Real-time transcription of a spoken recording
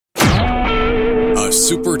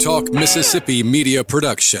SuperTalk Mississippi media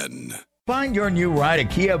production. Find your new ride at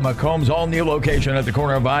Kia Macomb's all-new location at the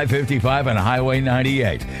corner of I-55 and Highway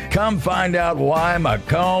 98. Come find out why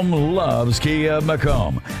Macomb loves Kia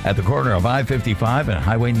Macomb at the corner of I-55 and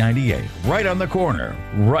Highway 98. Right on the corner,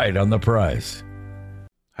 right on the price.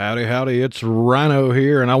 Howdy, howdy, it's Rhino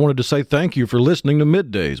here, and I wanted to say thank you for listening to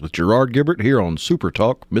Middays with Gerard Gibert here on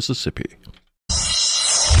SuperTalk Mississippi.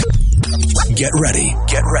 Get ready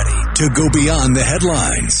to go beyond the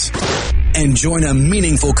headlines and join a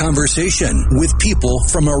meaningful conversation with people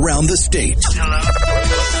from around the state.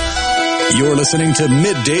 You're listening to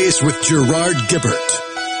Middays with Gerard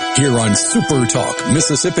Gibert here on SuperTalk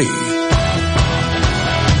Mississippi.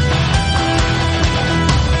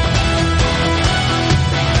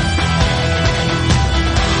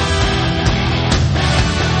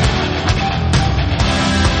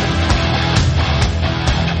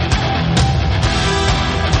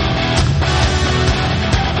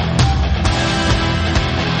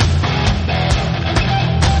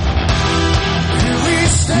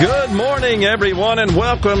 Good morning, everyone, and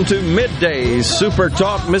welcome to Middays Super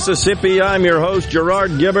Talk Mississippi. I'm your host,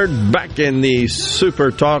 Gerard Gibert, back in the Super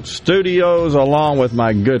Talk studios, along with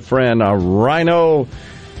my good friend Rhino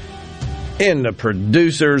in the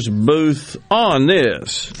producer's booth on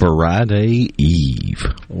this Friday Eve.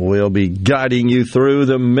 We'll be guiding you through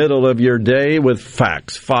the middle of your day with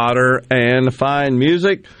facts, fodder, and fine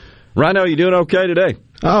music. Rhino, you doing okay today?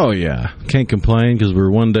 Oh, yeah. Can't complain because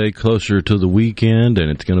we're one day closer to the weekend,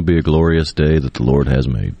 and it's going to be a glorious day that the Lord has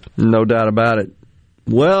made. No doubt about it.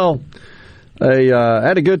 Well, I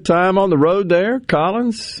had a good time on the road there,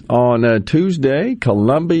 Collins, on Tuesday,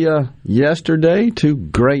 Columbia yesterday, two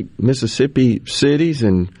great Mississippi cities,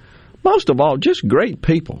 and most of all, just great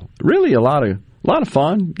people. Really a lot of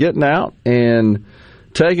fun getting out and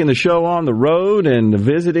taking the show on the road and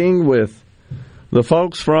visiting with the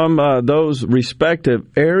folks from those respective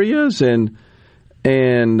areas, and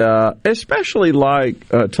especially like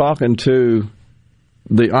talking to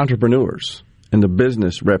the entrepreneurs and the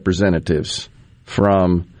business representatives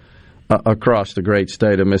from across the great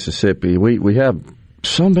state of Mississippi. We have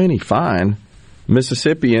so many fine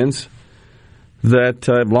Mississippians that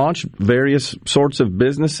have launched various sorts of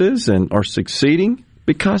businesses and are succeeding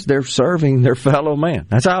because they're serving their fellow man.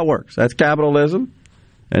 That's how it works. That's capitalism.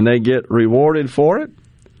 And they get rewarded for it.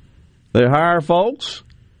 They hire folks,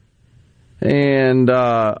 and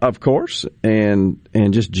of course, and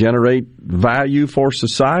just generate value for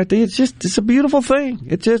society. It's a beautiful thing.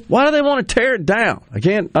 It's just, why do they want to tear it down? I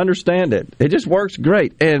can't understand it. It just works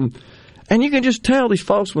great, and you can just tell these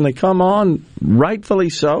folks when they come on, rightfully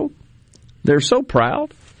so. They're so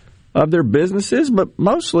proud of their businesses, but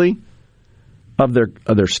mostly of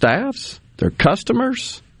their staffs, their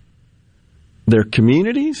customers, their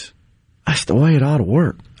communities. That's the way it ought to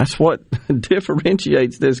work. That's what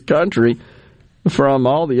differentiates this country from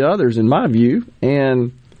all the others, in my view.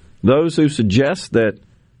 And those who suggest that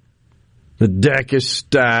the deck is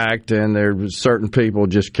stacked and there's certain people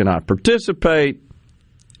just cannot participate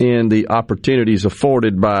in the opportunities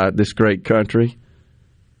afforded by this great country,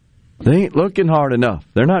 they ain't looking hard enough.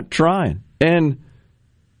 They're not trying. And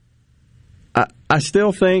I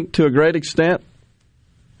still think, to a great extent,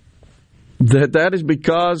 that is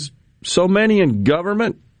because so many in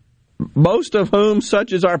government, most of whom,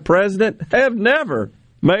 such as our president, have never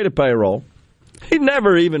made a payroll. He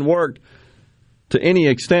never even worked to any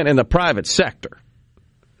extent in the private sector.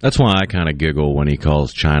 That's why I kind of giggle when he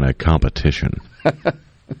calls China competition.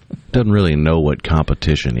 Doesn't really know what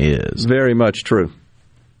competition is. Very much true.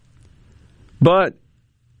 But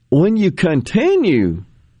when you continue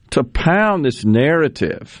to pound this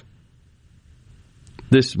narrative,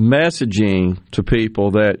 this messaging to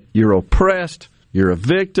people that you're oppressed, you're a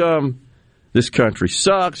victim, this country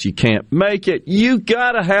sucks, you can't make it, you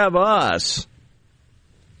got to have us.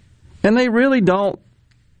 And they really don't.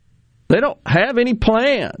 They don't have any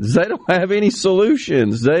plans. They don't have any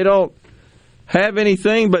solutions. They don't have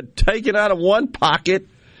anything but take it out of one pocket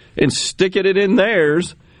and stick it in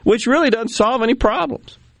theirs, which really doesn't solve any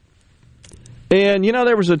problems. And, you know,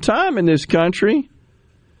 there was a time in this country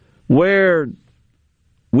where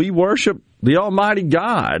we worship the Almighty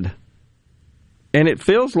God, and it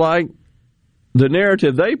feels like the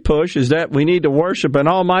narrative they push is that we need to worship an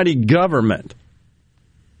almighty government.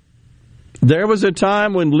 There was a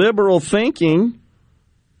time when liberal thinking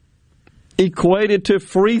equated to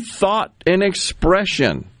free thought and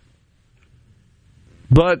expression.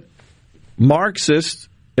 But Marxists,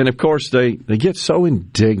 and of course they get so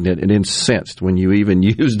indignant and incensed when you even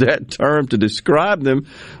use that term to describe them,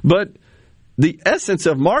 but the essence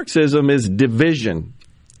of Marxism is division.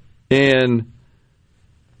 And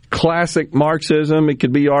classic Marxism, it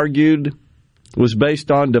could be argued, was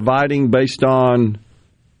based on dividing based on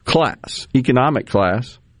class, economic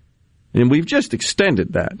class. And we've just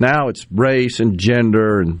extended that. Now it's race and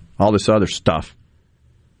gender and all this other stuff.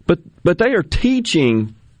 But they are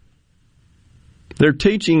teaching, they're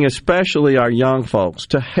teaching especially our young folks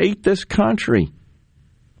to hate this country.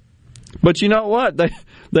 But you know what?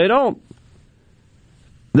 They don't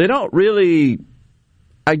really,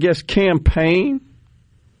 I guess, campaign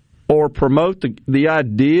or promote the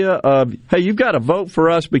idea of, hey, you've got to vote for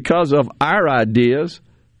us because of our ideas.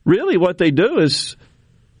 Really what they do is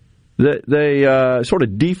they sort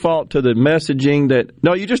of default to the messaging that,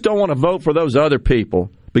 no, you just don't want to vote for those other people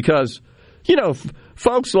because, you know,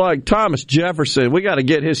 folks like Thomas Jefferson, we got to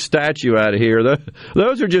get his statue out of here.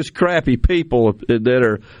 Those are just crappy people that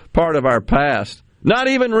are part of our past. Not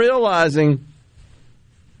even realizing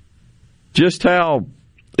just how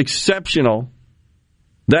exceptional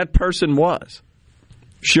that person was.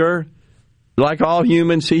 Sure, like all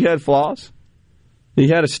humans, he had flaws. He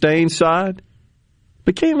had a stained side.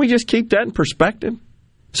 But can't we just keep that in perspective?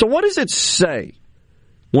 So what does it say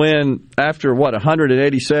when, after,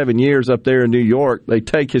 187 years up there in New York, they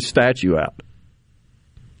take his statue out?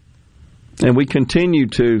 And we continue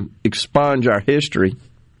to expunge our history.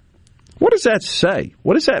 What does that say?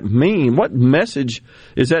 What does that mean? What message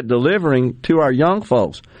is that delivering to our young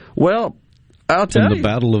folks? Well, I'll tell you. In the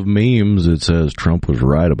battle of memes, it says Trump was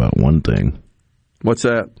right about one thing. What's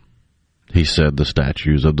that? He said the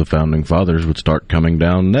statues of the Founding Fathers would start coming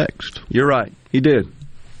down next. You're right. He did.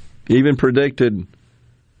 He even predicted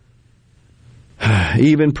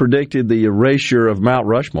the erasure of Mount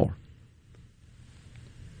Rushmore.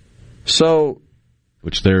 So,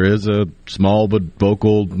 which there is a small but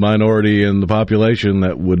vocal minority in the population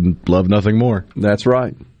that would love nothing more. That's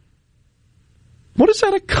right. What does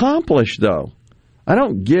that accomplish, though? I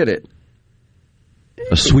don't get it.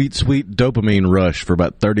 A sweet, sweet dopamine rush for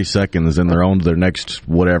about 30 seconds, and they're on to their next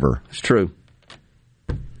whatever. It's true.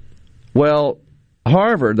 Well,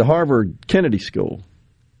 Harvard, the Harvard Kennedy School,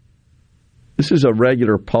 this is a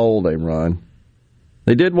regular poll they run.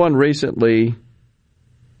 They did one recently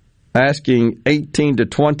asking 18 to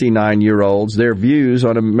 29-year-olds their views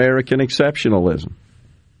on American exceptionalism.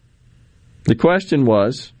 The question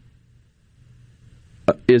was,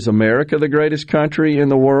 is America the greatest country in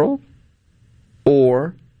the world?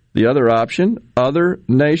 Or the other option, other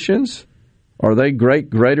nations, are they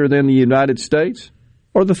greater than the United States?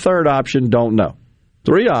 Or the third option, don't know.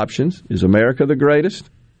 Three options, is America the greatest?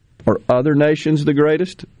 Or other nations the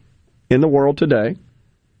greatest in the world today?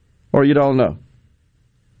 Or you don't know.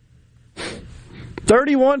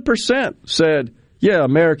 31% said, yeah,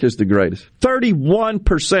 America's the greatest.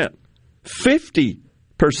 31%.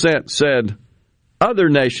 50% said other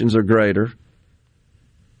nations are greater.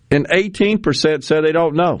 And 18% said they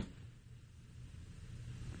don't know.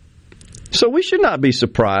 So we should not be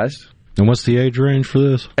surprised. And what's the age range for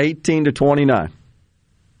this? 18 to 29.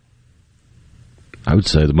 I would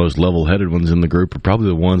say the most level-headed ones in the group are probably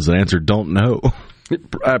the ones that answered don't know.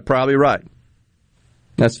 Probably right.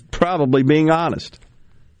 That's probably being honest.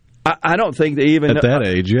 I don't think they even... At that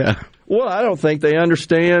age, yeah. Well, I don't think they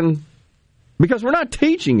understand... Because we're not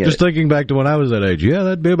teaching it. Just thinking back to when I was that age, yeah,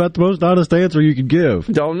 that'd be about the most honest answer you could give.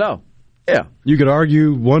 Don't know. Yeah. You could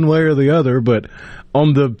argue one way or the other, but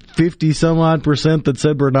on the 50-some-odd% that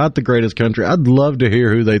said we're not the greatest country, I'd love to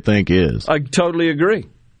hear who they think is. I totally agree.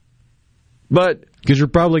 But... Because you're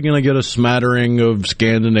probably going to get a smattering of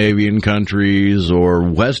Scandinavian countries or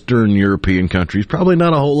Western European countries, probably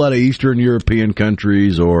not a whole lot of Eastern European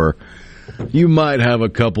countries, or you might have a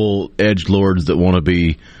couple edgelords that want to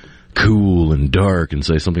be cool and dark and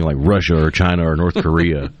say something like Russia or China or North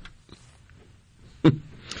Korea.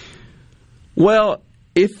 Well,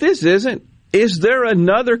 if this isn't, is there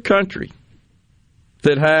another country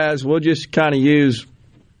that has, we'll just kind of use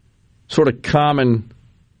sort of common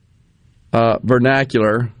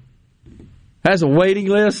vernacular, has a waiting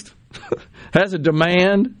list, has a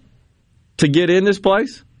demand to get in this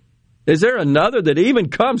place? Is there another that even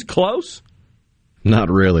comes close? Not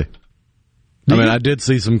really. I mean, I did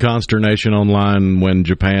see some consternation online when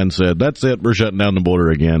Japan said, that's it, we're shutting down the border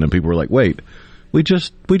again. And people were like, wait, we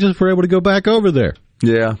just were able to go back over there.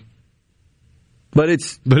 Yeah. But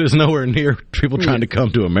it's nowhere near people trying to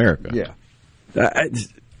come to America. Yeah.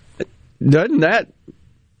 Doesn't that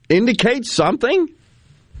indicate something?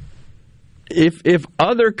 If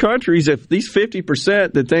other countries, if these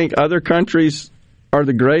 50% that think other countries are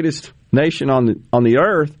the greatest nation on the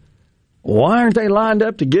earth, why aren't they lined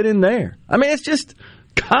up to get in there? I mean, it's just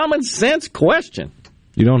common sense question.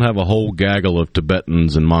 You don't have a whole gaggle of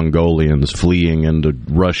Tibetans and Mongolians fleeing into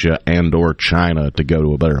Russia and or China to go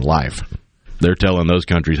to a better life. They're telling those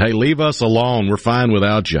countries, hey, leave us alone. We're fine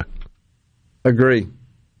without you. Agree.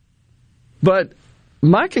 But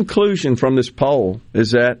my conclusion from this poll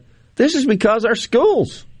is that this is because our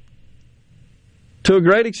schools, to a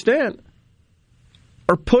great extent,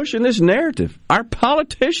 are pushing this narrative. Our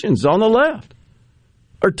politicians on the left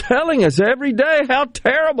are telling us every day how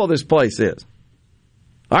terrible this place is.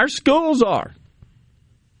 Our schools are.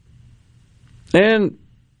 And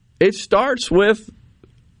it starts with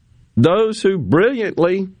those who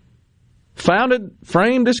brilliantly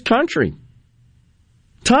framed this country.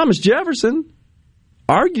 Thomas Jefferson,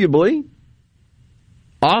 arguably,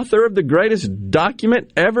 author of the greatest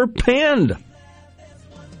document ever penned.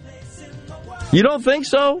 You don't think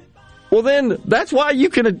so? Well, then that's why you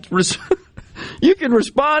can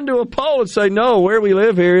respond to a poll and say, no, where we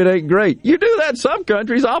live here, it ain't great. You do that in some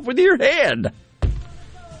countries, off with your head.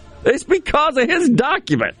 It's because of his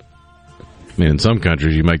document. I mean, in some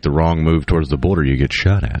countries, you make the wrong move towards the border, you get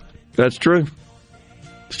shot at. That's true.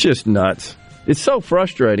 It's just nuts. It's so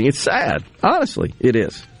frustrating. It's sad. Honestly, it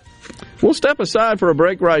is. We'll step aside for a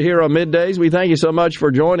break right here on Middays. We thank you so much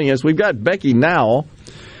for joining us. We've got Becky Nowell.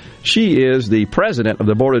 She is the president of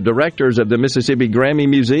the board of directors of the Mississippi Grammy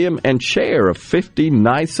Museum and chair of 50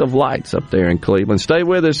 Nights of Lights up there in Cleveland. Stay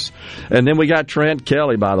with us. And then we got Trent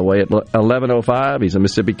Kelly, by the way, at 11:05. He's a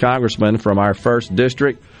Mississippi congressman from our 1st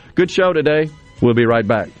district. Good show today. We'll be right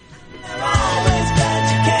back.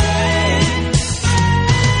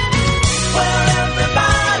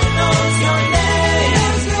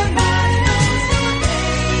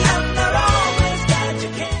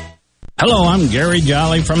 Hello, I'm Gary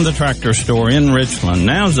Jolly from the Tractor Store in Richland.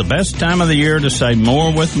 Now's the best time of the year to save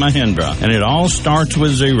more with Mahindra, and it all starts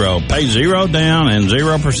with zero. Pay zero down and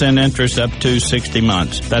 0% interest up to 60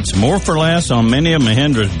 months. That's more for less on many of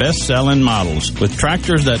Mahindra's best-selling models, with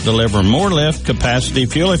tractors that deliver more lift, capacity,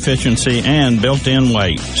 fuel efficiency, and built-in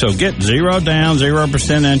weight. So get zero down,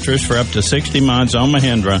 0% interest for up to 60 months on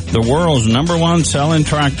Mahindra, the world's #1 selling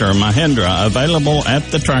tractor, Mahindra, available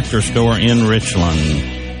at the Tractor Store in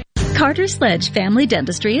Richland. Carter Sledge Family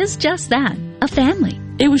Dentistry is just that, a family.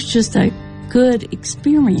 It was just a good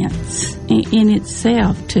experience in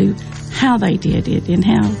itself to how they did it and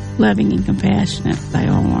how loving and compassionate they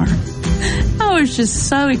all are. I was just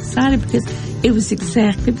so excited because it was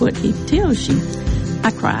exactly what he tells you. I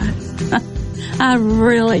cried. I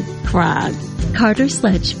really cried. Carter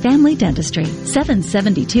Sledge Family Dentistry,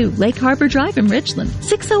 772 Lake Harbor Drive in Richland,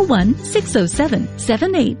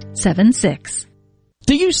 601-607-7876.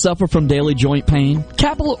 Do you suffer from daily joint pain?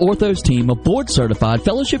 Capital Ortho's team of board-certified,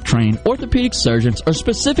 fellowship-trained orthopedic surgeons are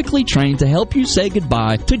specifically trained to help you say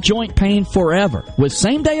goodbye to joint pain forever. With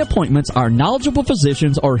same-day appointments, our knowledgeable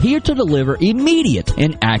physicians are here to deliver immediate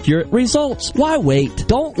and accurate results. Why wait?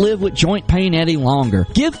 Don't live with joint pain any longer.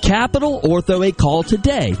 Give Capital Ortho a call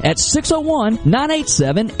today at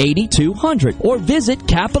 601-987-8200 or visit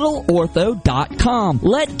CapitalOrtho.com.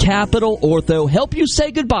 Let Capital Ortho help you say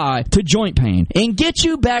goodbye to joint pain and get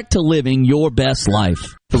you back to living your best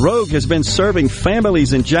life. The Rogue has been serving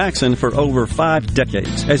families in Jackson for over 5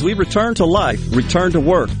 decades. As we return to life, return to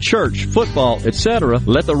work, church, football, etc.,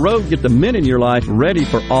 let the Rogue get the men in your life ready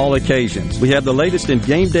for all occasions. We have the latest in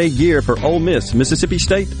game day gear for Ole Miss, Mississippi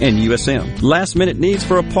State, and USM. Last minute needs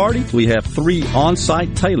for a party? We have 3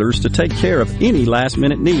 on-site tailors to take care of any last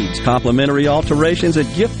minute needs. Complimentary alterations and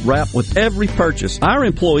gift wrap with every purchase. Our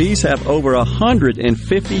employees have over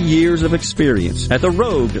 150 years of experience at the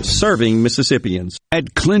Rogue serving Mississippians.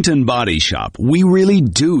 At Clinton Body Shop, we really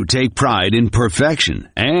do take pride in perfection,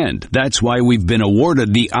 and that's why we've been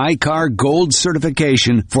awarded the ICAR Gold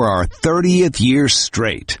certification for our 30th year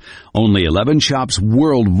straight. Only 11 shops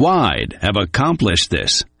worldwide have accomplished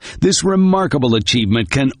this. This remarkable achievement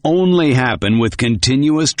can only happen with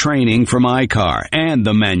continuous training from ICAR and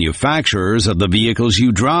the manufacturers of the vehicles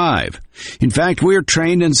you drive. In fact, we're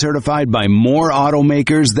trained and certified by more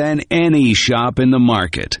automakers than any shop in the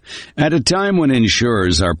market. At a time when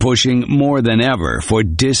insurers are pushing more than ever for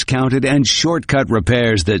discounted and shortcut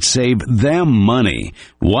repairs that save them money,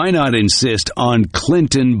 why not insist on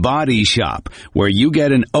Clinton Body Shop, where you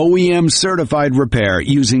get an OEM certified repair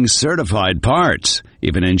using certified parts?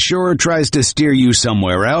 If an insurer tries to steer you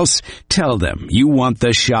somewhere else, tell them you want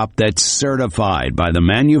the shop that's certified by the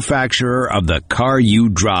manufacturer of the car you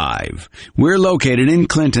drive. We're located in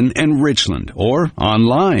Clinton and Richland, or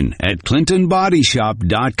online at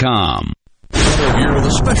ClintonBodyShop.com. Here with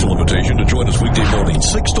a special invitation to join us weekday morning,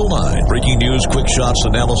 6 to 9. Breaking news, quick shots,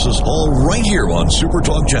 analysis, all right here on Super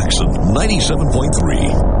Talk Jackson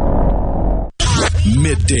 97.3.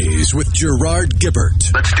 Middays with Gerard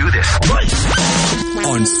Gibert. Let's do this.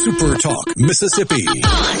 On Super Talk, Mississippi.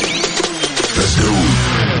 Let's go.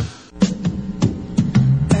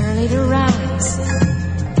 Early to rise,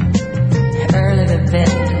 early to bed.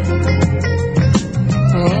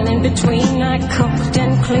 And in between I cooked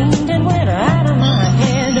and cleaned and went out of my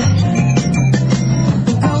head.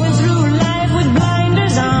 Going through life with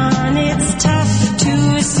blinders on, it's tough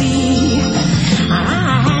to see.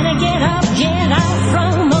 I had to get out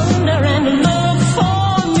from under and look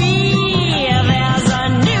for me. There's a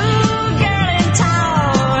new girl in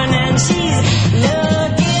town and she's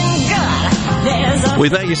looking good. We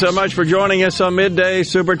thank you so much for joining us on Midday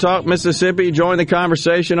Super Talk Mississippi. Join the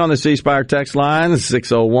conversation on the C Spire text line,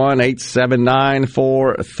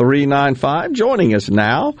 601-879-4395. Joining us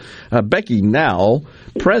now, Becky Nowell,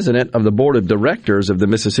 president of the board of directors of the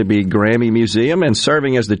Mississippi Grammy Museum and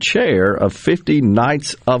serving as the chair of 50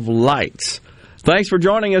 Nights of Lights. Thanks for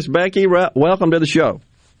joining us, Becky. Welcome to the show.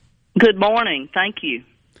 Good morning. Thank you.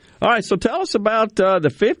 All right, so tell us about the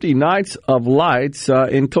 50 Nights of Lights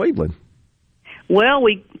in Cleveland. Well,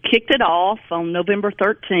 we kicked it off on November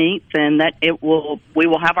 13th, and we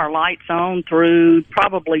will have our lights on through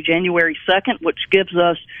probably January 2nd, which gives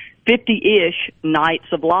us 50-ish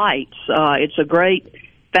Nights of Lights. It's a great,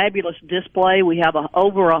 fabulous display. We have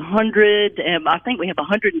over 100, and I think we have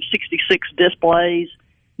 166 displays,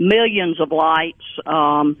 millions of lights.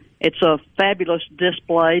 It's a fabulous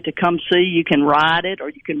display to come see. You can ride it, or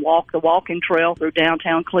you can walk the walking trail through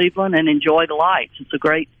downtown Cleveland and enjoy the lights. It's a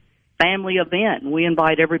great family event, and we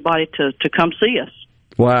invite everybody to come see us.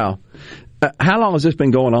 Wow. How long has this been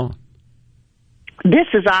going on? This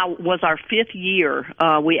was our fifth year.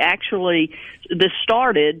 This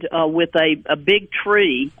started with a big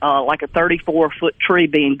tree, like a 34-foot tree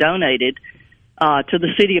being donated to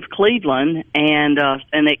the city of Cleveland, and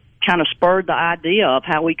it kind of spurred the idea of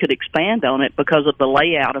how we could expand on it because of the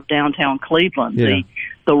layout of downtown Cleveland. Yeah.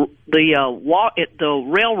 The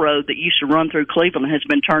railroad that used to run through Cleveland has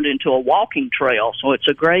been turned into a walking trail, so it's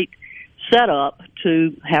a great setup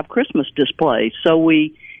to have Christmas displays. So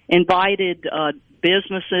we invited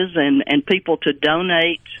businesses and people to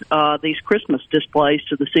donate these Christmas displays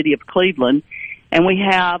to the city of Cleveland. And we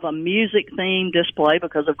have a music-themed display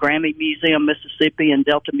because of Grammy Museum, Mississippi, and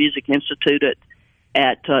Delta Music Institute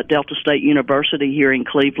at Delta State University here in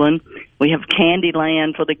Cleveland. We have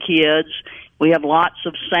Candyland for the kids. We have lots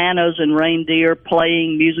of Santas and reindeer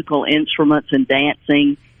playing musical instruments and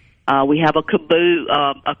dancing. We have a caboose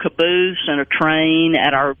and a train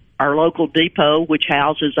at our local depot, which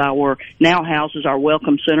houses our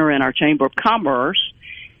Welcome Center and our Chamber of Commerce.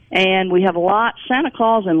 And we have Santa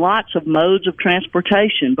Claus in lots of modes of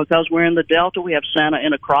transportation because we're in the Delta. We have Santa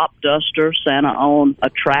in a crop duster, Santa on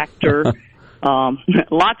a tractor,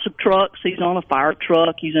 lots of trucks. He's on a fire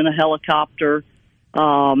truck. He's in a helicopter.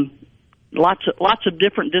 Lots of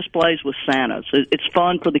different displays with Santas. It's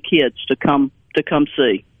fun for the kids to come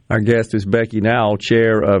see. Our guest is Becky Nowell,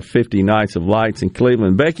 chair of 50 Nights of Lights in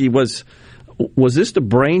Cleveland. Becky, was this the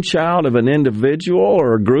brainchild of an individual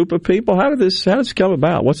or a group of people? How did this come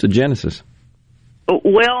about? What's the genesis?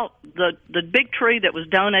 Well, the big tree that was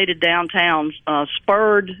donated downtown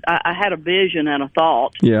spurred. I had a vision and a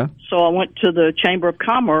thought. Yeah. So I went to the Chamber of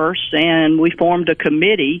Commerce and we formed a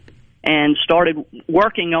committee and started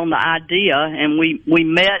working on the idea, and we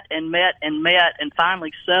met and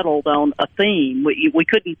finally settled on a theme. We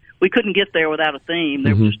couldn't get there without a theme.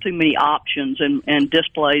 There was just too many options and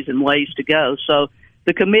displays and ways to go. So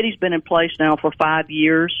the committee's been in place now for 5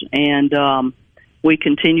 years, and we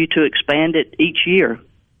continue to expand it each year.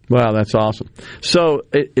 Wow, that's awesome. So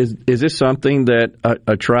is this something that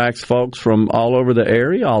attracts folks from all over the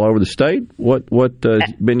area, all over the state? What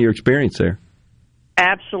has been your experience there?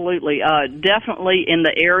 Absolutely. Definitely in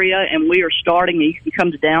the area, and we are starting. You can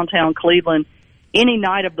come to downtown Cleveland any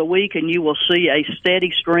night of the week, and you will see a steady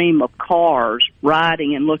stream of cars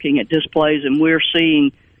riding and looking at displays, and we're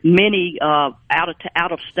seeing many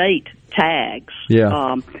out-of-state tags.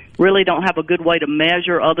 Yeah. Really don't have a good way to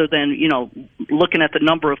measure other than, looking at the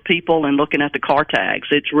number of people and looking at the car tags.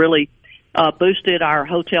 It's really boosted our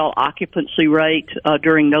hotel occupancy rate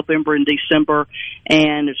during November and December,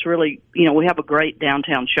 and it's really, we have a great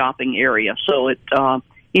downtown shopping area. So it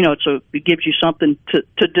gives you something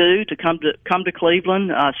to do, to come to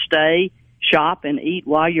Cleveland, stay, shop, and eat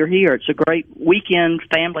while you're here. It's a great weekend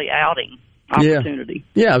family outing opportunity.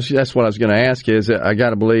 Yeah, that's what I was going to ask. Is I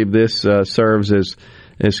got to believe this serves as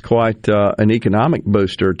quite an economic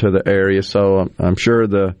booster to the area. So I'm sure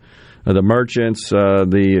the merchants,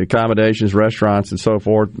 the accommodations, restaurants, and so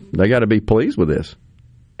forth, they got to be pleased with this.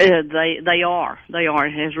 They are.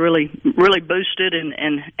 It has really boosted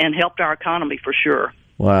and helped our economy for sure.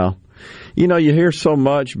 Wow. You know, you hear so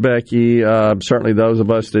much, Becky, certainly those of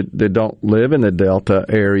us that don't live in the Delta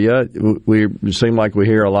area, we seem like we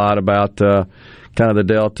hear a lot about kind of the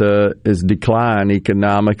Delta is decline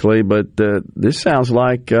economically, but this sounds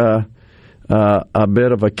like a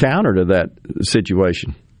bit of a counter to that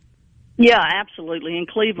situation. Yeah, absolutely. In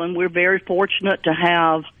Cleveland, we're very fortunate to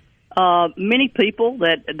have many people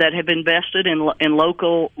that have invested in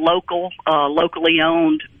locally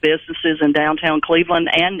owned businesses in downtown Cleveland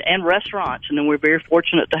and restaurants. And then we're very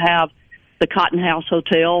fortunate to have the Cotton House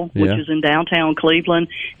Hotel, which is in downtown Cleveland.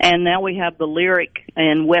 And now we have the Lyric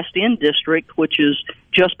and West End District, which is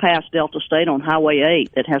just past Delta State on Highway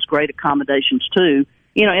 8 that has great accommodations too,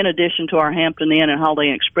 you know, in addition to our Hampton Inn and Holiday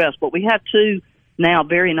Inn Express. But we have two now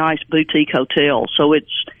very nice boutique hotels. So it's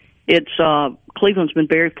Cleveland's been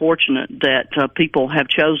very fortunate that people have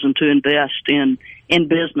chosen to invest in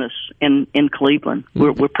business in Cleveland.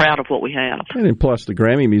 We're proud of what we have. And then plus the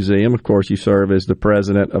Grammy Museum, of course, you serve as the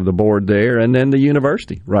president of the board there, and then the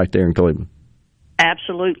university right there in Cleveland.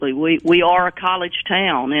 Absolutely. We are a college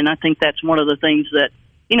town, and I think that's one of the things that,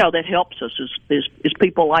 you know, that helps us is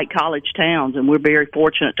people like college towns, and we're very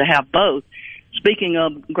fortunate to have both. Speaking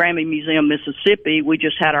of Grammy Museum, Mississippi, we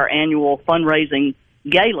just had our annual fundraising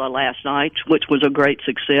gala last night, which was a great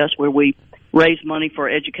success, where we raised money for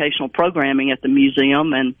educational programming at the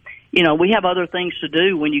museum. And, you know, we have other things to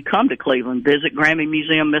do when you come to Cleveland. Visit Grammy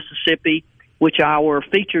Museum, Mississippi, which our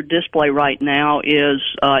featured display right now is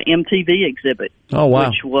MTV exhibit,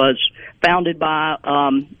 which was founded by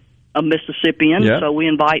a Mississippian. Yep. So we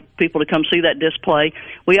invite people to come see that display.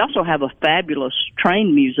 We also have a fabulous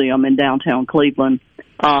train museum in downtown Cleveland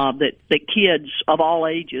that kids of all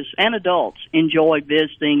ages and adults enjoy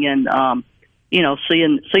visiting and you know,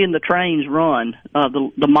 seeing the trains run,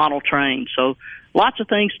 the model trains. So lots of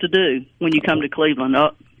things to do when you come to Cleveland,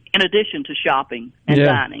 in addition to shopping and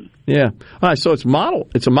dining. Yeah. All right. So it's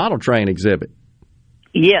a model train exhibit.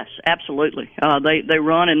 Yes, absolutely. They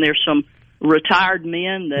run, and there's some retired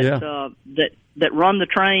men that run the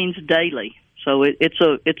trains daily. So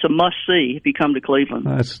it's a must see if you come to Cleveland.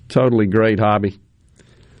 That's a totally great hobby.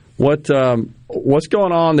 What's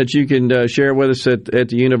going on that you can share with us at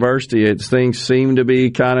the university? Things seem to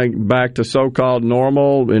be kind of back to so-called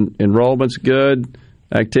normal, enrollment's good,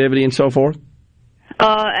 activity and so forth?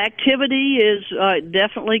 Activity is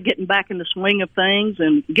definitely getting back in the swing of things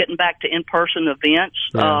and getting back to in-person events.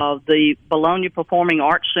 Yeah. The Bologna Performing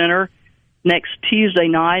Arts Center next Tuesday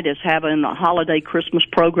night is having a holiday Christmas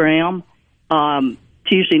program.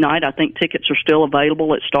 Tuesday night, I think tickets are still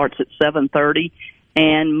available. It starts at 7:30.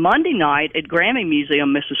 And Monday night at Grammy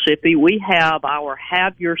Museum, Mississippi, we have our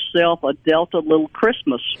Have Yourself a Delta Little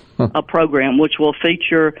Christmas program, which will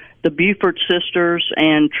feature the Buford sisters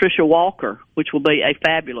and Tricia Walker, which will be a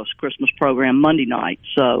fabulous Christmas program Monday night.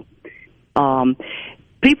 So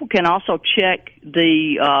people can also check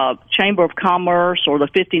the Chamber of Commerce or the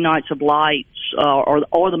 50 Nights of Lights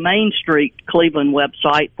or the Main Street Cleveland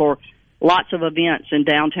website for lots of events in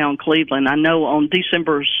downtown Cleveland. I know on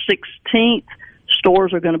December 16th,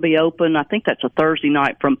 stores are going to be open. I think that's a Thursday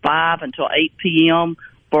night from 5 until 8 p.m.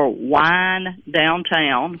 for Wine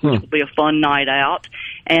Downtown, which will be a fun night out.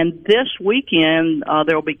 And this weekend,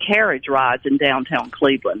 there will be carriage rides in downtown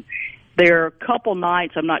Cleveland. There are a couple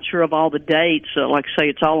nights, I'm not sure of all the dates, like I say,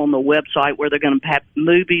 it's all on the website, where they're going to have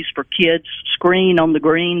movies for kids screen on the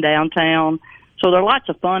green downtown. So there are lots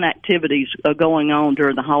of fun activities going on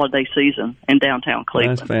during the holiday season in downtown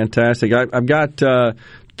Cleveland. That's fantastic. I've got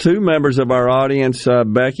two members of our audience,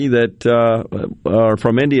 Becky, that are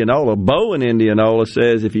from Indianola. Bo in Indianola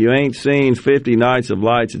says, if you ain't seen 50 Nights of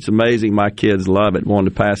Lights, it's amazing. My kids love it.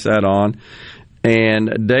 Wanted to pass that on.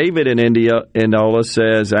 And David in Indianola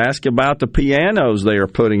says, ask about the pianos they are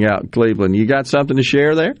putting out in Cleveland. You got something to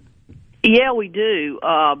share there? Yeah, we do.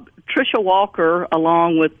 Tricia Walker,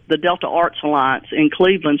 along with the Delta Arts Alliance in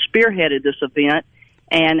Cleveland, spearheaded this event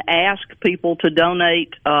and asked people to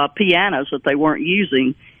donate pianos that they weren't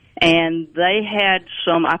using. And they had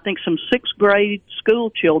some sixth grade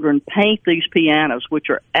school children paint these pianos, which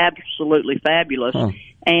are absolutely fabulous. Huh.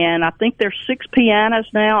 And I think there's 6 pianos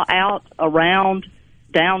now out around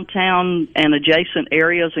downtown and adjacent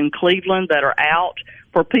areas in Cleveland that are out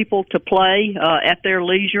for people to play at their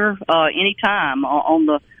leisure anytime on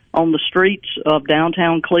the streets of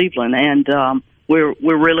downtown Cleveland. And we're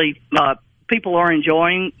really people are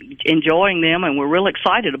enjoying them, and we're real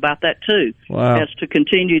excited about that too. Wow. As to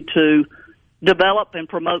continue to develop and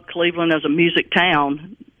promote Cleveland as a music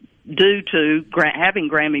town due to having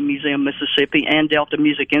Grammy Museum, Mississippi, and Delta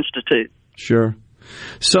Music Institute. Sure.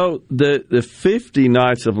 So the 50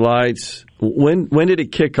 Nights of Lights, when did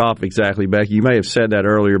it kick off exactly, Becky? You may have said that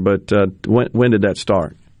earlier, but when did that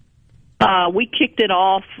start? We kicked it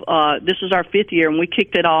off. This is our 5th year, and we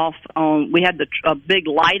kicked it off on. We had a big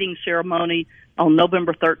lighting ceremony on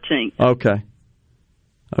November 13th. Okay.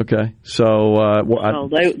 So,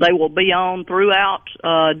 they will be on throughout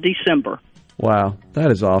December. Wow,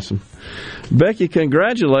 that is awesome. Becky,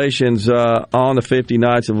 congratulations on the 50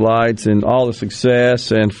 Nights of Lights and all the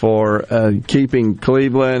success, and for keeping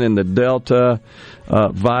Cleveland and the Delta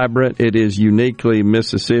vibrant. It is uniquely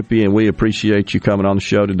Mississippi, and we appreciate you coming on the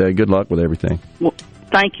show today. Good luck with everything. Well,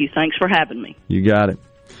 thank you. Thanks for having me. You got it.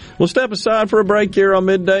 We'll step aside for a break here on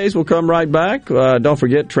Middays. We'll come right back. Don't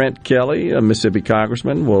forget, Trent Kelly, a Mississippi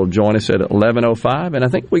congressman, will join us at 11:05, and I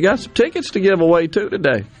think we got some tickets to give away, too,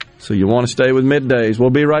 today. So you want to stay with Middays.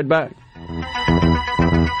 We'll be right back.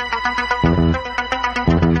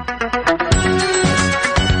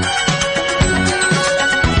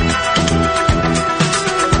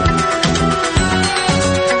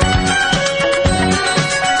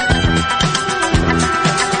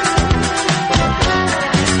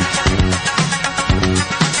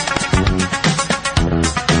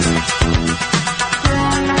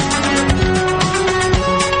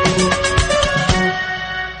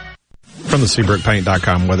 From the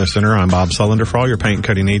SeabrookPaint.com Weather Center, I'm Bob Sullender. For all your paint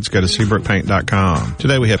coating needs, go to SeabrookPaint.com.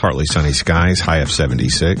 Today we have partly sunny skies, high of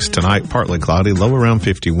 76. Tonight, partly cloudy, low around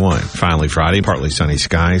 51. Finally, Friday, partly sunny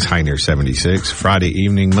skies, high near 76. Friday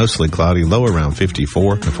evening, mostly cloudy, low around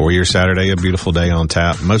 54. And for your Saturday, a beautiful day on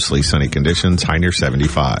tap, mostly sunny conditions, high near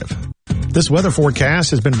 75. This weather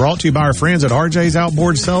forecast has been brought to you by our friends at RJ's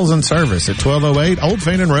Outboard Sales and Service at 1208 Old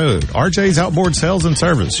Fannin Road. RJ's Outboard Sales and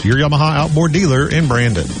Service, your Yamaha outboard dealer in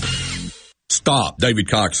Brandon. Stop. David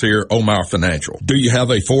Cox here, Omar Financial. Do you have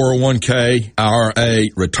a 401k, IRA,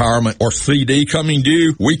 retirement, or CD coming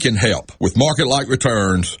due? We can help with market-like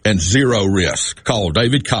returns and zero risk. Call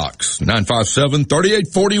David Cox,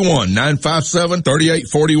 957-3841,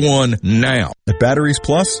 957-3841 now. At Batteries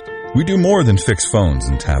Plus, we do more than fix phones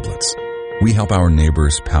and tablets. We help our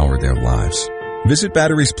neighbors power their lives. Visit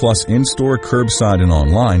Batteries Plus in-store, curbside, and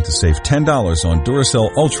online to save $10 on Duracell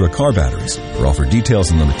Ultra car batteries. For offer details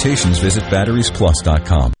and limitations, visit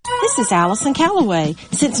batteriesplus.com. This is Allison Callaway.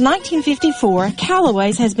 Since 1954,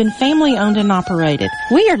 Callaway's has been family-owned and operated.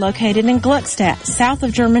 We are located in Gluckstadt, south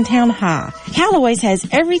of Germantown High. Callaway's has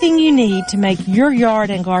everything you need to make your yard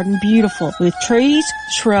and garden beautiful with trees,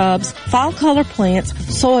 shrubs, fall color plants,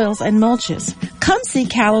 soils, and mulches. Come see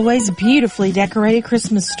Callaway's beautifully decorated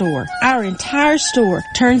Christmas store. Our entire store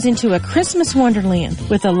turns into a Christmas wonderland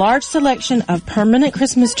with a large selection of permanent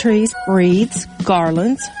Christmas trees, wreaths,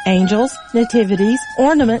 garlands, angels, nativities,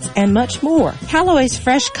 ornaments, and much more. Callaway's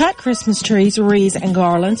fresh cut Christmas trees, wreaths, and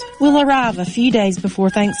garlands will arrive a few days before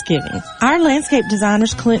Thanksgiving. Our landscape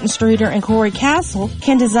designers Clinton Streeter and Corey Castle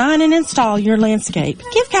can design and install your landscape.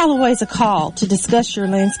 Give Callaway's a call to discuss your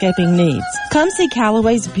landscaping needs. Come see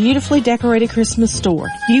Callaway's beautifully decorated Christmas store.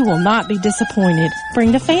 You will not be disappointed.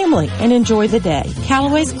 Bring the family and enjoy the day.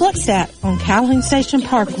 Callaway's Gluckstadt on Calhoun Station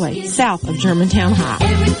Parkway, south of Germantown High.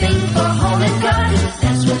 Everything for home and garden,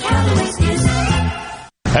 that's what Callaway's is.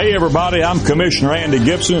 Hey everybody, I'm Commissioner Andy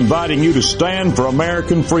Gibson inviting you to stand for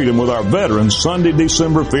American freedom with our veterans Sunday,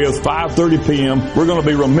 December 5th, 5:30 p.m. We're going to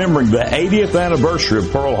be remembering the 80th anniversary of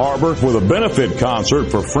Pearl Harbor with a benefit concert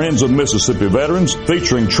for Friends of Mississippi Veterans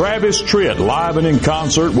featuring Travis Tritt live and in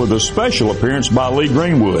concert with a special appearance by Lee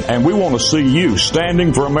Greenwood. And we want to see you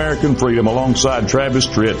standing for American freedom alongside Travis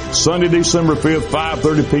Tritt Sunday, December 5th,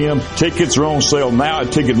 5:30 p.m. Tickets are on sale now at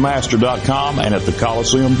Ticketmaster.com and at the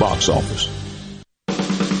Coliseum box office.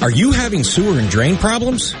 Are you having sewer and drain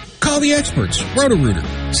problems? Call the experts, Roto-Rooter.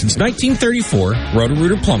 Since 1934,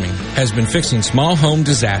 Roto-Rooter Plumbing has been fixing small home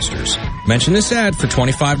disasters. Mention this ad for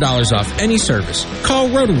 $25 off any service. Call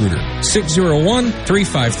Roto-Rooter,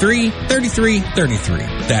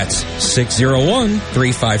 601-353-3333. That's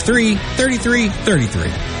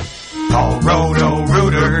 601-353-3333. Call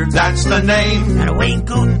Roto-Rooter, that's the name. And away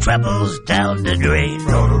go troubles down the drain.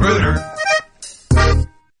 Roto-Rooter.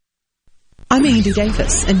 I'm Andy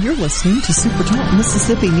Davis, and you're listening to Super Talk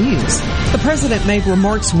Mississippi News. The president made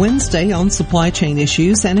remarks Wednesday on supply chain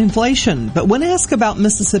issues and inflation, but when asked about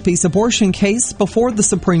Mississippi's abortion case before the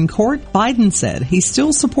Supreme Court, Biden said he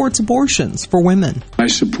still supports abortions for women. I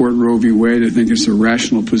support Roe v. Wade. I think it's a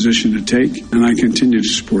rational position to take, and I continue to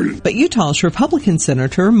support it. But Utah's Republican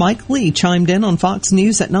Senator Mike Lee chimed in on Fox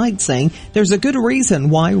News at night saying there's a good reason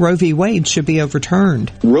why Roe v. Wade should be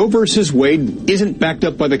overturned. Roe versus Wade isn't backed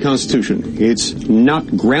up by the Constitution. It's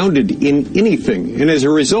not grounded in anything. And as a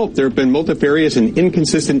result, there have been multifarious and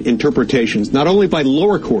inconsistent interpretations, not only by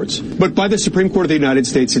lower courts, but by the Supreme Court of the United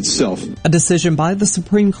States itself. A decision by the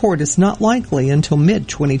Supreme Court is not likely until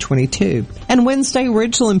mid-2022. And Wednesday,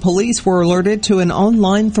 Ridgeland police were alerted to an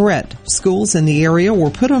online threat. Schools in the area were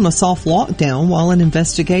put on a soft lockdown while an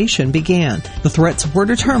investigation began. The threats were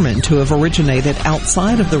determined to have originated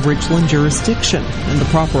outside of the Ridgeland jurisdiction, and the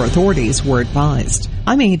proper authorities were advised.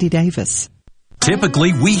 I'm Andy Davis.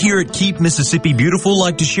 Typically, we here at Keep Mississippi Beautiful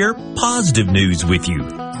like to share positive news with you,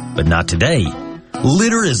 but not today.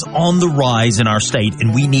 Litter is on the rise in our state,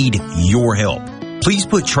 and we need your help. Please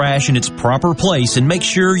put trash in its proper place and make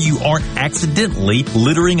sure you aren't accidentally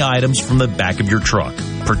littering items from the back of your truck.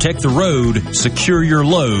 Protect the road, secure your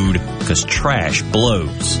load, because trash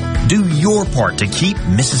blows. Do your part to keep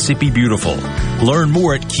Mississippi beautiful. Learn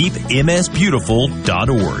more at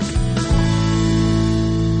keepmsbeautiful.org.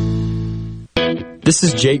 This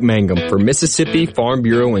is Jake Mangum for Mississippi Farm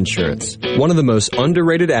Bureau Insurance. One of the most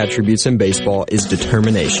underrated attributes in baseball is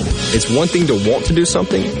determination. It's one thing to want to do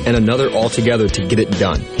something and another altogether to get it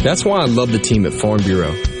done. That's why I love the team at Farm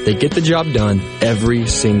Bureau. They get the job done every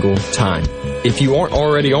single time. If you aren't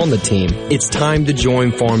already on the team, it's time to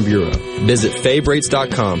join Farm Bureau. Visit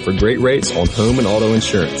favrates.com for great rates on home and auto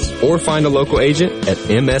insurance, or find a local agent at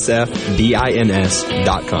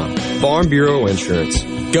msfbins.com. Farm Bureau Insurance.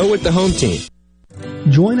 Go with the home team.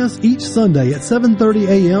 Join us each Sunday at 7:30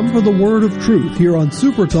 a.m. for the Word of Truth here on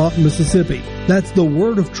Super Talk Mississippi. That's the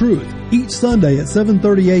Word of Truth each Sunday at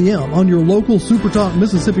 7:30 a.m. on your local Super Talk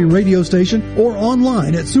Mississippi radio station or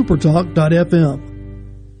online at supertalk.fm.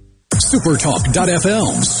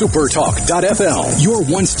 Supertalk.fm. Supertalk.fm. Your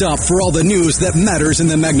one stop for all the news that matters in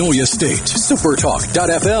the Magnolia State.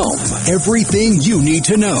 Supertalk.fm. Everything you need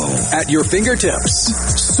to know at your fingertips.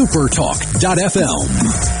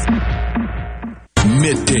 Supertalk.fm.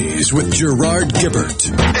 Middays with Gerard Gibert.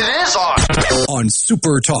 It is on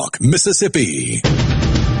Super Talk, Mississippi.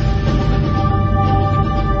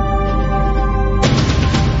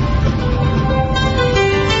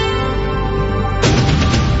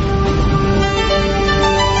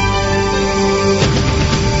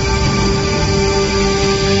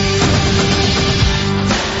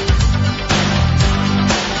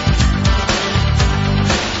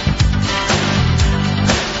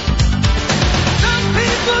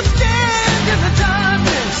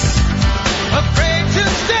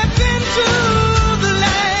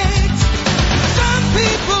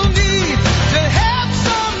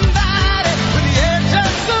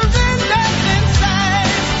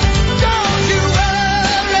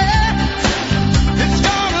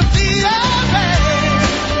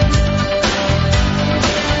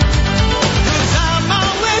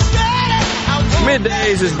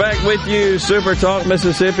 MidDays is back with you. Super Talk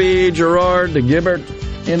Mississippi. Gerard Gibert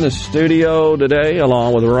in the studio today,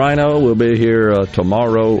 along with Rhino. We'll be here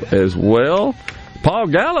tomorrow as well. Paul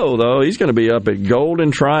Gallo, though, he's going to be up at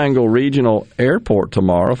Golden Triangle Regional Airport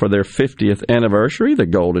tomorrow for their 50th anniversary. The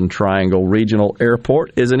Golden Triangle Regional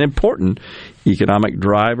Airport is an important economic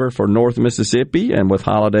driver for North Mississippi, and with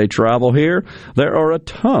holiday travel here, there are a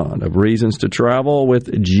ton of reasons to travel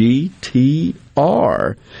with GTR.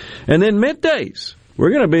 And then Middays.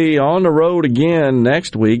 We're going to be on the road again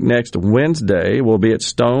next week. Next Wednesday, we'll be at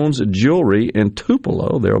Stone's Jewelry in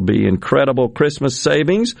Tupelo. There will be incredible Christmas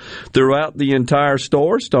savings throughout the entire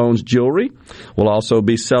store. Stone's Jewelry will also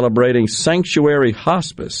be celebrating Sanctuary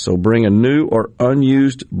Hospice. So bring a new or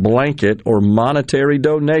unused blanket or monetary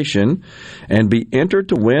donation and be entered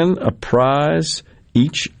to win a prize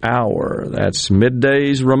each hour. That's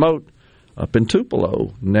Middays Remote up in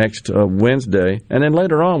Tupelo next Wednesday. And then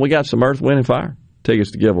later on, we got some Earth, Wind, and Fire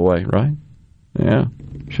tickets to give away, right? Yeah,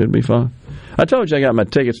 should be fun. I told you I got my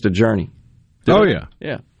tickets to Journey. Yeah.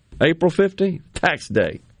 April 15th, tax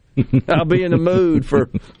day. I'll be in the mood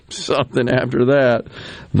for something after that.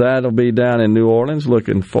 That'll be down in New Orleans.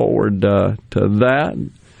 Looking forward to that.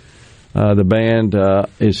 The band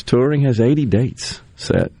is touring, has 80 dates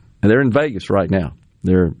set. And they're in Vegas right now.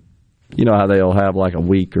 You know how they'll have like a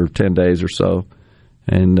week or 10 days or so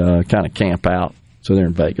and kind of camp out. So they're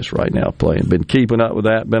in Vegas right now playing. Been keeping up with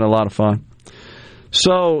that. Been a lot of fun.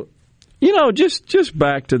 So, just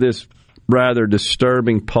back to this rather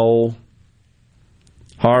disturbing poll,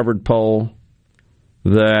 Harvard poll,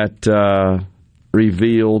 that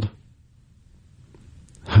revealed,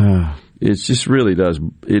 it just really does,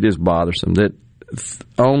 it is bothersome that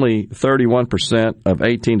only 31% of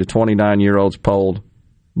 18 to 29-year-olds polled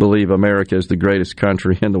believe America is the greatest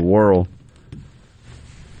country in the world.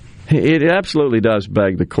 It absolutely does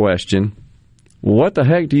beg the question, what the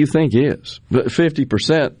heck do you think is? But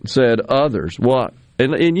 50% said others. What?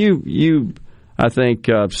 And you I think,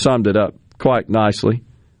 summed it up quite nicely,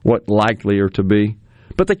 what likely are to be.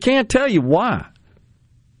 But they can't tell you why.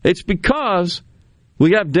 It's because we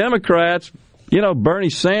got Democrats, Bernie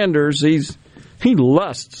Sanders, he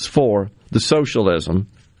lusts for the socialism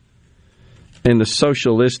and the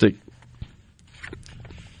socialistic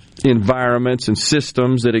environments and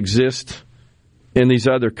systems that exist in these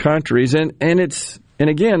other countries. And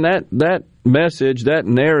again, that message, that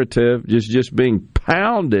narrative is just being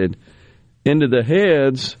pounded into the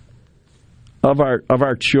heads of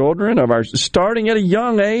our children, starting at a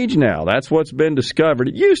young age now. That's what's been discovered.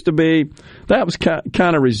 It used to be that was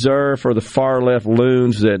kind of reserved for the far left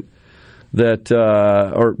loons that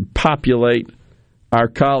or populate our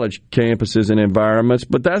college campuses and environments,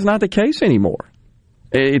 but that's not the case anymore.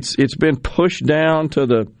 It's been pushed down to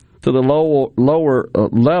the lower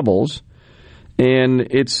levels, and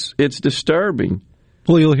it's disturbing.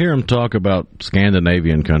 Well, you'll hear them talk about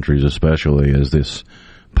Scandinavian countries, especially, as this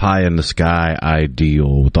pie-in-the-sky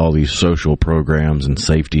ideal with all these social programs and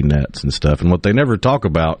safety nets and stuff. And what they never talk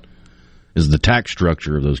about is the tax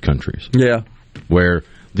structure of those countries. Yeah. Where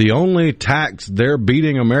the only tax they're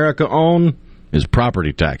beating America on is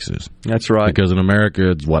property taxes. That's right. Because in America,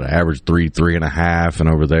 it's, average 3.5, and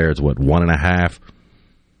over there, it's, 1.5.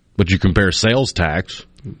 But you compare sales tax,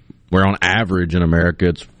 where on average in America,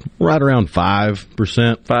 it's right around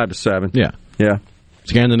 5%. 5 to 7. Yeah. Yeah.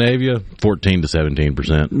 Scandinavia, 14 to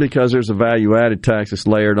 17%. Because there's a value-added tax that's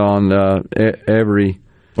layered on every...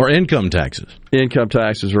 Or income taxes. Income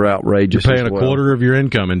taxes are outrageous. You're paying a quarter of your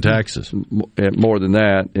income in taxes. More than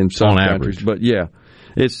that in some countries. Average. But yeah,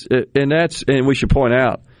 and we should point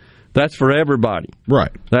out, that's for everybody.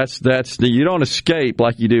 Right. You don't escape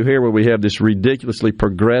like you do here, where we have this ridiculously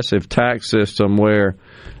progressive tax system where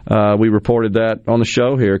we reported that on the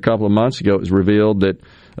show here a couple of months ago. It was revealed that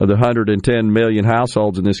of the 110 million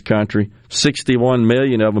households in this country, 61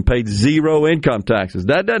 million of them paid zero income taxes.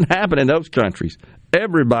 That doesn't happen in those countries.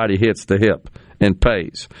 Everybody hits the hip and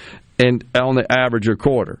pays, and on the average a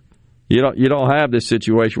quarter. You don't have this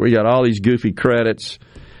situation where you got all these goofy credits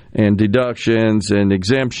and deductions and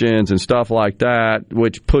exemptions and stuff like that,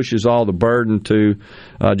 which pushes all the burden to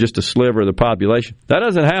just a sliver of the population. That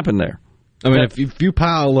doesn't happen there. I mean, if you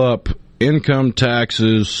pile up income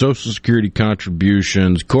taxes, Social Security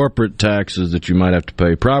contributions, corporate taxes that you might have to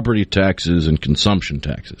pay, property taxes, and consumption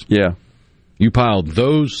taxes. Yeah. You pile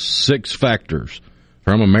those 6 factors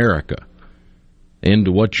from America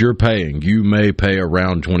into what you're paying, you may pay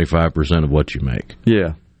around 25% of what you make.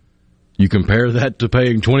 Yeah. You compare that to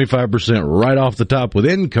paying 25% right off the top with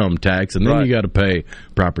income tax, and then you got to pay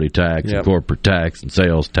property tax and corporate tax and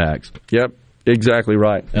sales tax. Yep. Exactly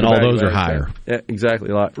right. And all those are higher. Yeah,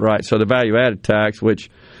 exactly right. So the value-added tax,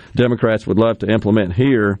 which Democrats would love to implement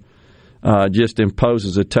here, just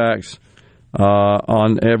imposes a tax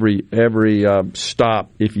on every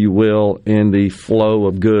stop, if you will, in the flow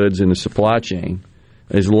of goods in the supply chain,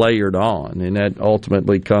 is layered on, and that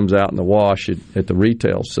ultimately comes out in the wash at the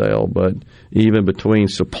retail sale. But even between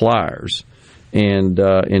suppliers and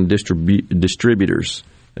distributors,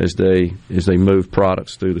 as they move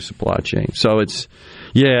products through the supply chain. So it's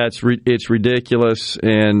ridiculous,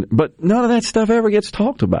 but none of that stuff ever gets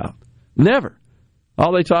talked about. Never.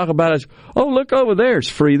 All they talk about is, oh, look over there, it's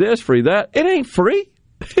free this, free that. It ain't free.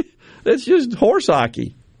 It's just horse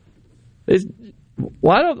hockey.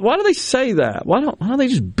 Why do they say that? Why don't they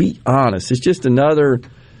just be honest? It's just another,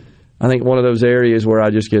 I think, one of those areas where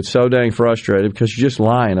I just get so dang frustrated because you're just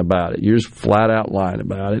lying about it. You're just flat out lying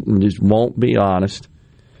about it and just won't be honest.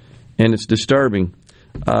 And it's disturbing.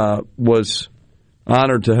 Was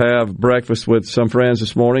honored to have breakfast with some friends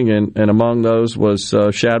this morning, and among those was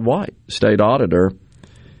Shad White, state auditor.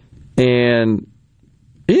 And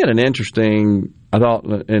he had an interesting, I thought,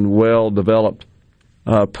 and well-developed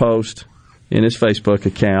post in his Facebook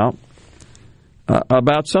account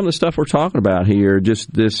about some of the stuff we're talking about here,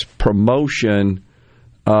 just this promotion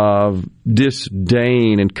of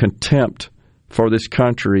disdain and contempt for this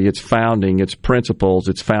country, its founding, its principles,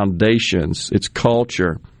 its foundations, its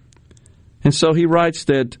culture. And so he writes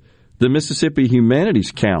that the Mississippi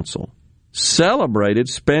Humanities Council celebrated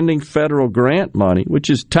spending federal grant money, which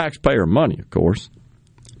is taxpayer money, of course,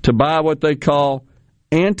 to buy what they call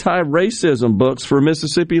anti-racism books for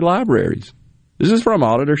Mississippi libraries. This is from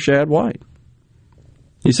Auditor Shad White.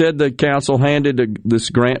 He said the council handed this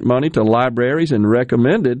grant money to libraries and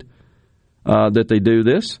recommended that they do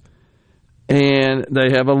this. And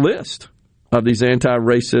they have a list of these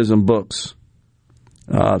anti-racism books,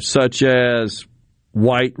 such as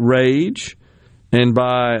White Rage and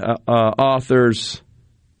by authors,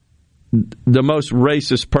 the most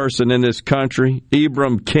racist person in this country,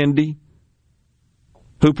 Ibram Kendi,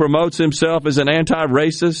 who promotes himself as an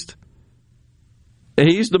anti-racist.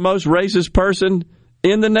 He's the most racist person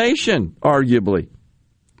in the nation, arguably.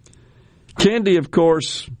 Kendi, of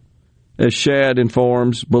course, as Shad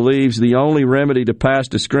informs, believes the only remedy to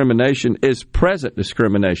past discrimination is present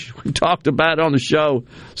discrimination. We've talked about it on the show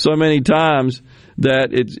so many times that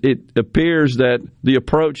it appears that the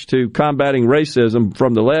approach to combating racism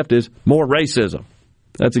from the left is more racism.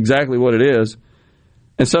 That's exactly what it is.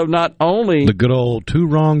 And so not only... the good old two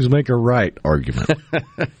wrongs make a right argument.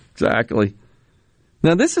 Exactly.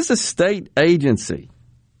 Now, this is a state agency,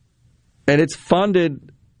 and it's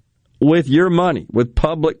funded with your money, with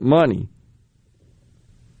public money.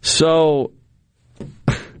 So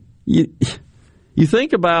you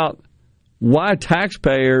think about why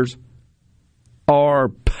taxpayers are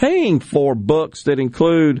paying for books that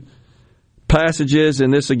include passages,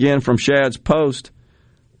 and this again from Shad's post.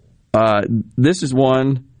 This is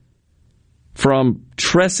one from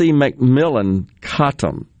Tressie McMillan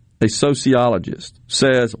Cottom, a sociologist,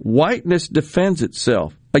 says whiteness defends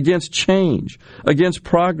itself against change, against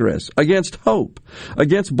progress, against hope,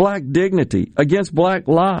 against black dignity, against black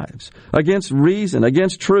lives, against reason,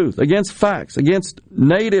 against truth, against facts, against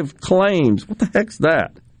native claims. What the heck's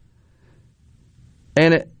that?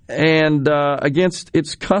 And against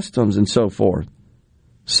its customs and so forth.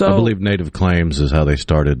 So I believe native claims is how they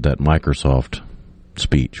started that Microsoft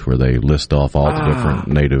speech where they list off all the different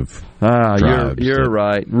native tribes. You're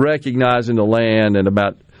right. Recognizing the land and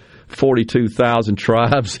about 42,000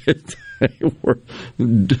 tribes they were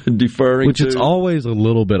deferring Which to. it's always a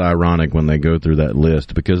little bit ironic when they go through that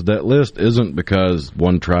list, because that list isn't because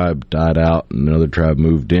one tribe died out and another tribe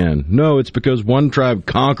moved in. No, it's because one tribe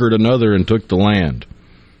conquered another and took the land.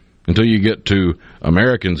 Until you get to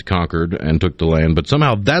Americans conquered and took the land, but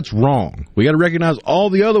somehow that's wrong. We got to recognize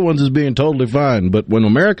all the other ones as being totally fine, but when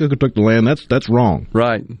America took the land, that's wrong.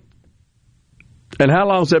 Right. And how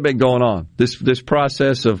long has that been going on? This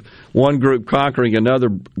process of one group conquering another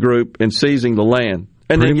group and seizing the land.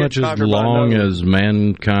 And pretty much as long as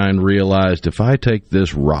mankind realized, if I take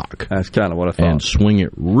this rock, that's kind of what I thought, and swing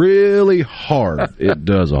it really hard, it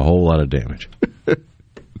does a whole lot of damage.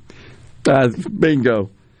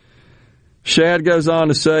 Bingo. Shad goes on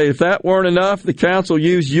to say, if that weren't enough, the council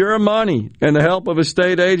used your money and the help of a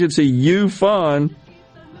state agency you fund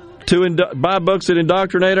to buy books that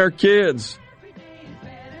indoctrinate our kids.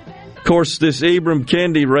 Of course, this Ibram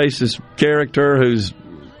Kendi racist character, who's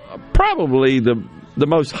probably the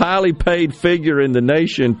most highly paid figure in the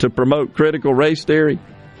nation to promote critical race theory,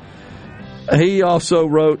 he also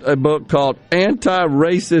wrote a book called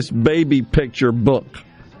Anti-Racist Baby Picture Book.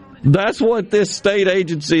 That's what this state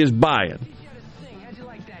agency is buying.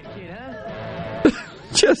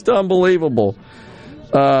 Just unbelievable.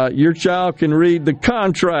 Your child can read the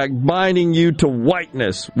contract binding you to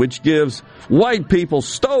whiteness, which gives white people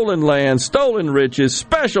stolen land, stolen riches,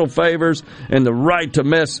 special favors, and the right to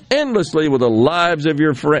mess endlessly with the lives of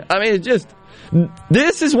your friends. I mean,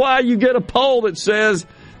 this is why you get a poll that says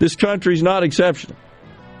this country's not exceptional.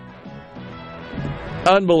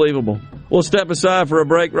 Unbelievable. We'll step aside for a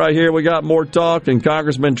break right here. We got more talk and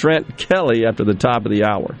Congressman Trent Kelly after the top of the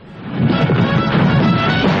hour.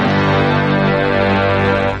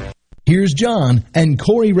 Here's John and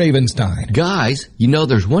Corey Ravenstein. Guys, you know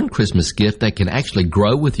there's one Christmas gift that can actually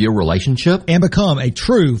grow with your relationship and become a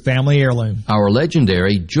true family heirloom. Our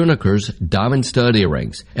legendary Juniker's diamond stud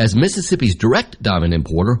earrings. As Mississippi's direct diamond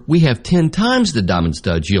importer, we have 10 times the diamond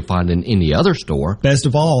studs you'll find in any other store. Best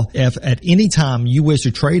of all, if at any time you wish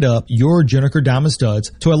to trade up your Juniker diamond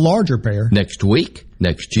studs to a larger pair, next week,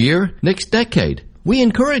 next year, next decade, we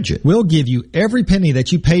encourage it. We'll give you every penny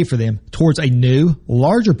that you pay for them towards a new,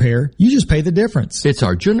 larger pair. You just pay the difference. It's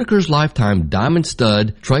our Juniker's Lifetime Diamond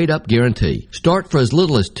Stud Trade-Up Guarantee. Start for as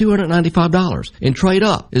little as $295 and trade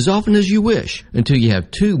up as often as you wish until you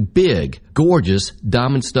have 2 big, gorgeous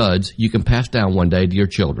diamond studs you can pass down one day to your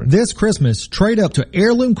children. This Christmas, trade up to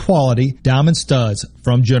heirloom quality diamond studs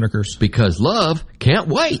from Juniker's. Because love can't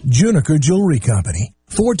wait. Juniker Jewelry Company.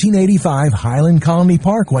 1485 Highland Colony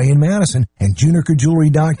Parkway in Madison and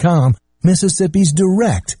JunikerJewelry.com, Mississippi's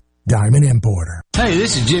direct Diamond Importer. Hey,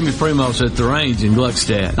 this is Jimmy Primos at the Range in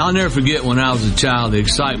Gluckstadt. I'll never forget when I was a child the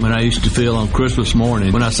excitement I used to feel on Christmas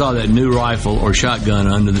morning when I saw that new rifle or shotgun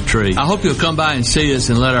under the tree. I hope you'll come by and see us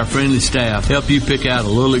and let our friendly staff help you pick out a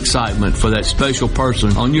little excitement for that special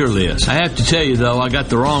person on your list. I have to tell you, though, I got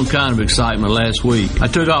the wrong kind of excitement last week. I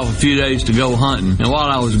took off a few days to go hunting, and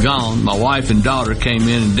while I was gone, my wife and daughter came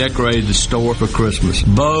in and decorated the store for Christmas.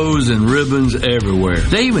 Bows and ribbons everywhere.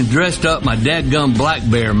 They even dressed up my dadgum black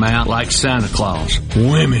bear mount like Santa Claus.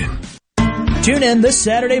 Women. Tune in this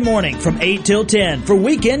Saturday morning from 8 till 10 for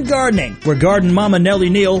Weekend Gardening, where Garden Mama Nellie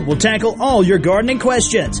Neal will tackle all your gardening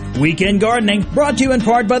questions. Weekend Gardening brought to you in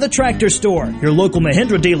part by the Tractor Store, your local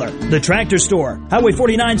Mahindra dealer. The Tractor Store, Highway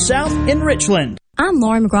 49 South in Richland. I'm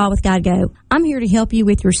Lauren McGraw with GuideGo. I'm here to help you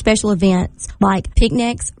with your special events like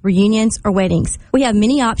picnics, reunions, or weddings. We have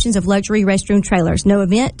many options of luxury restroom trailers. No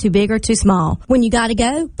event too big or too small. When you gotta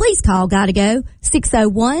go, please call GuideGo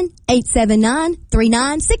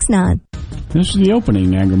 601-879-3969. This is the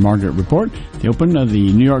opening agri-market report. The open of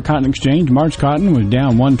the New York Cotton Exchange, March cotton was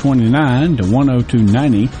down 129 to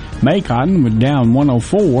 102.90. May cotton was down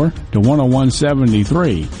 104 to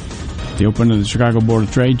 101.73. The open of the Chicago Board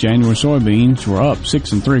of Trade, January soybeans were up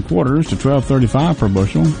 6 3/4 to $12.35 per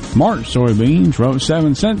bushel. March soybeans rose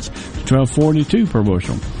 7 cents to $12.42 per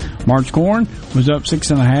bushel. March corn was up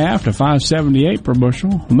 6 1/2 to $5.78 per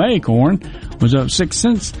bushel. May corn was up 6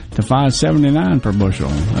 cents to $5.79 per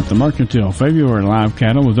bushel. At the mercantile, February live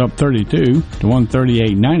cattle was up 32 to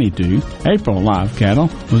 $138.92. April live cattle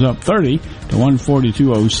was up 30 to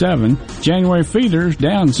 $142.07. January feeders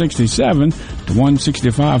down 67 to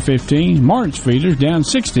 $165.15. March feeders down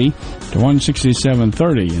 60 to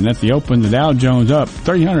 $167.30. And at the open, the Dow Jones up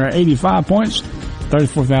 385 points,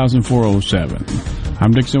 34,407.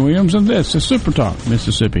 I'm Dixon Williams, and this is Super Talk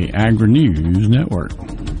Mississippi Agri-News Network.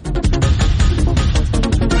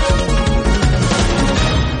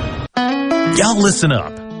 Y'all listen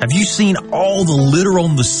up. Have you seen all the litter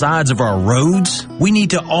on the sides of our roads? We need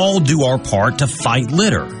to all do our part to fight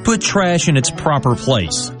litter. Put trash in its proper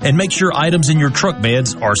place and make sure items in your truck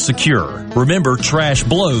beds are secure. Remember, trash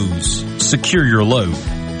blows. Secure your load.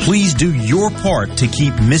 Please do your part to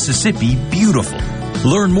keep Mississippi beautiful.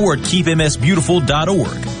 Learn more at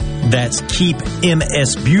keepmsbeautiful.org. That's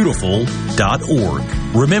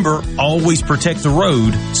keepmsbeautiful.org. Remember, always protect the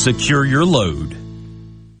road, secure your load.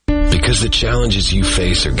 Because the challenges you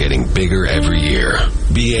face are getting bigger every year,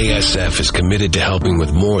 BASF is committed to helping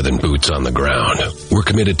with more than boots on the ground. We're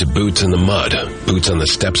committed to boots in the mud, boots on the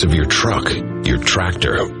steps of your truck, your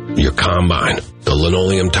tractor, your combine, the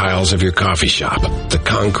linoleum tiles of your coffee shop, the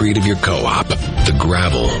concrete of your co-op, the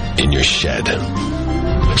gravel in your shed.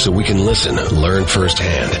 So we can listen, learn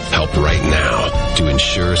firsthand, help right now to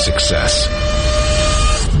ensure success.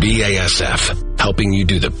 BASF, helping you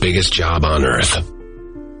do the biggest job on earth.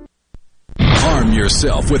 Arm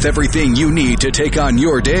yourself with everything you need to take on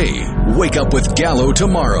your day. Wake up with Gallo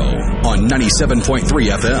tomorrow on 97.3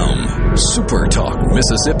 FM. Super Talk,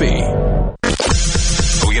 Mississippi. Are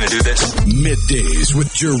we going to do this? Middays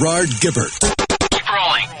with Gerard Gibert. Keep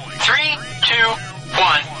rolling. 3, 2,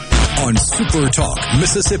 1. On Super Talk,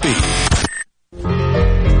 Mississippi.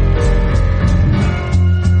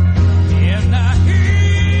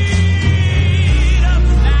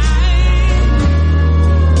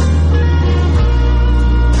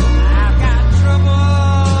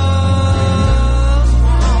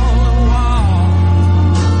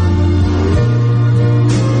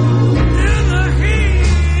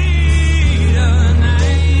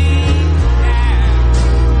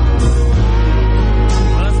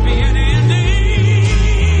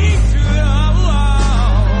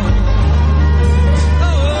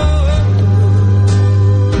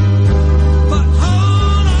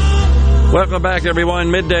 Welcome back, everyone.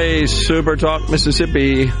 Middays, Super Talk,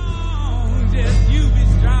 Mississippi.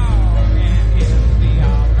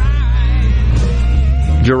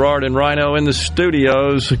 Gerard and Rhino in the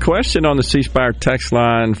studios. A question on the C Spire text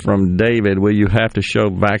line from David. Will you have to show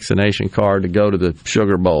vaccination card to go to the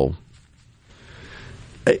Sugar Bowl?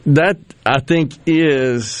 That, I think,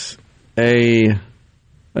 is a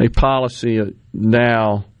policy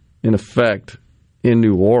now in effect in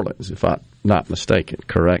New Orleans, if I'm not mistaken,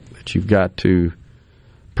 correct? That you've got to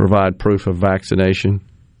provide proof of vaccination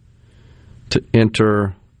to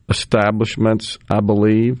enter establishments, I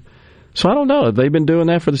believe. So I don't know. Have they been doing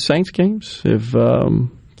that for the Saints games? Have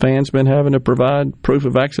fans been having to provide proof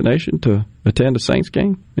of vaccination to attend a Saints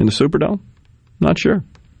game in the Superdome? Not sure.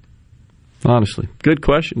 Honestly. Good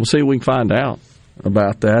question. We'll see if we can find out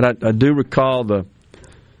about that. I do recall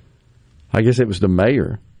I guess it was the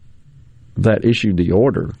mayor that issued the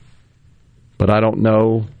order, but I don't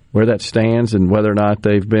know where that stands and whether or not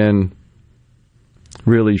they've been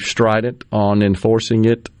really strident on enforcing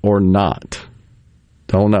it or not.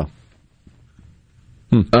 Don't know.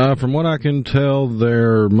 From what I can tell,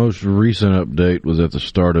 their most recent update was at the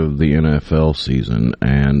start of the NFL season,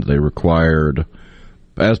 and they required,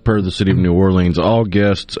 as per the city of New Orleans, all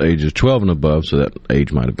guests ages 12 and above, so that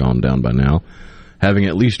age might have gone down by now, having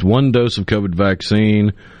at least one dose of COVID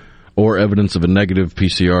vaccine or evidence of a negative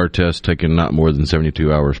PCR test taken not more than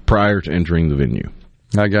 72 hours prior to entering the venue.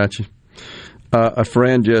 I got you. A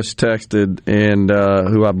friend just texted, and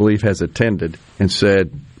who I believe has attended, and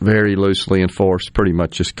said very loosely enforced, pretty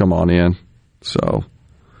much just come on in. So,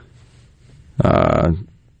 I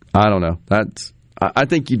don't know. I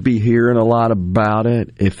think you'd be hearing a lot about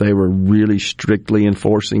it if they were really strictly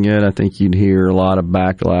enforcing it. I think you'd hear a lot of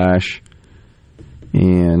backlash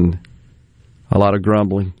and a lot of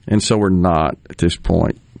grumbling, and so we're not at this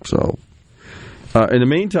point. So, in the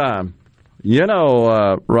meantime,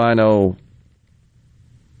 Rhino,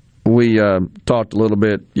 we talked a little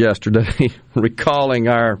bit yesterday, recalling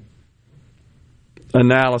our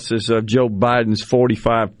analysis of Joe Biden's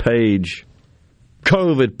 45-page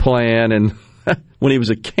COVID plan and when he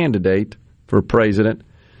was a candidate for president.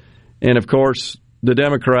 And, of course, the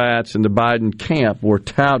Democrats and the Biden camp were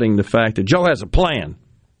touting the fact that Joe has a plan.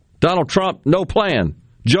 Donald Trump, no plan.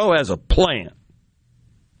 Joe has a plan.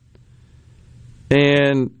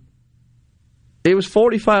 And it was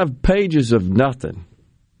 45 pages of nothing.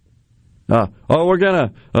 We're going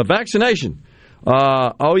to, vaccination.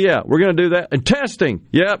 We're going to do that. And testing.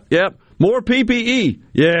 Yep. More PPE.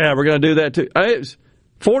 Yeah, we're going to do that too. It was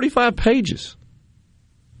 45 pages.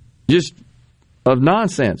 Just of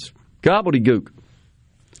nonsense. Gobbledygook.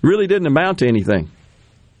 Really didn't amount to anything.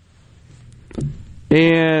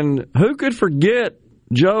 And who could forget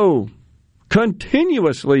Joe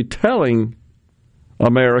continuously telling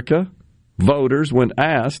America, voters, when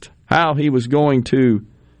asked how he was going to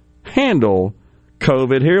handle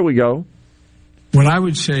COVID. Here we go. What I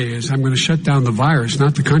would say is I'm going to shut down the virus,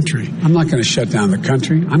 not the country. I'm not going to shut down the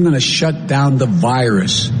country. I'm going to shut down the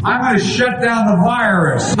virus. I'm going to shut down the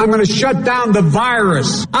virus. I'm going to shut down the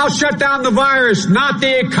virus. I'll shut down the virus, not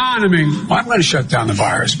the economy. I'm going to shut down the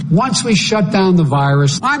virus. Once we shut down the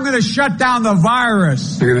virus, I'm going to shut down the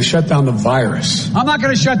virus. I'm going to shut down the virus. I'm not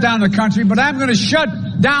going to shut down the country, but I'm going to shut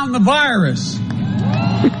down the virus.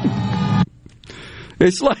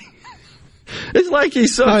 It's like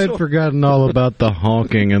he's so... I had forgotten all about the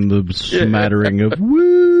honking and the smattering of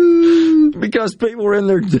woo. Because people were in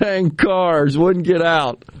their dang cars, wouldn't get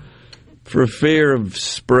out for fear of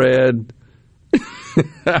spread.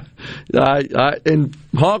 And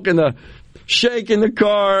shaking the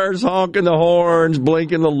cars, honking the horns,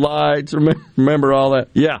 blinking the lights. Remember all that?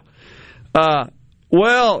 Yeah.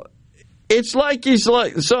 Well, it's like he's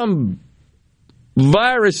like some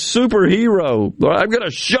virus superhero. I'm going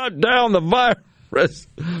to shut down the virus.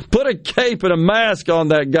 Put a cape and a mask on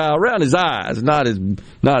that guy around his eyes, not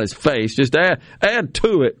his face. Just add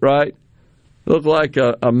to it, right? Look like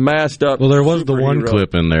a masked up. Well, there was superhero. The one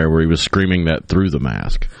clip in there where he was screaming that through the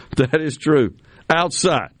mask. That is true.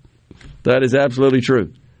 Outside. That is absolutely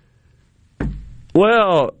true.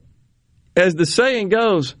 Well, as the saying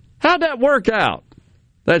goes, how'd that work out?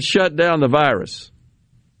 That shut down the virus.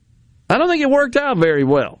 I don't think it worked out very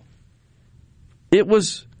well. It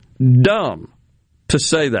was dumb to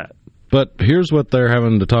say that. But here's what they're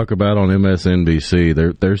having to talk about on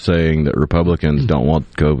MSNBC. They're saying that Republicans don't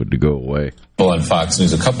want COVID to go away. Well, on Fox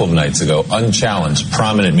News a couple of nights ago, unchallenged,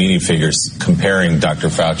 prominent media figures comparing Dr.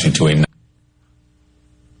 Fauci to a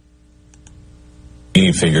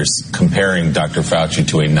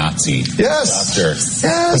Nazi doctor. Yes.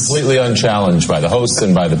 Completely unchallenged by the hosts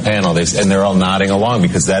and by the panel. And they're all nodding along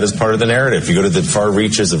because that is part of the narrative. You go to the far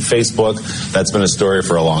reaches of Facebook, that's been a story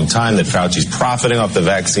for a long time, that Fauci's profiting off the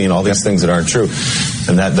vaccine, all these things that aren't true.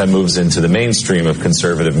 And that moves into the mainstream of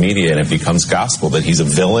conservative media, and it becomes gospel that he's a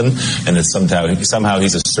villain and that somehow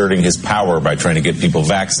he's asserting his power by trying to get people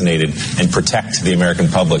vaccinated and protect the American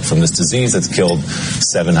public from this disease that's killed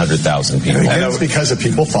 700,000 people. And it's because if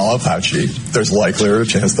people follow Fauci, there's likelier a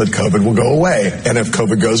chance that COVID will go away. And if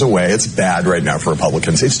COVID goes away, it's bad right now for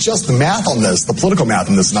Republicans. It's just the math on this, the political math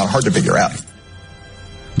on this is not hard to figure out.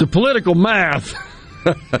 The political math.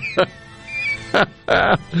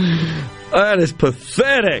 That is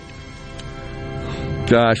pathetic.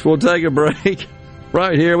 Gosh, we'll take a break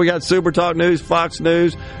right here. We got Super Talk News, Fox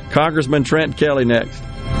News, Congressman Trent Kelly next.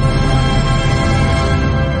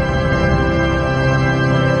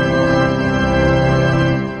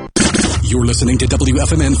 You're listening to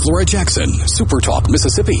WFMN Flora Jackson, Super Talk,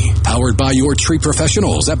 Mississippi. Powered by your tree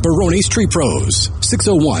professionals at Barone's Tree Pros.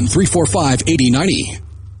 601-345-8090.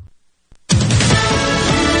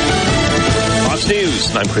 Fox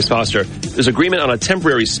News, I'm Chris Foster. There's agreement on a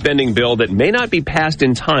temporary spending bill that may not be passed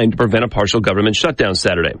in time to prevent a partial government shutdown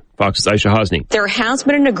Saturday. Fox's Aisha Hosni. There has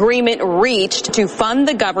been an agreement reached to fund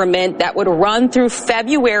the government that would run through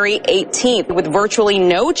February 18th with virtually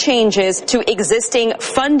no changes to existing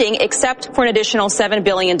funding except for an additional $7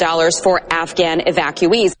 billion for Afghan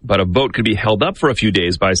evacuees. But a vote could be held up for a few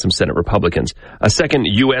days by some Senate Republicans. A second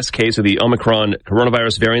U.S. case of the Omicron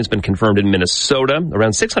coronavirus variant has been confirmed in Minnesota.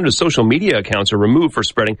 Around 600 social media accounts are removed for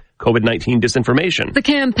spreading COVID-19 disinformation. The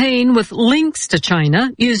campaign with links to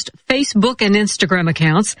China used Facebook and Instagram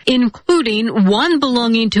accounts, including one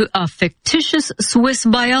belonging to a fictitious Swiss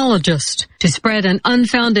biologist, to spread an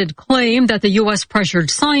unfounded claim that the U.S.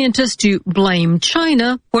 pressured scientists to blame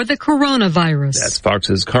China for the coronavirus. That's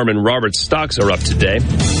Fox's Carmen Roberts. Stocks are up today.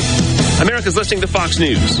 America's listening to Fox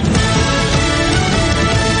News.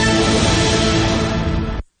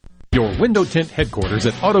 Your window tint headquarters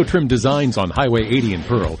at Auto Trim Designs on Highway 80 in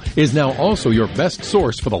Pearl is now also your best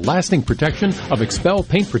source for the lasting protection of Expel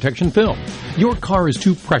paint protection film. Your car is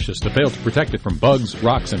too precious to fail to protect it from bugs,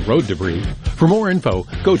 rocks, and road debris. For more info,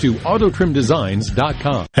 go to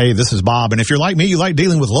autotrimdesigns.com. Hey, this is Bob, and if you're like me, you like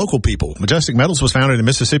dealing with local people. Majestic Metals was founded in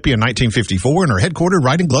Mississippi in 1954 and are headquartered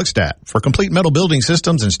right in Gluckstadt. For complete metal building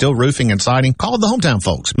systems and steel roofing and siding, call the hometown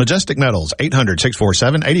folks. Majestic Metals,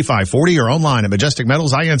 800-647-8540 or online at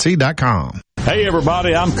majesticmetalsinc.com. Hey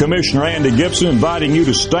everybody, I'm Commissioner Andy Gibson inviting you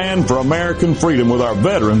to stand for American freedom with our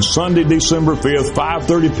veterans Sunday, December 5th,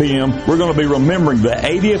 5:30 p.m. We're going to be remembering the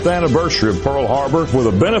 80th anniversary of Pearl Harbor with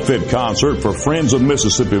a benefit concert for Friends of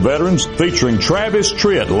Mississippi Veterans featuring Travis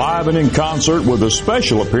Tritt live and in concert with a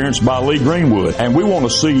special appearance by Lee Greenwood. And we want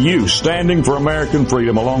to see you standing for American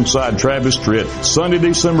freedom alongside Travis Tritt Sunday,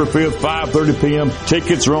 December 5th, 5:30 p.m.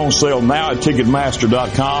 Tickets are on sale now at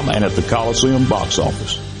Ticketmaster.com and at the Coliseum box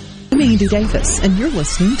office. I'm Andy Davis, and you're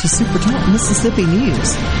listening to Super Talk Mississippi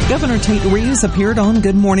News. Governor Tate Reeves appeared on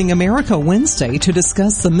Good Morning America Wednesday to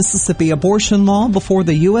discuss the Mississippi abortion law before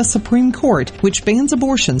the U.S. Supreme Court, which bans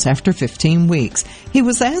abortions after 15 weeks. He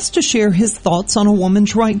was asked to share his thoughts on a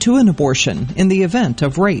woman's right to an abortion in the event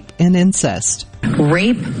of rape and incest.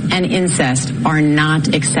 Rape and incest are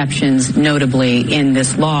not exceptions, notably, in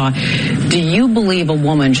this law. Do you believe a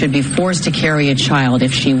woman should be forced to carry a child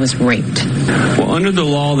if she was raped? Well, under the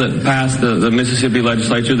law that passed the Mississippi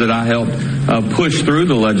legislature that I helped push through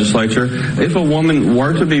the legislature, if a woman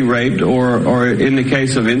were to be raped or in the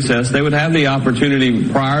case of incest, they would have the opportunity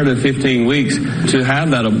prior to 15 weeks to have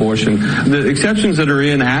that abortion. The exceptions that are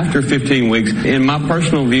in after 15 weeks, in my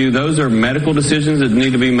personal view, those are medical decisions that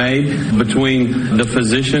need to be made between the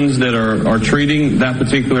physicians that are treating that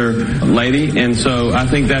particular lady, and so I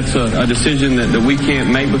think that's a decision that we can't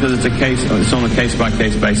make because it's on a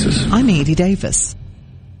case-by-case basis. I'm Andy Davis.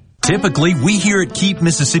 Typically, we here at Keep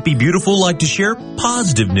Mississippi Beautiful like to share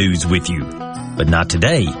positive news with you, but not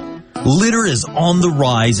today. Litter is on the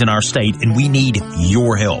rise in our state, and we need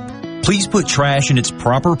your help. Please put trash in its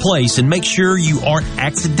proper place and make sure you aren't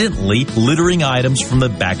accidentally littering items from the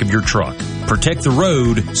back of your truck. Protect the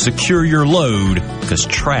road, secure your load, because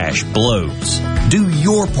trash blows. Do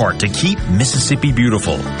your part to keep Mississippi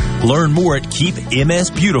beautiful. Learn more at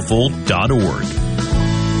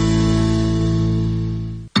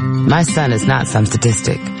keepmsbeautiful.org. My son is not some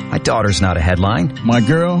statistic. My daughter's not a headline. My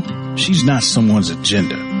girl, she's not someone's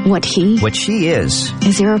agenda. What she is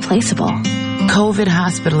irreplaceable. COVID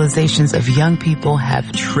hospitalizations of young people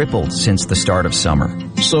have tripled since the start of summer.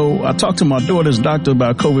 So I talked to my daughter's doctor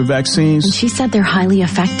about COVID vaccines. And she said they're highly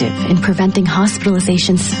effective in preventing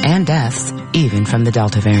hospitalizations and deaths, even from the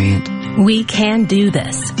Delta variant. We can do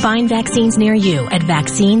this. Find vaccines near you at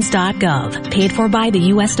vaccines.gov. Paid for by the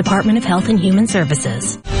U.S. Department of Health and Human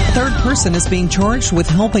Services. A third person is being charged with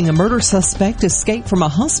helping a murder suspect escape from a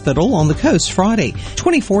hospital on the coast Friday.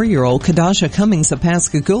 24-year-old Kadasha Cummings of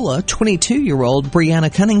Pascagoula, 22-year-old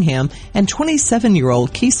Brianna Cunningham, and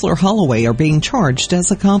 27-year-old Keesler Holloway are being charged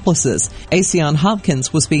as accomplices. Asion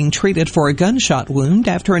Hopkins was being treated for a gunshot wound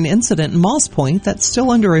after an incident in Moss Point that's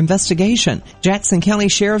still under investigation. Jackson County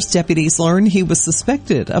Sheriff's deputies learned he was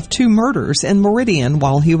suspected of 2 murders in Meridian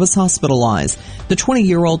while he was hospitalized. The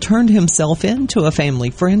 20-year-old turned himself in to a family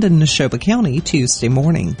friend land in Neshoba County Tuesday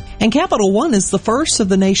morning. And Capital One is the first of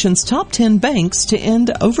the nation's top 10 banks to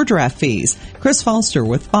end overdraft fees. Chris Foster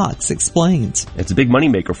with Fox explains. It's a big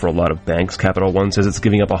moneymaker for a lot of banks. Capital One says it's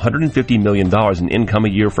giving up $150 million in income a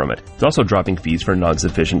year from it. It's also dropping fees for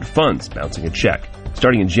non-sufficient funds, bouncing a check.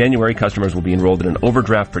 Starting in January, customers will be enrolled in an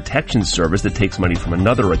overdraft protection service that takes money from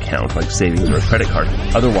another account, like savings or a credit card.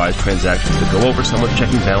 Otherwise, transactions that go over someone's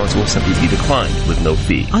checking balance will simply be declined with no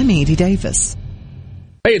fee. I'm Andy Davis.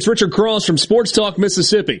 Hey, it's Richard Cross from Sports Talk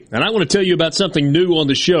Mississippi, and I want to tell you about something new on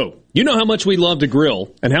the show. You know how much we love to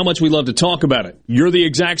grill and how much we love to talk about it. You're the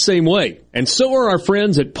exact same way, and so are our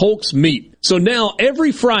friends at Polk's Meat. So now,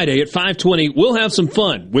 every Friday at 5:20, we'll have some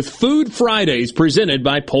fun with Food Fridays presented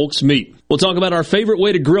by Polk's Meat. We'll talk about our favorite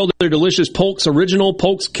way to grill their delicious Polk's Original,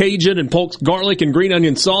 Polk's Cajun, and Polk's Garlic and Green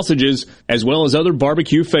Onion sausages, as well as other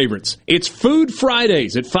barbecue favorites. It's Food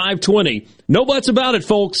Fridays at 5:20. No buts about it,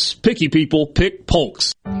 folks. Picky people pick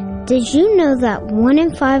Polk's. Did you know that 1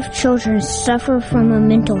 in 5 children suffer from a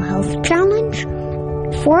mental health challenge?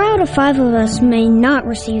 4 out of 5 of us may not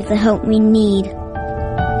receive the help we need.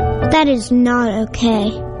 That is not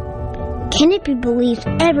okay. Can it be believed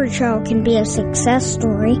every child can be a success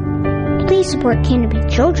story? Please support Canopy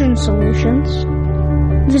Children's Solutions.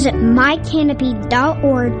 Visit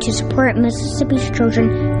mycanopy.org to support Mississippi's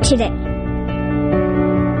children today.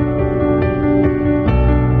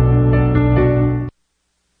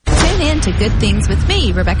 Tune in to Good Things with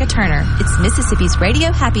me, Rebecca Turner. It's Mississippi's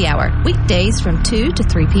Radio Happy Hour, weekdays from 2 to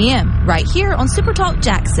 3 p.m., right here on Super Talk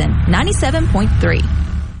Jackson 97.3.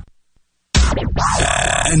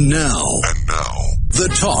 And now, the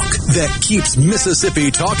talk that keeps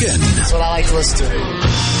Mississippi talking. That's what I like to listen to.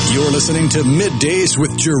 You're listening to Middays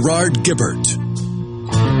with Gerard Gibert.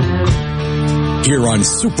 Here on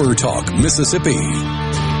Super Talk Mississippi. Winter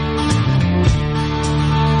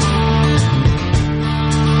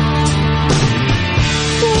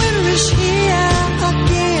is here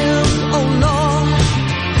again, oh Lord.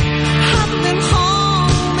 Haven't been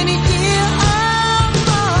home in a year, oh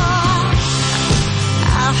Lord.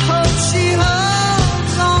 I hope she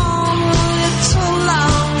holds on a little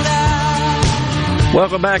longer.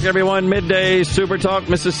 Welcome back, everyone. Midday Super Talk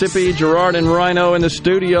Mississippi. Gerard and Rhino in the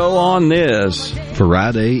studio on this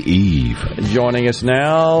Friday Eve. Joining us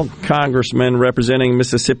now, Congressman representing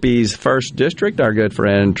Mississippi's 1st District, our good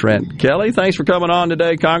friend Trent Kelly. Thanks for coming on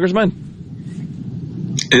today, Congressman.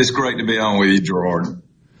 It's great to be on with you, Gerard.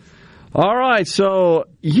 All right, so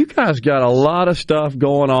you guys got a lot of stuff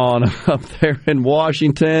going on up there in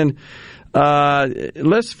Washington.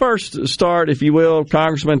 Let's first start, if you will,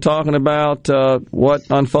 Congressman, talking about what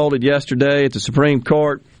unfolded yesterday at the Supreme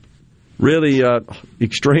Court. Really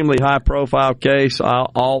extremely high-profile case.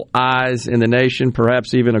 All eyes in the nation,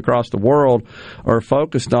 perhaps even across the world, are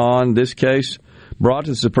focused on this case brought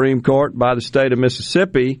to the Supreme Court by the state of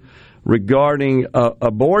Mississippi regarding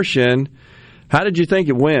abortion. How did you think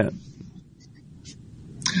it went?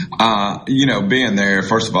 Being there,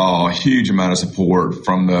 first of all, a huge amount of support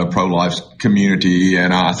from the pro-life community,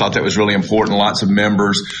 and I thought that was really important. Lots of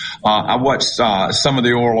members. I watched some of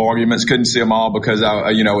the oral arguments, couldn't see them all because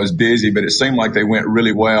I was busy, but it seemed like they went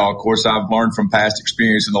really well. Of course, I've learned from past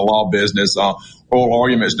experience in the law business, oral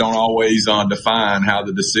arguments don't always define how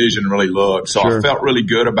the decision really looked. So sure. I felt really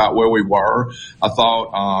good about where we were. I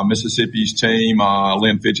thought Mississippi's team,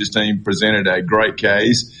 Lynn Fitch's team, presented a great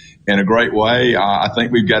case in a great way. I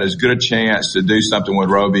think we've got as good a chance to do something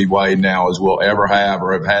with Roe v. Wade now as we'll ever have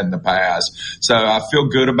or have had in the past. So I feel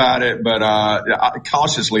good about it, but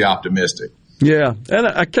cautiously optimistic. Yeah, and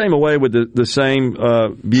I came away with the same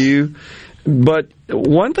view. But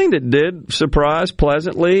one thing that did surprise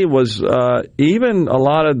pleasantly was even a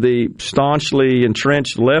lot of the staunchly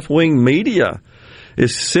entrenched left-wing media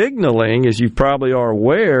is signaling, as you probably are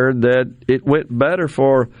aware, that it went better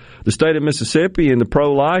for the state of Mississippi in the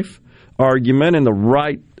pro-life argument and the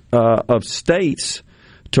right of states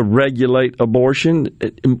to regulate abortion,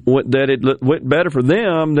 that it went better for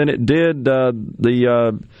them than it did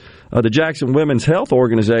the Jackson Women's Health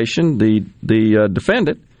Organization, the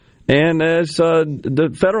defendant, and as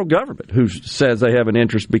the federal government, who says they have an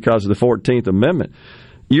interest because of the 14th Amendment.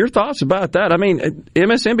 Your thoughts about that? I mean,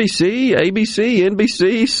 MSNBC, ABC,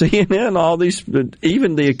 NBC, CNN, all these,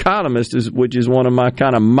 even The Economist, which is one of my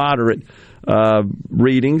kind of moderate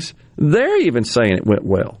readings, they're even saying it went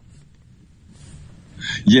well.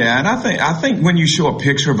 Yeah, and I think when you show a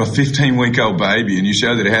picture of a 15-week-old baby and you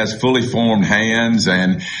show that it has fully formed hands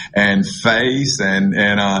and face and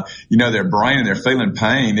their brain and they're feeling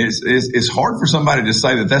pain, it's hard for somebody to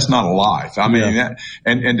say that that's not a life. I mean,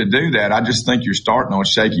 and to do that, I just think you're starting on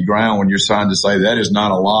shaky ground when you're trying to say that is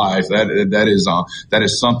not a life. That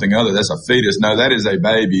is something other. That's a fetus. No, that is a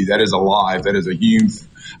baby. That is a life. That is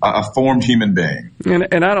a formed human being.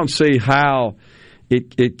 And I don't see how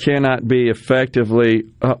it cannot be effectively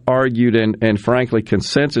argued and frankly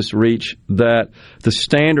consensus reached that the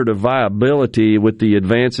standard of viability with the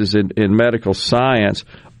advances in medical science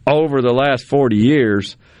over the last 40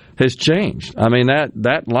 years has changed. I mean,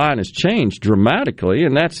 that line has changed dramatically,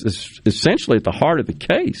 and that's essentially at the heart of the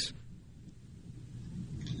case.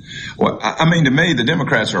 Well, I mean, to me, the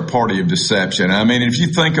Democrats are a party of deception. I mean, if you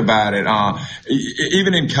think about it,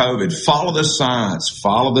 even in COVID, follow the science,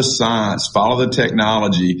 follow the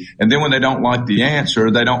technology. And then when they don't like the answer,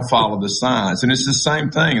 they don't follow the science. And it's the same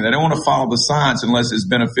thing. They don't want to follow the science unless it's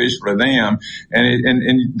beneficial to them.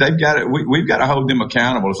 And they've got it. We've got to hold them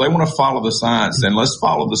accountable. If they want to follow the science, then let's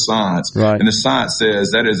follow the science. Right. And the science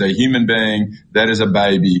says that is a human being, that is a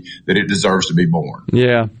baby, that it deserves to be born.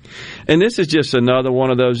 Yeah. And this is just another one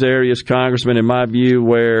of those areas, Congressman, in my view,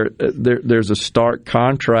 where there's a stark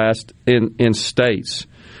contrast in states.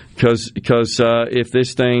 Because if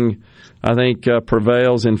this thing, I think,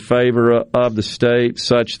 prevails in favor of the states,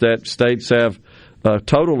 such that states have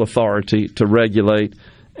total authority to regulate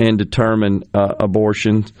and determine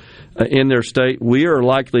abortion in their state, we are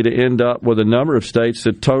likely to end up with a number of states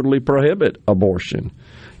that totally prohibit abortion.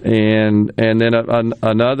 And then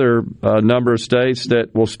another number of states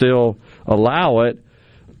that will still allow it.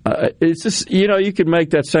 It's just, you could make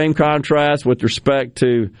that same contrast with respect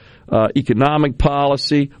to economic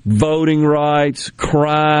policy, voting rights,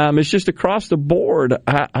 crime. It's just across the board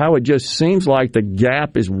how it just seems like the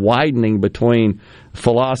gap is widening between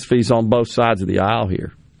philosophies on both sides of the aisle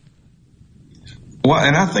here. Well,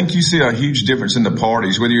 and I think you see a huge difference in the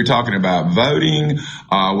parties, whether you're talking about voting,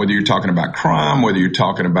 whether you're talking about crime, whether you're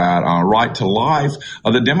talking about right to life.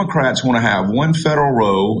 The Democrats want to have one federal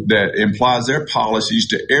rule that implies their policies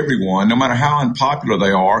to everyone, no matter how unpopular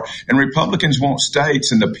they are. And Republicans want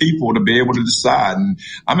states and the people to be able to decide. And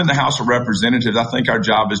I'm in the House of Representatives. I think our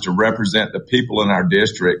job is to represent the people in our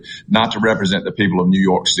district, not to represent the people of New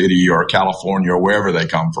York City or California or wherever they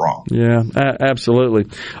come from. Yeah, absolutely.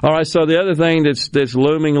 All right, so the other thing that's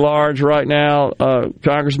looming large right now,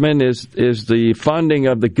 Congressman, is the funding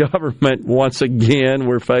of the government. Once again,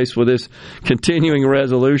 we're faced with this continuing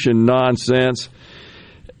resolution nonsense.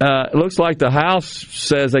 It looks like the House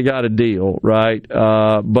says they got a deal, right?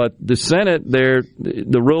 But the Senate,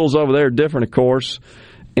 the rules over there are different, of course.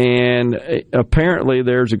 And apparently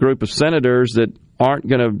there's a group of senators that aren't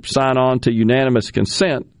going to sign on to unanimous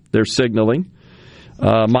consent, they're signaling.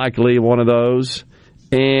 Mike Lee, one of those.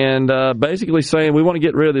 And basically saying we want to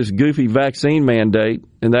get rid of this goofy vaccine mandate,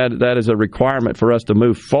 and that is a requirement for us to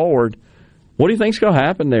move forward. What do you think's going to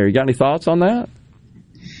happen there? You got any thoughts on that?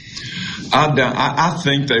 I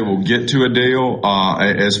think they will get to a deal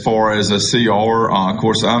as far as a CR. Of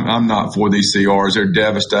course, I'm not for these CRs. They're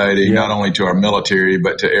devastating, not only to our military,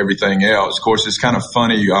 but to everything else. Of course, it's kind of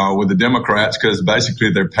funny with the Democrats because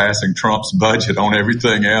basically they're passing Trump's budget on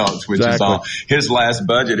everything else, which is his last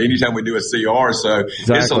budget anytime we do a CR. So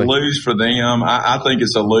it's a lose for them. I think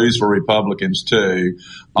it's a lose for Republicans, too.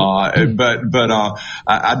 But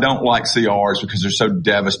I don't like CRs because they're so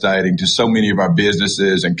devastating to so many of our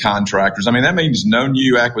businesses and contractors. I mean, that means no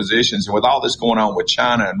new acquisitions. And with all this going on with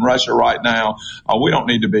China and Russia right now, we don't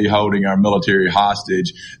need to be holding our military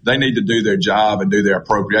hostage. They need to do their job and do their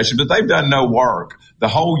appropriation. But they've done no work. The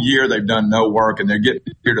whole year they've done no work, and they're getting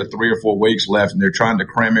here to 3 or 4 weeks left, and they're trying to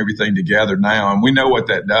cram everything together now. And we know what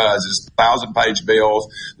that does. It's 1,000-page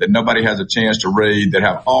bills that nobody has a chance to read that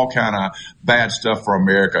have all kind of bad stuff for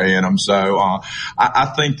America in them. So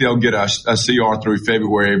I think they'll get a CR through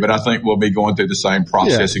February, but I think we'll be going through the same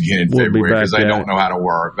process again in February because they don't know how to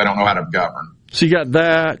work. They don't know how to govern. So you got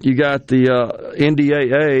that. You got the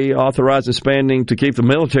NDAA authorizing spending to keep the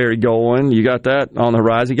military going. You got that on the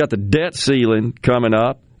horizon. You got the debt ceiling coming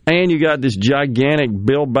up. And you got this gigantic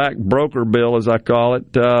Build Back Broker bill, as I call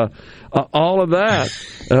it. All of that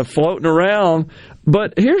floating around.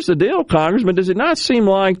 But here's the deal, Congressman. Does it not seem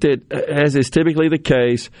like that, as is typically the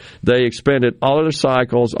case, they expended all of their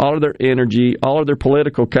cycles, all of their energy, all of their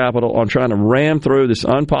political capital on trying to ram through this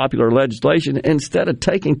unpopular legislation instead of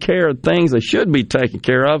taking care of things they should be taking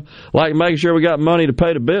care of, like making sure we got money to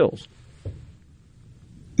pay the bills?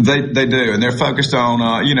 They do, and they're focused on,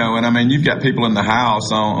 and I mean, you've got people in the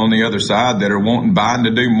House on the other side that are wanting Biden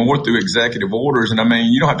to do more through executive orders. And I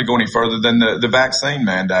mean, you don't have to go any further than the vaccine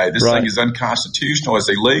mandate. This thing is unconstitutional. It's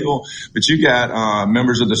illegal, but you got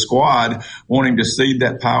members of the squad wanting to cede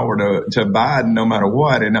that power to Biden no matter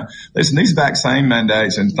what. And listen, these vaccine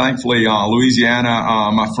mandates, and thankfully,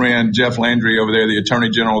 Louisiana, my friend Jeff Landry over there, the Attorney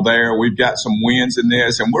General there, we've got some wins in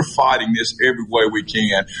this, and we're fighting this every way we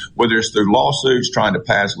can, whether it's through lawsuits, trying to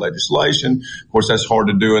pass legislation. Of course, that's hard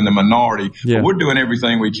to do in the minority. Yeah. But we're doing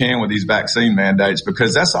everything we can with these vaccine mandates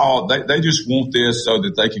because that's all they just want this so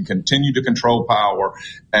that they can continue to control power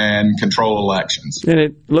and control elections. And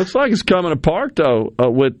it looks like it's coming apart, though,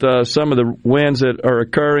 with some of the wins that are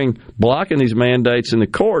occurring blocking these mandates in the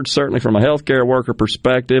courts, certainly from a healthcare worker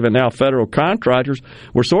perspective, and now federal contractors.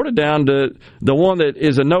 We're sort of down to the one that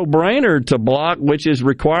is a no-brainer to block, which is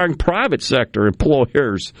requiring private sector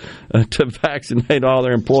employers to vaccinate all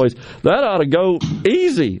their employees. That ought to go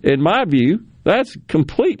easy, in my view. That's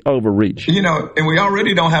complete overreach. And we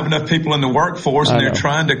already don't have enough people in the workforce, and they're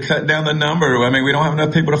trying to cut down the number. I mean, we don't have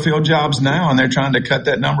enough people to fill jobs now, and they're trying to cut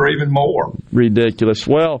that number even more. Ridiculous.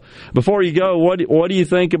 Well, before you go, what do you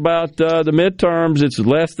think about the midterms? It's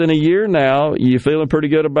less than a year now. You feeling pretty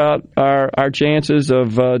good about our chances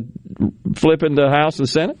of flipping the House and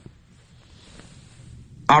Senate?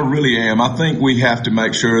 I really am. I think we have to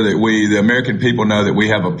make sure that the American people know that we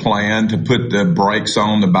have a plan to put the brakes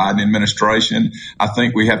on the Biden administration. I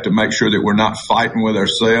think we have to make sure that we're not fighting with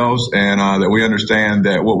ourselves and that we understand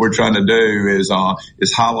that what we're trying to do is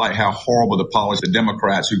highlight how horrible the policy of the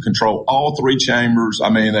Democrats who control all three chambers. I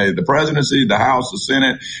mean, the presidency, the House, the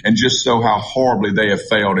Senate, and just show how horribly they have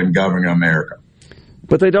failed in governing America.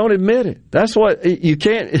 But they don't admit it. That's what you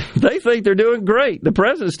can't. They think they're doing great. The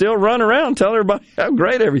president's still running around telling everybody how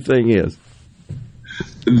great everything is.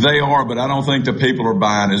 They are, but I don't think the people are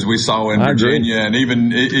buying, as we saw in Virginia and even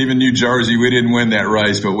New Jersey. We didn't win that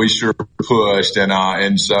race, but we sure pushed.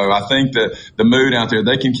 And so I think that the mood out there,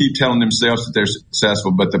 they can keep telling themselves that they're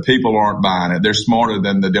successful, but the people aren't buying it. They're smarter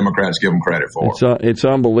than the Democrats give them credit for. It's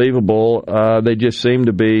unbelievable. They just seem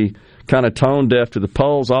to be kind of tone deaf to the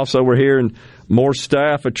polls. Also, we're hearing more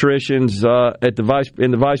staff attritions in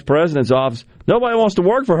the vice president's office. Nobody wants to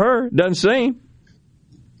work for her. Doesn't seem.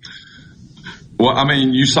 Well, I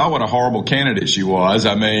mean, you saw what a horrible candidate she was.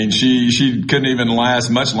 I mean, she couldn't even last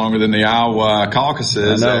much longer than the Iowa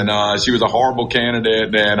caucuses, and she was a horrible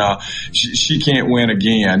candidate, and she can't win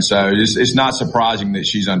again. So it's not surprising that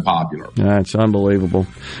she's unpopular. That's unbelievable.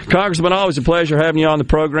 Congressman, always a pleasure having you on the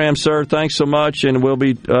program, sir. Thanks so much, and we'll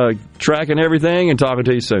be tracking everything and talking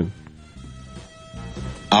to you soon.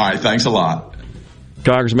 All right, thanks a lot.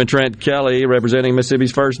 Congressman Trent Kelly, representing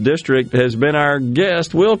Mississippi's 1st District, has been our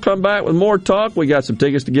guest. We'll come back with more talk. We got some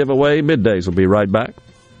tickets to give away. Middays will be right back.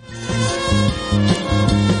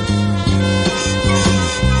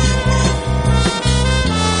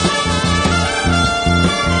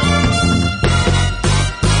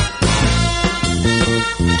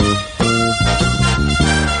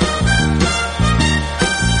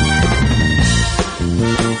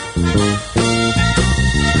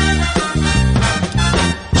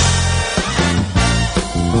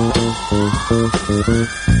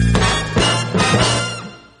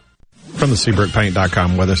 From the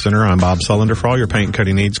SeabrookPaint.com Weather Center, I'm Bob Sullender. For all your paint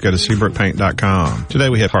coating needs, go to SeabrookPaint.com. Today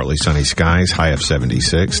we have partly sunny skies, high of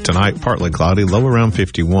 76. Tonight, partly cloudy, low around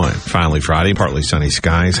 51. Finally, Friday, partly sunny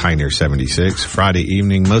skies, high near 76. Friday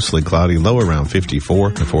evening, mostly cloudy, low around 54.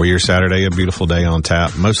 And for your Saturday, a beautiful day on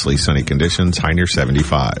tap, mostly sunny conditions, high near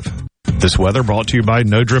 75. This weather brought to you by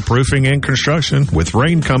No Drip Roofing and Construction. With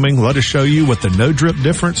rain coming, let us show you what the No Drip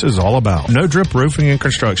difference is all about. No Drip Roofing and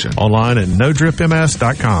Construction. Online at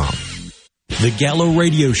NoDripMS.com. The Gallo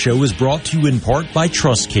Radio Show is brought to you in part by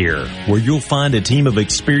TrustCare, where you'll find a team of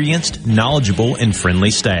experienced, knowledgeable, and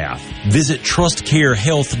friendly staff. Visit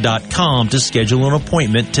TrustCareHealth.com to schedule an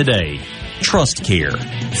appointment today. TrustCare.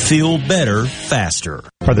 Feel better, faster.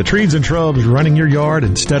 Are the trees and shrubs running your yard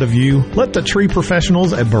instead of you? Let the tree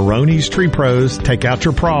professionals at Baroni's Tree Pros take out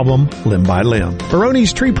your problem limb by limb.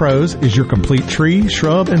 Baroni's Tree Pros is your complete tree,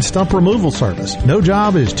 shrub, and stump removal service. No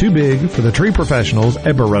job is too big for the tree professionals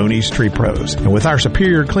at Baroni's Tree Pros. And with our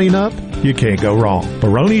superior cleanup, you can't go wrong.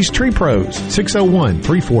 Baroni's Tree Pros,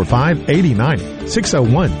 601-345-8090.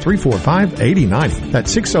 601-345-8090.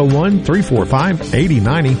 That's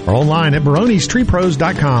 601-345-8090. Or online at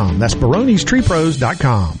baronestreepros.com. That's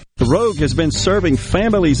baronestreepros.com. The Rogue has been serving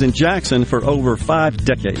families in Jackson for over 5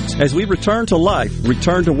 decades. As we return to life,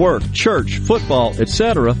 return to work, church, football,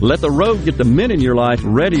 etc., let the Rogue get the men in your life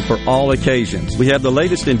ready for all occasions. We have the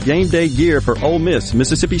latest in game day gear for Ole Miss,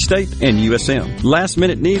 Mississippi State, and USM. Last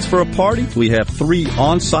minute needs for a party? We have 3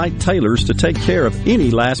 on-site tailors to take care of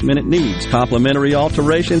any last minute needs. Complimentary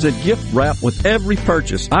alterations and gift wrap with every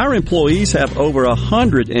purchase. Our employees have over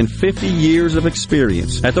 150 years of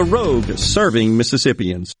experience at the Rogue serving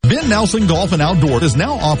Mississippians. Ben Nelson Golf and Outdoor is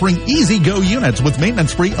now offering easy-go units with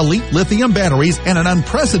maintenance-free elite lithium batteries and an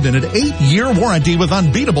unprecedented 8-year warranty with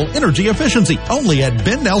unbeatable energy efficiency. Only at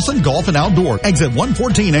Ben Nelson Golf and Outdoor, exit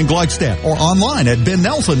 114 in Gluckstadt, or online at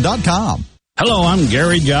bennelson.com. Hello, I'm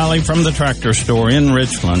Gary Jolly from the Tractor Store in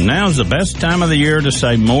Richland. Now's the best time of the year to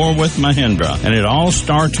save more with Mahindra, and it all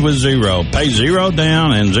starts with zero. Pay zero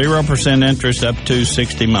down and 0% interest up to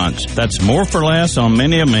 60 months. That's more for less on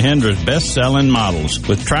many of Mahindra's best-selling models,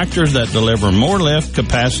 with tractors that deliver more lift,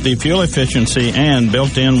 capacity, fuel efficiency, and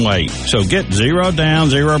built-in weight. So get zero down,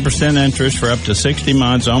 0% interest for up to 60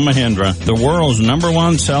 months on Mahindra, the world's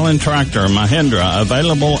 #1 selling tractor, Mahindra,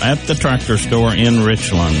 available at the Tractor Store in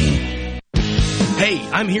Richland. Hey,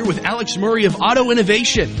 I'm here with Alex Murray of Auto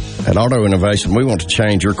Innovation. At Auto Innovation, we want to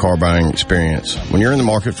change your car buying experience. When you're in the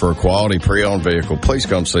market for a quality pre-owned vehicle, please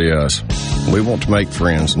come see us. We want to make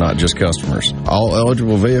friends, not just customers. All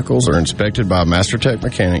eligible vehicles are inspected by a MasterTech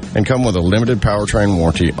mechanic and come with a limited powertrain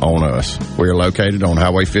warranty on us. We are located on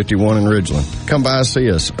Highway 51 in Ridgeland. Come by and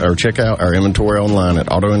see us or check out our inventory online at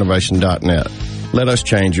autoinnovation.net. Let us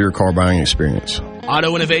change your car buying experience.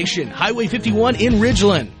 Auto Innovation, Highway 51 in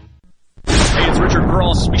Ridgeland. Hey, it's Richard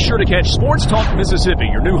Cross. Be sure to catch Sports Talk Mississippi,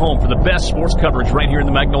 your new home for the best sports coverage right here in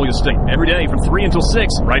the Magnolia State. Every day from 3 until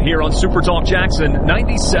 6, right here on Super Talk Jackson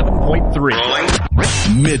 97.3.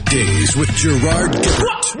 Middays with Gerard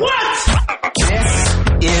Gibert. What? This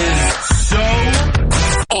is so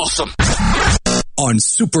awesome. On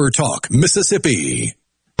Super Talk Mississippi.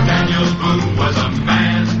 Daniel Boone was a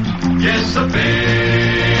man, yes, a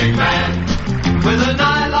big man, with an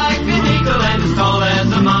eye like an eagle and as tall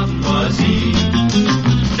as a mountain was he.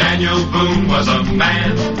 Daniel Boone was a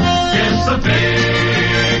man, yes, a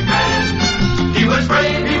big man. He was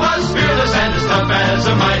brave, he was fearless, and as tough as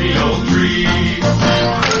a mighty oak tree.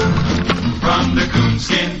 From the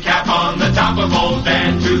coonskin cap on the top of old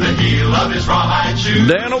Dan to the heel of his rawhide shoe.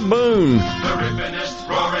 Daniel Boone. The rippinest,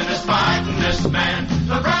 roaringest, fightingest man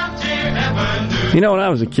the frontier ever knew. You know, when I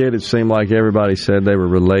was a kid, it seemed like everybody said they were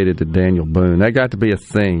related to Daniel Boone. That got to be a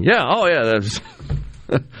thing. Yeah, oh yeah, that's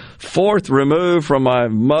fourth removed from my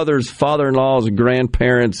mother's father-in-law's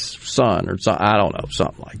grandparents' son, or something. I don't know,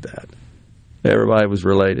 something like that. Everybody was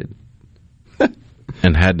related.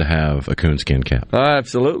 And had to have a coonskin cap.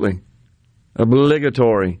 Absolutely.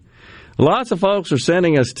 Obligatory. Lots of folks are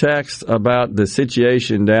sending us texts about the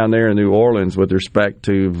situation down there in New Orleans with respect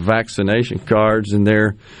to vaccination cards, and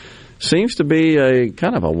there seems to be a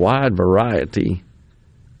kind of a wide variety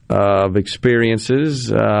of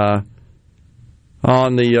experiences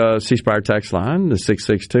on the C Spire text line, the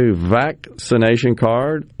 662, vaccination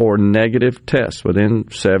card or negative test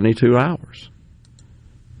within 72 hours.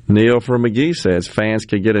 Neil from McGee says fans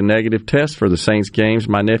could get a negative test for the Saints games.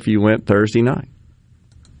 My nephew went Thursday night.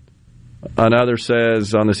 Another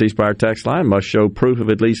says on the C Spire text line, must show proof of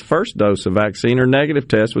at least first dose of vaccine or negative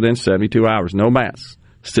test within 72 hours. No masks.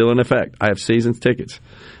 Still in effect. I have season's tickets.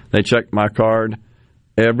 They check my card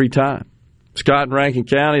every time. Scott and Rankin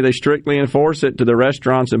County, they strictly enforce it to the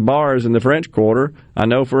restaurants and bars in the French Quarter. I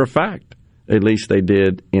know for a fact. At least they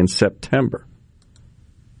did in September.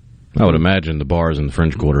 I would imagine the bars in the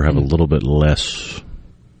French Quarter have a little bit less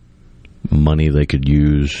money they could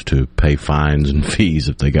use to pay fines and fees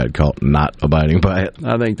if they got caught not abiding by it.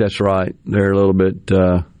 I think that's right. They're a little bit,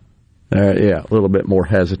 a little bit more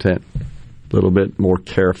hesitant, a little bit more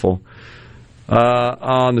careful.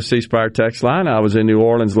 On the C Spire text line, I was in New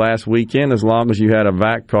Orleans last weekend. As long as you had a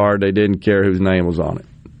VAC card, they didn't care whose name was on it.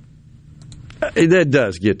 That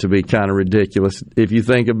does get to be kind of ridiculous if you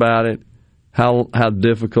think about it. How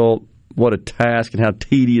difficult, what a task, and how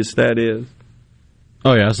tedious that is.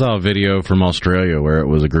 Oh, yeah, I saw a video from Australia where it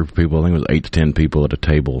was a group of people, I think it was 8 to 10 people at a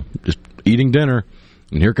table, just eating dinner,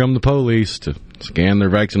 and here come the police to scan their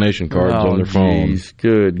vaccination cards on their phone.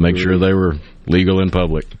 Good. Make sure they were legal in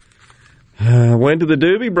public. Went to the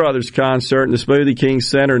Doobie Brothers concert in the Smoothie King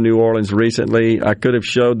Center in New Orleans recently. I could have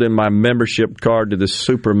showed them my membership card to the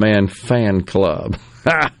Superman fan club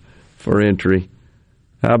for entry.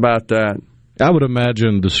 How about that? I would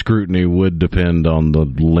imagine the scrutiny would depend on the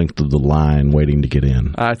length of the line waiting to get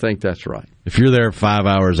in. I think that's right. If you're there 5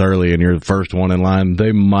 hours early and you're the first one in line,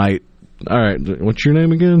 they might all right, what's your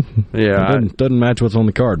name again? Yeah, it doesn't match what's on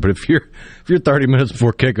the card. But if you're 30 minutes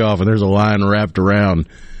before kickoff and there's a line wrapped around,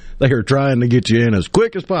 they are trying to get you in as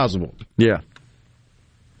quick as possible. Yeah.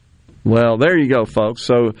 Well, there you go, folks.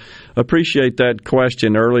 So appreciate that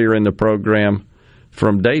question earlier in the program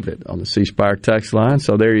from David on the C Spire text line.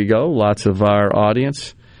 So there you go. Lots of our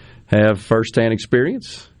audience have firsthand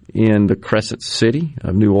experience in the Crescent City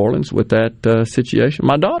of New Orleans with that situation.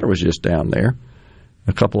 My daughter was just down there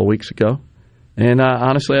a couple of weeks ago, and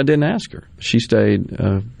honestly, I didn't ask her. She stayed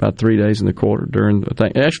about 3 days in the quarter during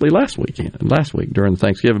last week during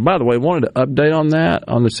Thanksgiving. By the way, wanted to update on that,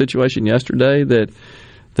 on the situation yesterday that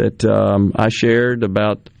I shared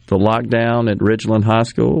about the lockdown at Ridgeland High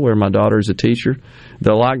School, where my daughter is a teacher.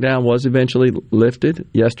 The lockdown was eventually lifted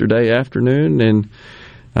yesterday afternoon, and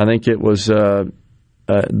I think it was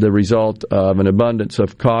the result of an abundance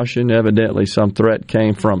of caution. Evidently, some threat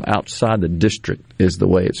came from outside the district, is the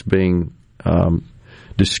way it's being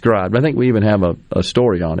described. I think we even have a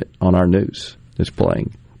story on it on our news that's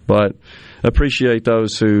playing. But appreciate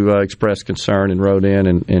those who expressed concern and wrote in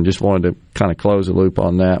and just wanted to kind of close the loop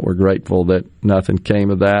on that. We're grateful that nothing came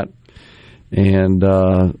of that. And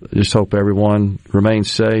just hope everyone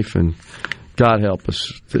remains safe, and God help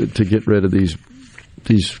us to get rid of these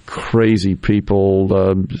crazy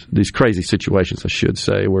people, these crazy situations, I should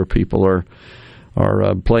say, where people are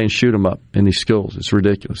playing shoot 'em up in these schools. It's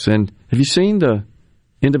ridiculous. And have you seen the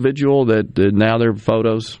individual that now their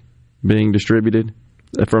photos being distributed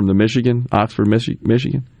from the Oxford,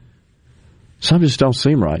 Michigan? Some just don't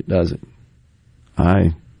seem right, does it?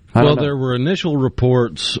 I don't know. There were initial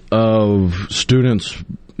reports of students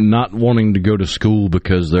not wanting to go to school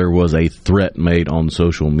because there was a threat made on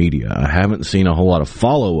social media. I haven't seen a whole lot of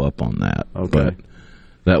follow-up on that. Okay. But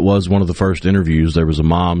that was one of the first interviews. There was a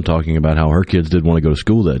mom talking about how her kids didn't want to go to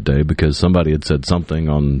school that day because somebody had said something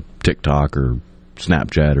on TikTok or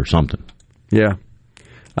Snapchat or something. Yeah,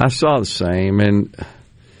 I saw the same. And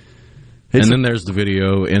then there's the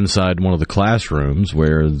video inside one of the classrooms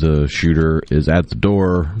where the shooter is at the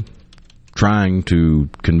door trying to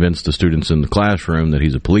convince the students in the classroom that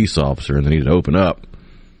he's a police officer and they need to open up.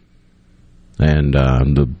 And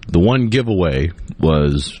the one giveaway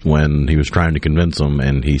was when he was trying to convince them,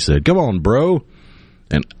 and he said, "Come on, bro."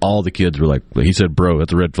 And all the kids were like, he said, "Bro,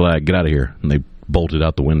 that's a red flag. Get out of here." And they bolted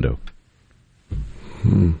out the window.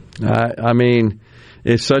 I mean,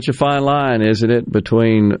 it's such a fine line, isn't it,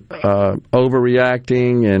 between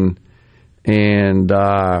overreacting and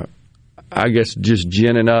I guess just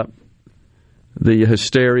ginning up the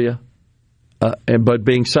hysteria, but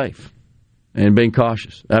being safe and being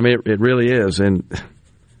cautious. I mean, it really is. And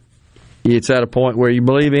it's at a point where you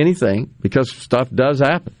believe anything because stuff does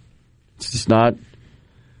happen. It's just not,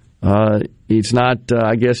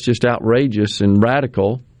 I guess, just outrageous and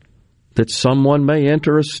radical that someone may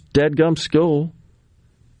enter a deadgum school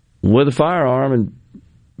with a firearm and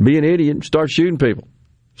be an idiot and start shooting people.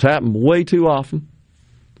 It's happened way too often,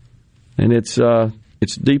 and it's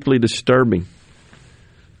deeply disturbing.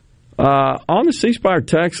 On the C Spire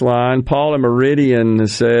text line, Paul in Meridian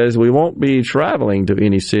says, "We won't be traveling to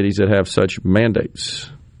any cities that have such mandates."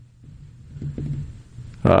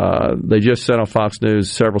 They just said on Fox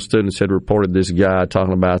News several students had reported this guy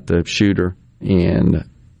talking about the shooter in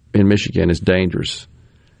Michigan is dangerous.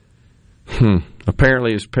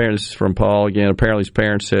 Apparently his parents, from Paul again, apparently his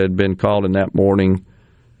parents had been called in that morning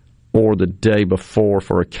or the day before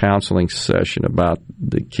for a counseling session about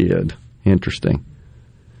the kid. Interesting.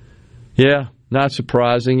 Yeah, not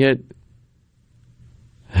surprising. We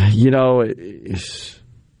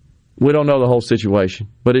don't know the whole situation,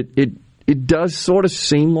 but it does sort of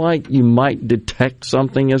seem like you might detect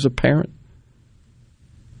something as a parent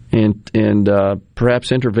and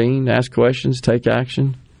perhaps intervene, ask questions, take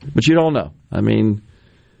action. But you don't know. I mean,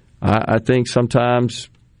 I think sometimes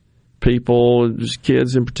people, just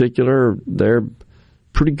kids in particular, they're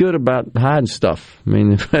pretty good about hiding stuff. I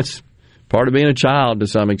mean, that's part of being a child to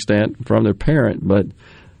some extent from their parent. But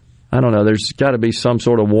I don't know. There's got to be some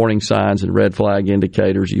sort of warning signs and red flag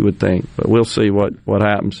indicators, you would think. But we'll see what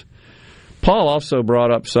happens. Paul also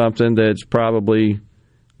brought up something that's probably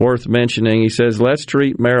worth mentioning. He says, let's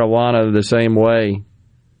treat marijuana the same way,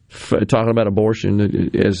 talking about abortion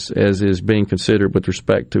as is being considered with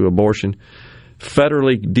respect to abortion.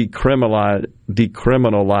 Federally decriminalize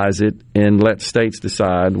it and let states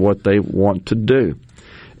decide what they want to do.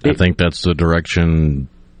 I think that's the direction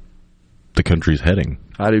the country's heading.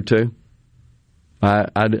 I do too. I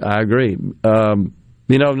agree.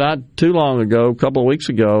 Not too long ago, a couple of weeks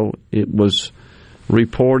ago, it was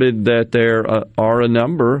reported that there are a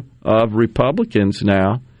number of Republicans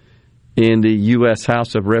now in the U.S.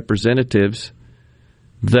 House of Representatives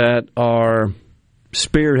that are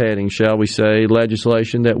spearheading, shall we say,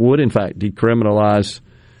 legislation that would, in fact, decriminalize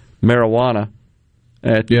marijuana.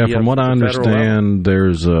 From what I understand,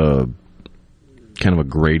 there's a kind of a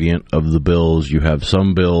gradient of the bills. You have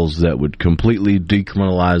some bills that would completely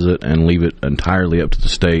decriminalize it and leave it entirely up to the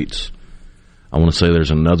states. I want to say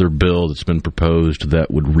there's another bill that's been proposed that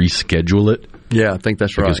would reschedule it. Yeah, I think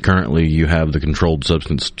that's right. Because currently you have the controlled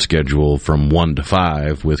substance schedule from 1 to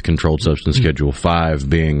 5, with controlled substance schedule 5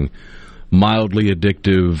 being mildly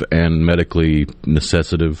addictive and medically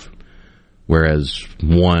necessitative, whereas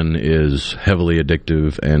 1 is heavily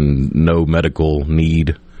addictive and no medical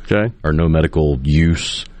need or no medical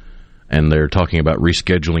use. And they're talking about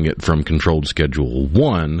rescheduling it from controlled schedule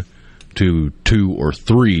 1 to 2 or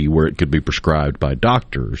 3, where it could be prescribed by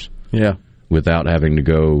doctors. Yeah. Without having to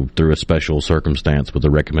go through a special circumstance with a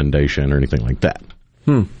recommendation or anything like that.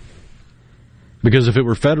 Because if it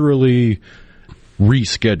were federally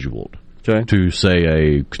rescheduled to, say,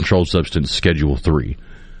 a controlled substance Schedule 3,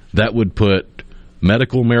 that would put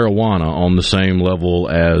medical marijuana on the same level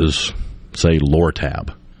as, say,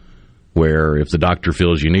 Lortab, where if the doctor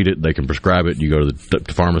feels you need it, they can prescribe it. You go to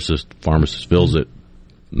the pharmacist fills it,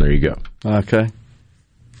 and there you go. Okay.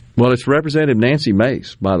 Well, it's Representative Nancy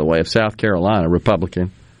Mace, by the way, of South Carolina,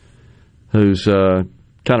 Republican, who's kind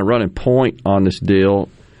of running point on this deal.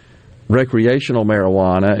 Recreational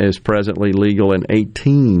marijuana is presently legal in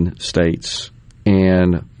 18 states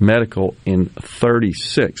and medical in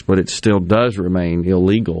 36, but it still does remain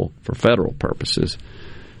illegal for federal purposes.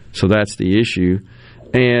 So that's the issue.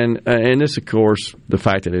 And this, of course, the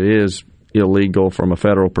fact that it is illegal from a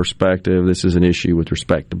federal perspective, this is an issue with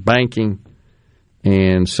respect to banking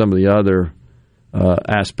and some of the other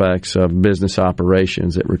aspects of business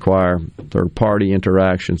operations that require third-party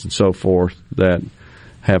interactions and so forth that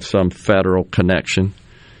have some federal connection.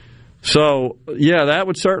 So, yeah, that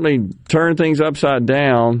would certainly turn things upside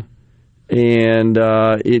down. And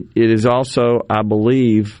it is also, I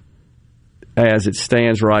believe, as it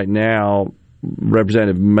stands right now,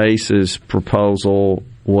 Representative Mace's proposal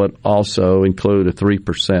would also include a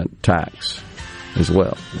 3% tax as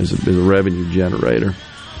well as a revenue generator.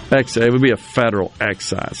 It would be a federal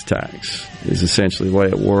excise tax is essentially the way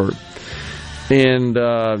it worked. And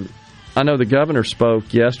I know the governor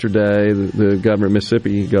spoke yesterday, the governor of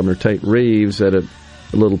Mississippi, Governor Tate Reeves, at a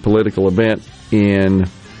little political event in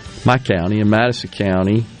my county, in Madison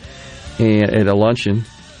County, and at a luncheon.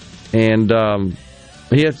 And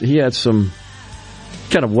he had some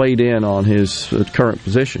kind of weighed in on his current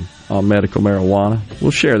position on medical marijuana.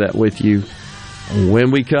 We'll share that with you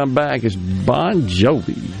when we come back as Bon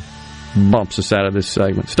Jovi bumps us out of this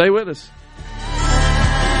segment. Stay with us.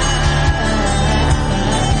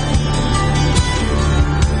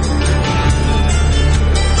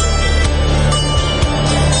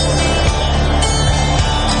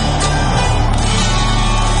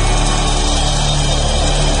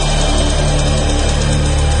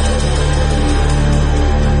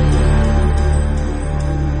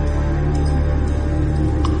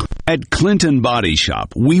 At Clinton Body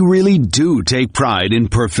Shop, we really do take pride in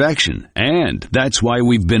perfection, and that's why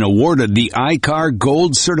we've been awarded the iCar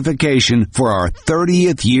Gold certification for our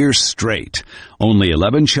 30th year straight. Only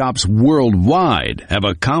 11 shops worldwide have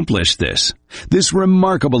accomplished this. This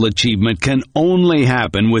remarkable achievement can only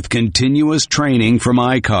happen with continuous training from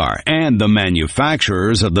iCar and the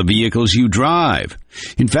manufacturers of the vehicles you drive.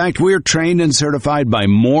 In fact, we're trained and certified by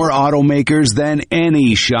more automakers than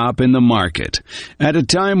any shop in the market. At a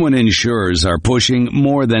time when insurers are pushing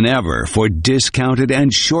more than ever for discounted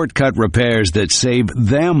and shortcut repairs that save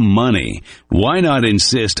them money, why not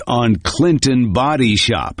insist on Clinton Body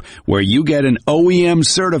Shop, where you get an OEM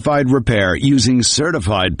certified repair using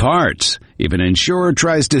certified parts? If an insurer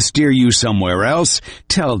tries to steer you somewhere else,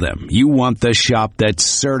 tell them you want the shop that's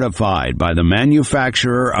certified by the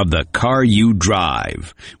manufacturer of the car you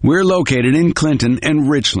drive. We're located in Clinton and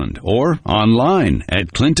Richland, or online at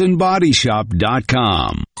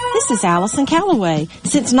ClintonBodyShop.com. This is Allison Calloway.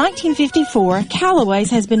 Since 1954, Calloway's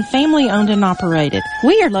has been family-owned and operated.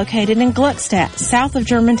 We are located in Gluckstadt, south of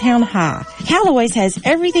Germantown High. Calloway's has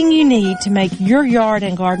everything you need to make your yard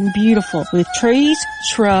and garden beautiful with trees,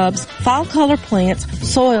 shrubs, fall color plants,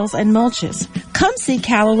 soils, and mulches. Come see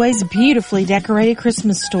Callaway's beautifully decorated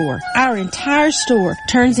Christmas store. Our entire store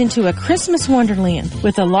turns into a Christmas wonderland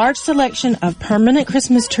with a large selection of permanent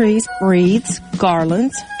Christmas trees, wreaths,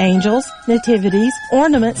 garlands, angels, nativities,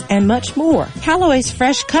 ornaments, and much more. Callaway's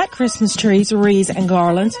fresh cut Christmas trees, wreaths, and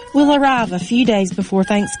garlands will arrive a few days before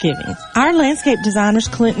Thanksgiving. Our landscape designers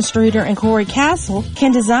Clinton Streeter and Corey Castle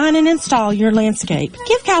can design and install your landscape.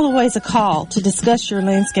 Give Callaway's a call to discuss your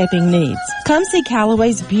landscaping needs. Come see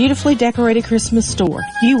Callaway's beautifully decorated Christmas store.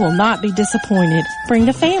 You will not be disappointed. Bring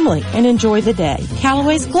the family and enjoy the day.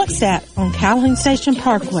 Callaway's Gluckstadt on Calhoun Station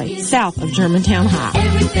Parkway, south of Germantown High.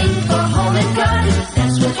 Everything for home and garden,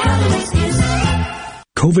 that's what Callaway's is.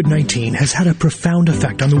 COVID-19 has had a profound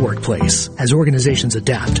effect on the workplace. As organizations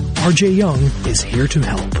adapt, RJ Young is here to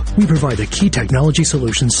help. We provide the key technology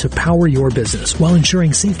solutions to power your business while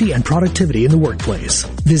ensuring safety and productivity in the workplace.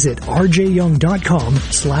 Visit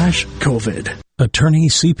rjyoung.com/COVID. Attorney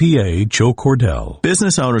CPA Joe Cordell.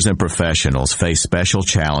 Business owners and professionals face special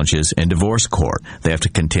challenges in divorce court. They have to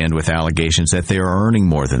contend with allegations that they are earning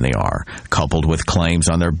more than they are, coupled with claims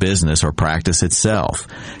on their business or practice itself.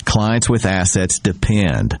 Clients with assets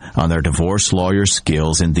depend on their divorce lawyer's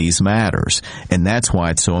skills in these matters, and that's why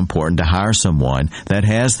it's so important to hire someone that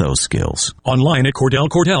has those skills. Online at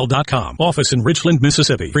CordellCordell.com. Office in Richland,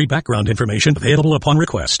 Mississippi. Free background information available upon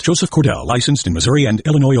request. Joseph Cordell, licensed in Missouri and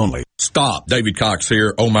Illinois only. Stop. David Cox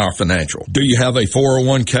here, Omar Financial. Do you have a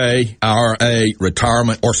 401k, IRA,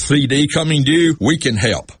 retirement, or CD coming due? We can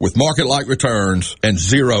help with market-like returns and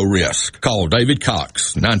zero risk. Call David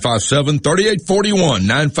Cox, 957-3841,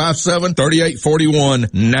 957-3841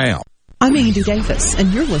 now. I'm Andy Davis,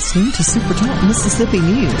 and you're listening to Super Talk Mississippi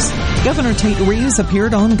News. Governor Tate Reeves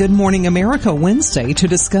appeared on Good Morning America Wednesday to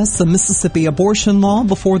discuss the Mississippi abortion law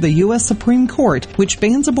before the U.S. Supreme Court, which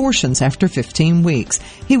bans abortions after 15 weeks.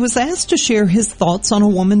 He was asked to share his thoughts on a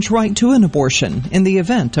woman's right to an abortion in the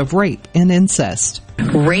event of rape and incest.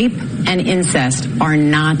 Rape and incest are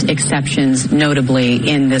not exceptions, notably,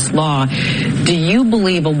 in this law. Do you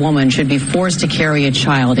believe a woman should be forced to carry a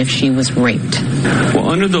child if she was raped? Well,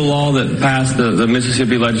 under the law that passed the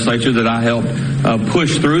Mississippi legislature that I helped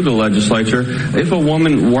push through the legislature, if a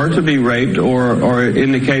woman were to be raped or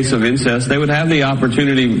in the case of incest, they would have the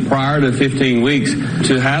opportunity prior to 15 weeks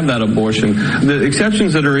to have that abortion. The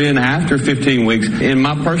exceptions that are in after 15 weeks, in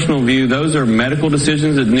my personal view, those are medical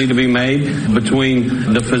decisions that need to be made between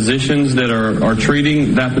the physicians that are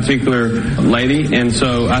treating that particular lady, and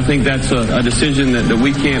so I think that's a decision that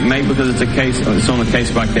we can't make because it's on a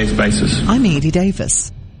case-by-case basis. I'm Andy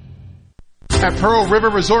Davis. At Pearl River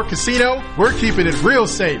Resort Casino, we're keeping it real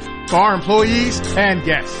safe for our employees and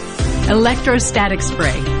guests. Electrostatic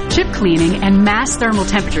spray, chip cleaning, and mass thermal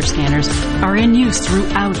temperature scanners are in use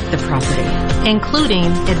throughout the property, including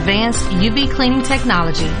advanced UV cleaning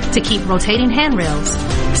technology to keep rotating handrails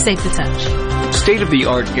safe to touch.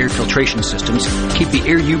 State-of-the-art air filtration systems keep the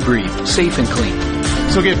air you breathe safe and clean.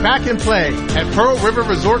 So get back and play at Pearl River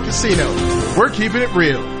Resort Casino. We're keeping it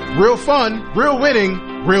real. Real fun, real winning,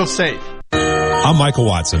 real safe. I'm Michael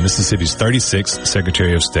Watson, Mississippi's 36th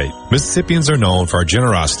Secretary of State. Mississippians are known for our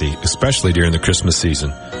generosity, especially during the Christmas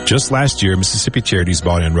season. Just last year, Mississippi Charities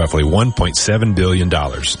brought in roughly $1.7 billion.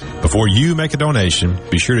 Before you make a donation,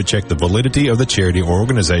 be sure to check the validity of the charity or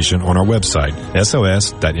organization on our website,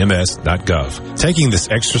 sos.ms.gov. Taking this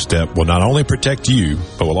extra step will not only protect you,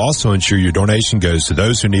 but will also ensure your donation goes to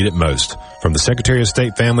those who need it most. From the Secretary of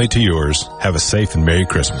State family to yours, have a safe and Merry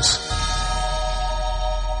Christmas.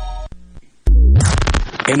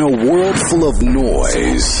 In a world full of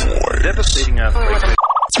noise, devastating earthquake.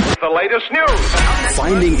 The latest news.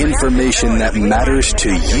 Finding information that matters to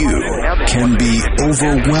you can be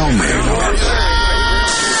overwhelming.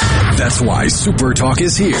 That's why Super Talk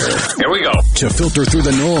is here. Here we go. To filter through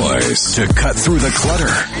the noise, to cut through the clutter,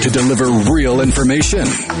 to deliver real information,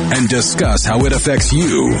 and discuss how it affects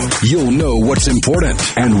you. You'll know what's important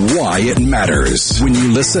and why it matters when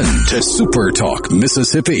you listen to Super Talk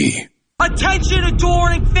Mississippi. Attention,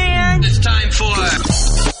 adoring fans! It's time for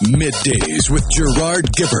Middays with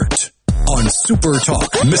Gerard Gibert on Super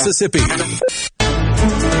Talk Mississippi.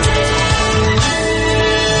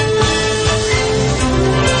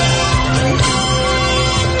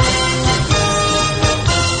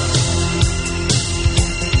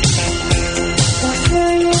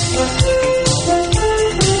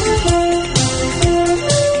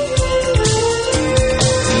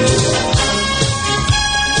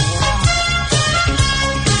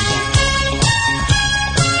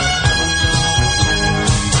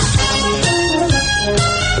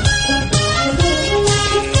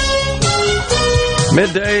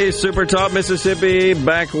 Midday Super Talk Mississippi,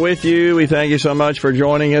 back with you. We thank you so much for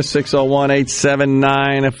joining us.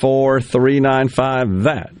 601-879-4395.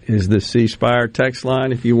 That is the C Spire text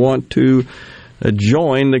line if you want to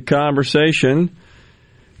join the conversation.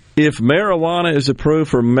 If marijuana is approved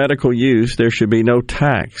for medical use, there should be no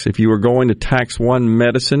tax. If you were going to tax one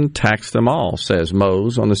medicine, tax them all, says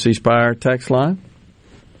Mose on the C Spire text line.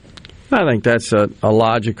 I think that's a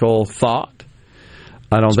logical thought.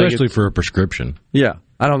 Especially for a prescription. Yeah.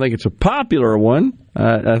 I don't think it's a popular one.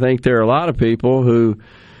 I think there are a lot of people who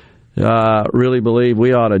really believe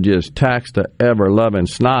we ought to just tax the ever-loving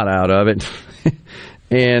snot out of it.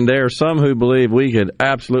 And there are some who believe we could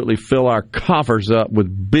absolutely fill our coffers up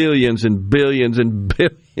with billions and billions and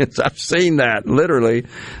billions. I've seen that, literally.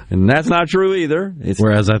 And that's not true either.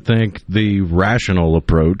 Whereas I think the rational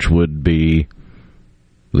approach would be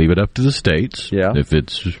leave it up to the states. Yeah. If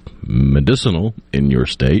it's medicinal in your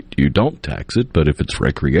state, you don't tax it. But if it's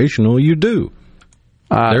recreational, you do.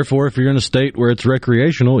 Therefore, if you're in a state where it's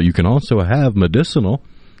recreational, you can also have medicinal.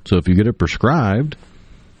 So if you get it prescribed,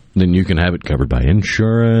 then you can have it covered by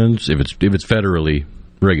insurance if it's federally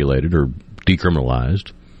regulated or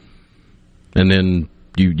decriminalized. And then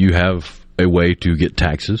you have a way to get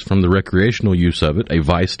taxes from the recreational use of it, a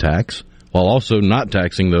vice tax, while also not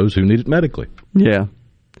taxing those who need it medically. Yeah.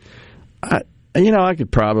 I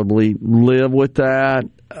could probably live with that.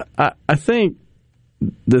 I think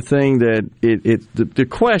the thing that the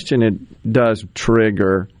question it does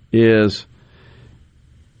trigger is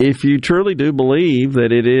if you truly do believe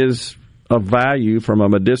that it is of value from a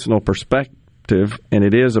medicinal perspective and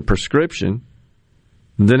it is a prescription,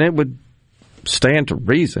 then it would stand to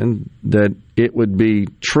reason that it would be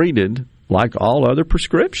treated like all other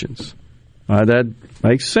prescriptions. That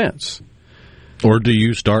makes sense. Or do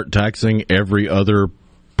you start taxing every other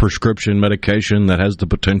prescription medication that has the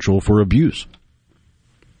potential for abuse?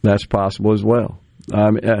 That's possible as well.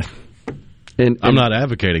 I'm not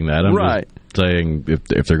advocating that. I'm right. Just saying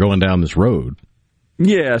if they're going down this road.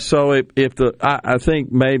 Yeah, so I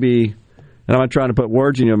think maybe, and I'm not trying to put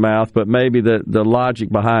words in your mouth, but maybe the logic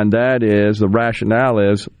behind that is, the rationale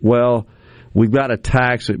is, well, we've got to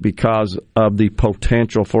tax it because of the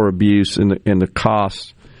potential for abuse and the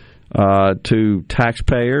costs to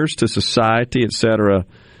taxpayers, to society, et cetera,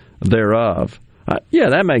 thereof.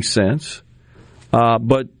 Yeah, that makes sense.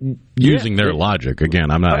 But using their logic,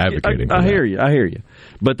 again, I'm not advocating for I hear you.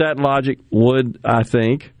 But that logic would, I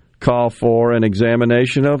think, call for an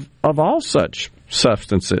examination of all such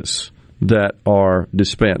substances that are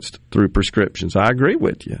dispensed through prescriptions. I agree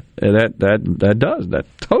with you. That's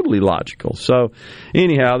totally logical. So,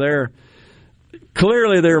 anyhow,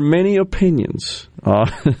 clearly there are many opinions.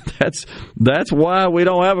 That's why we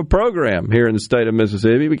don't have a program here in the state of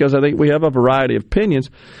Mississippi, because I think we have a variety of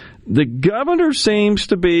opinions. The governor seems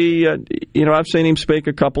to be, I've seen him speak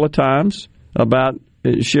a couple of times about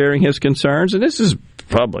sharing his concerns, and this is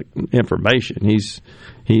public information. He's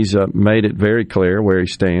made it very clear where he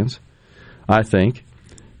stands, I think.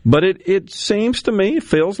 But it seems to me, it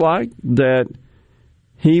feels like that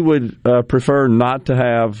he would prefer not to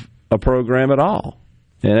have a program at all.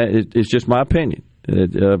 And it's just my opinion,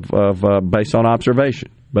 based on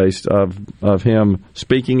observation, based of him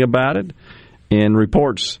speaking about it in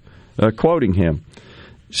reports quoting him.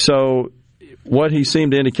 So what he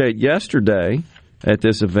seemed to indicate yesterday at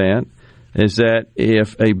this event is that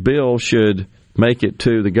if a bill should make it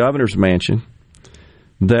to the governor's mansion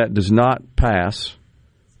that does not pass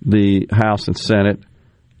the House and Senate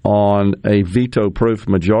on a veto-proof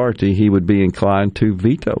majority, he would be inclined to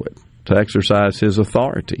veto it, to exercise his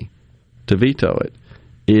authority to veto it,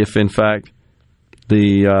 if in fact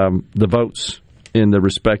the votes in the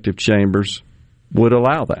respective chambers would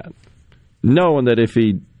allow that, knowing that if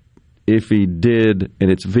he did and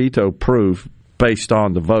it's veto-proof based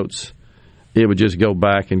on the votes, it would just go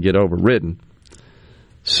back and get overridden.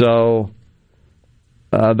 So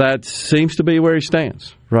that seems to be where he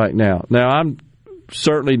stands right now. Now, I'm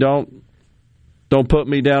certainly don't put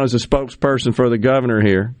me down as a spokesperson for the governor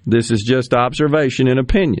here. This is just observation and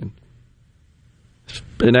opinion,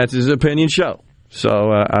 and that's his opinion show. So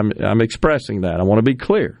I'm expressing that. I want to be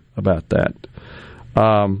clear about that.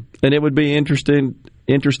 And it would be interesting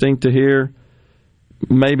to hear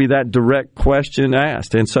maybe that direct question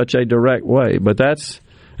asked in such a direct way. But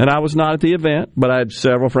and I was not at the event, but I had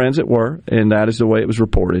several friends that were, and that is the way it was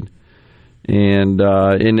reported. And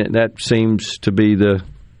that seems to be the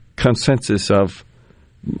consensus of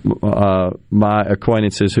my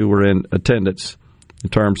acquaintances who were in attendance in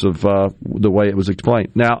terms of the way it was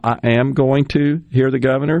explained. Now, I am going to hear the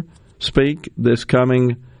governor speak this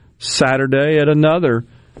coming Saturday at another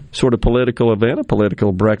sort of political event, a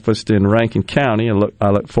political breakfast in Rankin County. I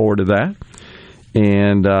look forward to that.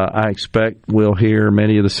 And I expect we'll hear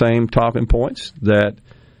many of the same talking points that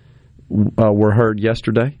were heard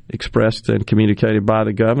yesterday, expressed and communicated by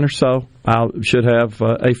the governor. So I should have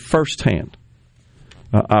a firsthand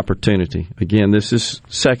opportunity. Again, this is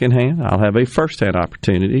secondhand. I'll have a firsthand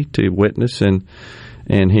opportunity to witness and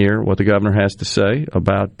hear what the governor has to say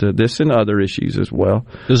about this and other issues as well.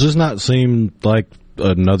 Does this not seem like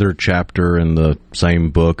another chapter in the same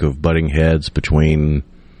book of butting heads between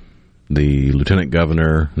the lieutenant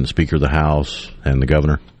governor and the Speaker of the House and the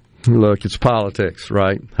governor? Look, it's politics,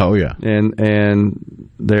 right? Oh, yeah. And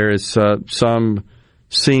there is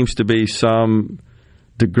seems to be some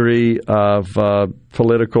degree of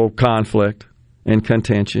political conflict and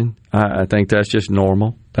contention. I think that's just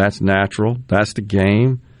normal. That's natural. That's the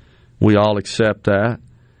game. We all accept that.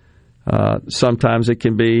 Sometimes it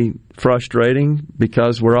can be frustrating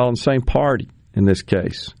because we're all in the same party in this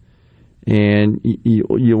case. And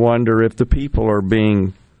you wonder if the people are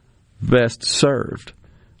being best served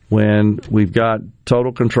when we've got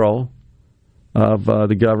total control of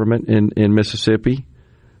the government in Mississippi.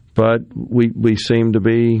 But we seem to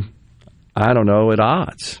be, I don't know, at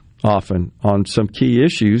odds often on some key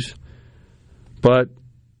issues. But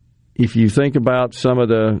if you think about some of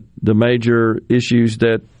the major issues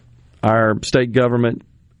that our state government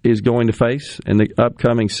is going to face in the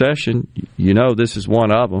upcoming session, you know this is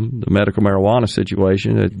one of them, the medical marijuana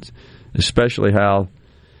situation, especially how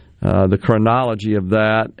the chronology of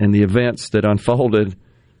that and the events that unfolded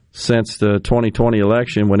since the 2020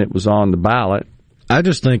 election when it was on the ballot. I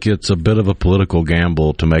just think it's a bit of a political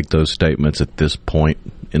gamble to make those statements at this point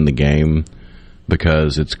in the game,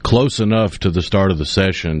 because it's close enough to the start of the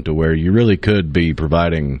session to where you really could be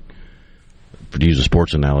providing, to use a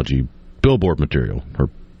sports analogy, billboard material or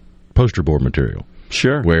poster board material.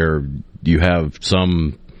 Sure. Where you have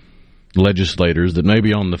some legislators that may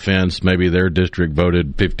be on the fence, maybe their district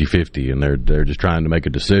voted 50-50 and they're just trying to make a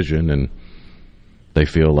decision, and they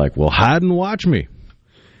feel like, well, hide and watch me.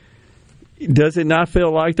 Does it not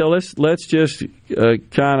feel like, though, let's just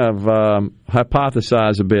kind of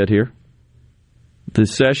hypothesize a bit here. The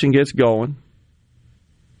session gets going.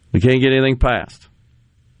 We can't get anything passed.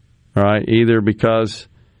 All right, either because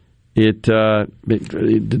there are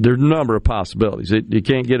a number of possibilities. You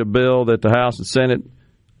can't get a bill that the House and Senate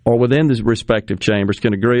or within the respective chambers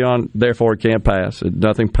can agree on, therefore it can't pass.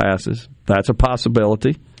 Nothing passes. That's a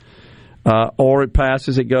possibility. Or it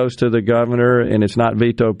passes, it goes to the governor, and it's not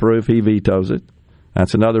veto-proof. He vetoes it.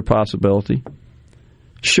 That's another possibility.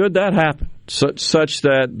 Should that happen, such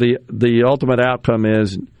that the ultimate outcome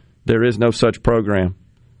is there is no such program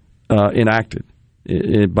enacted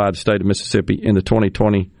by the state of Mississippi in the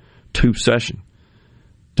 2022 session,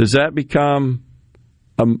 does that become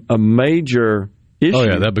a major issue? Oh,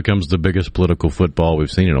 yeah, that becomes the biggest political football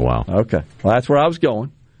we've seen in a while. Okay. Well, that's where I was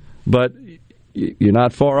going. But you're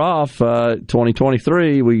not far off.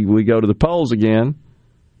 2023, we go to the polls again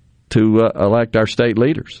to elect our state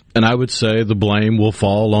leaders. And I would say the blame will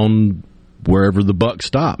fall on wherever the buck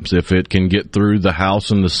stops. If it can get through the House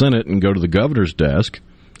and the Senate and go to the governor's desk,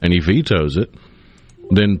 and he vetoes it,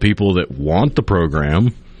 then people that want the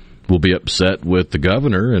program will be upset with the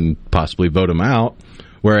governor and possibly vote him out.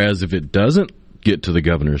 Whereas if it doesn't get to the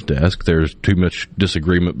governor's desk, there's too much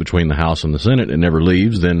disagreement between the House and the Senate, it never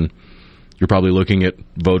leaves, then you're probably looking at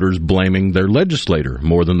voters blaming their legislator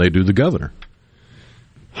more than they do the governor.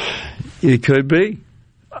 It could be.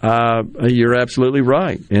 You're absolutely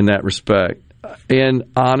right in that respect. And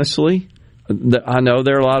honestly, I know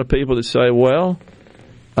there are a lot of people that say, well,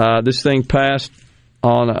 this thing passed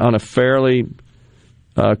on a fairly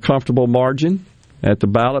comfortable margin at the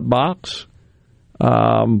ballot box.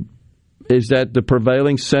 Is that the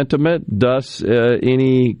prevailing sentiment? Does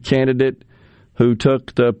any candidate who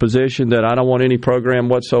took the position that I don't want any program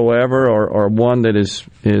whatsoever, or one that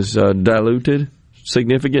is diluted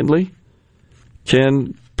significantly,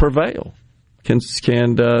 can prevail, can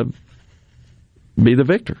be the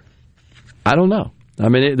victor? I don't know. I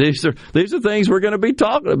mean, these are things we're going to be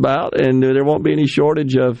talking about, and there won't be any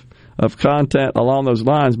shortage of content along those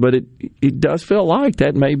lines. But it does feel like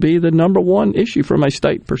that may be the number one issue from a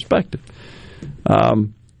state perspective.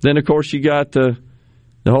 Then, of course, you got the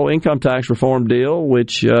whole income tax reform deal,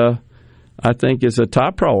 which I think is a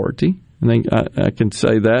top priority. I think I can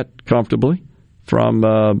say that comfortably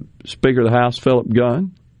from Speaker of the House, Philip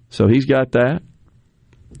Gunn. So he's got that.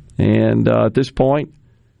 And at this point,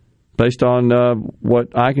 based on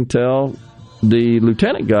what I can tell, the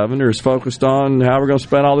lieutenant governor is focused on how we're going to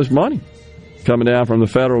spend all this money. coming down from the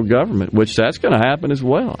federal government, which that's going to happen as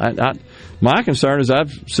well. My concern is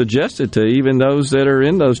I've suggested to even those that are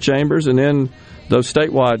in those chambers and in those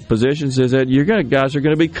statewide positions is that guys are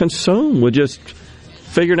going to be consumed with just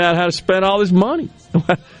figuring out how to spend all this money.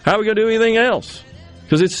 How are we going to do anything else?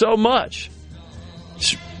 Because it's so much.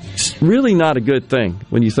 It's really not a good thing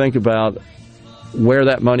when you think about where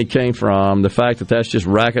that money came from, the fact that that's just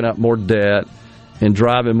racking up more debt and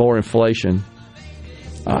driving more inflation.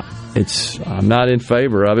 I'm not in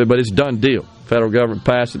favor of it, but it's a done deal. Federal government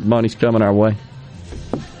passed it, the money's coming our way.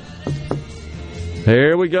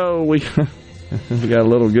 Here we go. We got a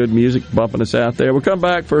little good music bumping us out there. We'll come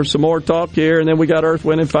back for some more talk here, and then we got Earth,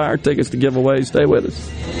 Wind, and Fire tickets to give away. Stay with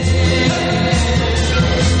us.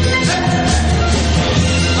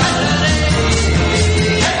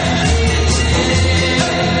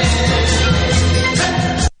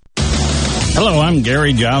 Hello, I'm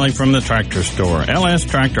Gary Jolly from the Tractor Store. LS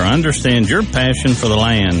Tractor understands your passion for the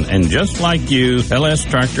land, and just like you, LS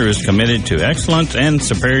Tractor is committed to excellence and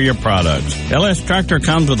superior products. LS Tractor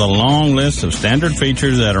comes with a long list of standard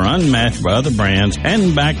features that are unmatched by other brands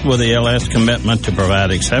and backed with the LS commitment to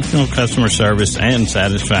provide exceptional customer service and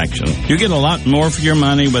satisfaction. You get a lot more for your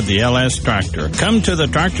money with the LS Tractor. Come to the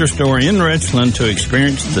Tractor Store in Richland to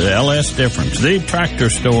experience the LS difference. The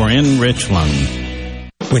Tractor Store in Richland.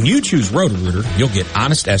 When you choose Roto-Rooter, you'll get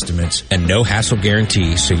honest estimates and no hassle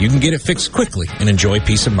guarantees so you can get it fixed quickly and enjoy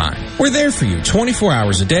peace of mind. We're there for you 24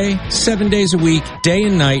 hours a day, 7 days a week, day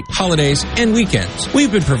and night, holidays, and weekends.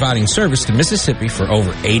 We've been providing service to Mississippi for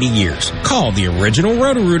over 80 years. Call the original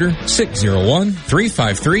Roto-Rooter,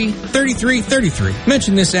 601-353-3333.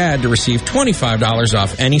 Mention this ad to receive $25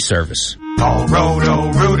 off any service. Call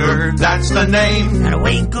Roto-Rooter, that's the name. And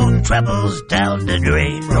away go troubles down the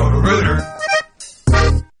drain. Roto-Rooter.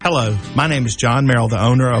 Hello, my name is John Merrill, the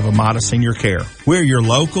owner of Amada Senior Care. We're your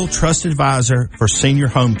local trusted advisor for senior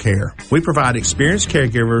home care. We provide experienced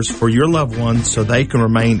caregivers for your loved ones so they can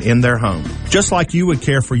remain in their home. Just like you would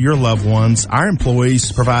care for your loved ones, our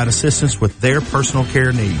employees provide assistance with their personal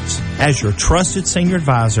care needs. As your trusted senior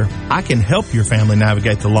advisor, I can help your family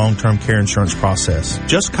navigate the long-term care insurance process.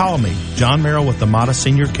 Just call me, John Merrill with Amada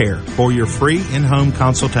Senior Care, for your free in-home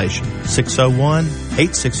consultation.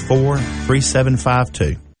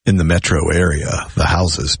 601-864-3752. In the metro area, the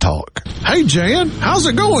houses talk. Hey, Jan, how's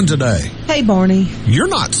it going today? Hey, Barney. You're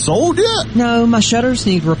not sold yet? No, my shutters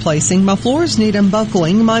need replacing, my floors need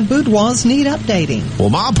unbuckling, my boudoirs need updating. Well,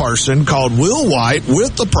 my person called Will White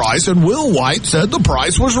with the price, and Will White said the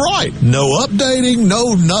price was right. No updating,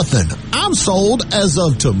 no nothing. I'm sold as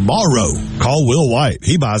of tomorrow. Call Will White.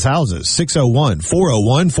 He buys houses.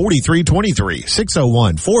 601-401-4323.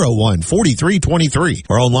 601-401-4323.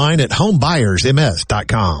 Or online at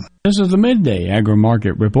homebuyersms.com. This is the Midday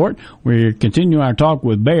Agri-Market Report. We continue our talk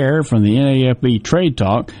with Bear from the NAFB Trade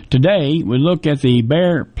Talk. Today, we look at the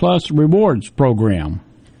Bear Plus Rewards program.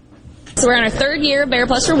 So we're in our third year of Bayer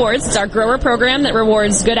Plus Rewards. It's our grower program that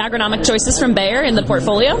rewards good agronomic choices from Bayer in the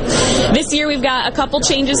portfolio. This year we've got a couple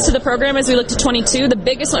changes to the program as we look to 22, the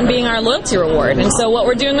biggest one being our loyalty reward. And so what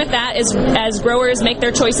we're doing with that is as growers make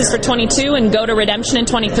their choices for 22 and go to redemption in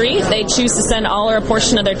 23, they choose to send all or a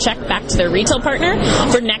portion of their check back to their retail partner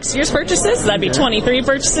for next year's purchases. So that'd be 23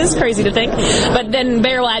 purchases, crazy to think. But then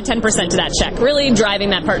Bayer will add 10% to that check, really driving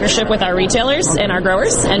that partnership with our retailers and our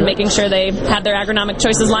growers and making sure they have their agronomic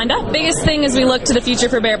choices lined up. Biggest thing as we look to the future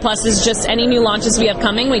for Bayer Plus is just any new launches we have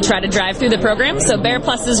coming, we try to drive through the program. So Bayer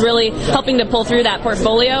Plus is really helping to pull through that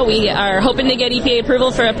portfolio. We are hoping to get EPA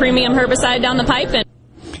approval for a premium herbicide down the pipe.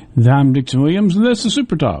 I'm Dixon Williams, and this is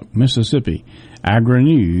Super Talk, Mississippi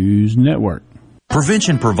Agri-News Network.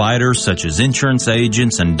 Prevention providers such as insurance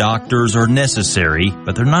agents and doctors are necessary,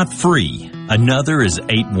 but they're not free. Another is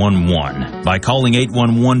 811. By calling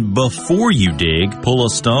 811 before you dig, pull a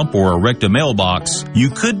stump, or erect a mailbox, you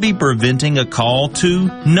could be preventing a call to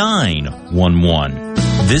 911.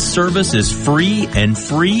 This service is free, and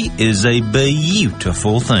free is a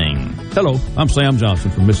beautiful thing. Hello, I'm Sam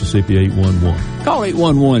Johnson from Mississippi 811. Call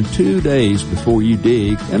 811 2 days before you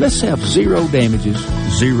dig, and let's have zero damages,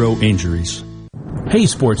 zero injuries. Hey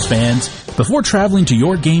sports fans, before traveling to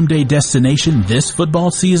your game day destination this football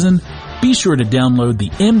season, be sure to download the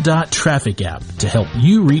M.Dot Traffic app to help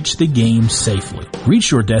you reach the game safely.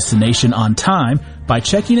 Reach your destination on time by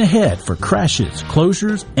checking ahead for crashes,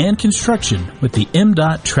 closures, and construction with the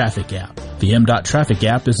M.Dot Traffic app. The M.Dot Traffic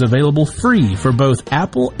app is available free for both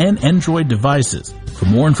Apple and Android devices. For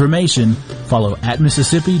more information, follow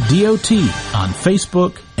 @MississippiDOT on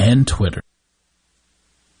Facebook and Twitter.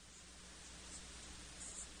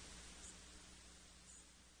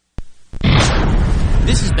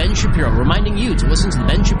 This is Ben Shapiro reminding you to listen to The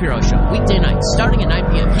Ben Shapiro Show weekday nights starting at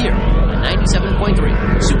 9 p.m. here on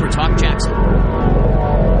 97.3 Super Talk Jackson.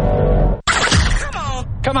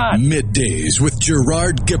 Come on. Middays with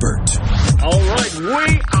Gerard Gibert. All right,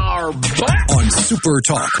 we are back on Super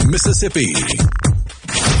Talk Mississippi.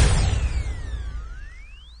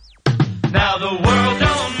 Now the world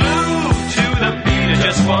don't move to the beat of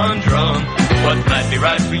just one drum. What might be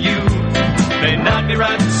right for you may not be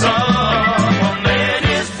right for some. A man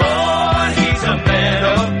is born, he's a man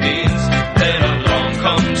of means. Then along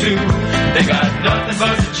come two, they got nothing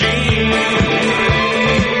but the genes.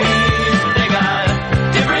 They got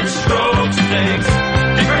different strokes and things,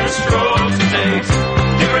 different strokes and things,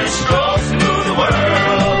 different strokes to move the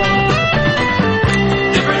world.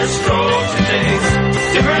 Different strokes and things,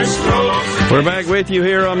 different strokes. We're back with you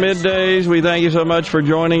here on Middays. We thank you so much for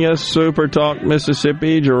joining us. Super Talk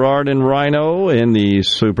Mississippi, Gerard and Rhino in the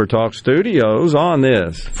Super Talk studios on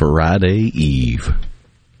this Friday Eve.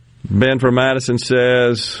 Ben from Madison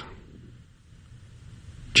says,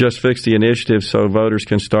 just fix the initiative so voters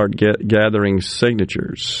can start gathering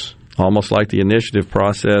signatures. Almost like the initiative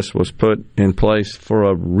process was put in place for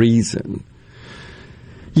a reason.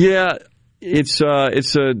 Yeah, it's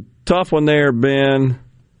a tough one there, Ben.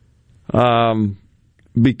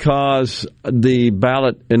 Because the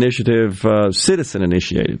ballot initiative,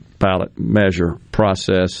 citizen-initiated ballot measure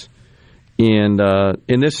process in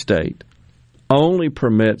this state only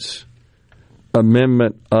permits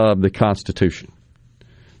amendment of the Constitution.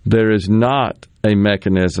 There is not a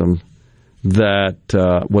mechanism that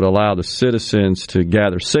would allow the citizens to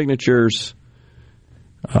gather signatures,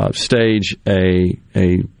 stage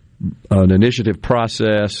an initiative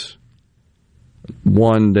process,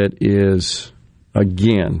 one that is,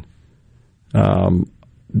 again,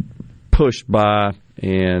 pushed by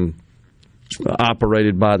and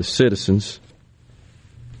operated by the citizens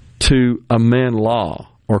to amend law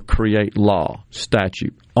or create law,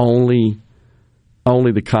 statute. Only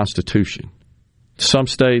the Constitution. Some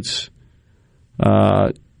states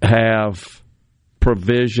have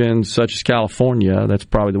provisions, such as California. That's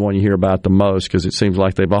probably the one you hear about the most because it seems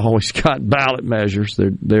like they've always got ballot measures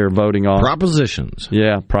they're voting on. Propositions.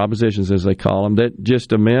 Yeah, propositions as they call them, that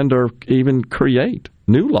just amend or even create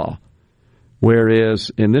new law.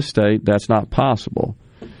 Whereas in this state, that's not possible.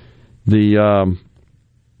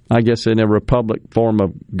 I guess in a republic form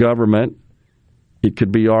of government, it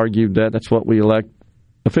could be argued that that's what we elect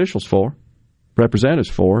officials for,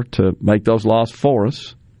 representatives for, to make those laws for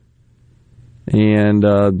us. And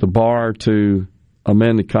the bar to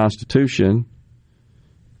amend the Constitution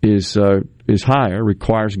is higher,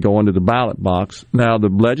 requires going to the ballot box. Now, the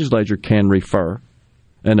legislature can refer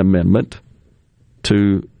an amendment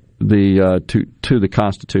to the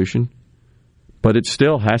Constitution, but it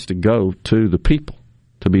still has to go to the people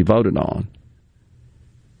to be voted on,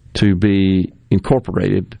 to be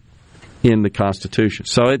incorporated in the Constitution.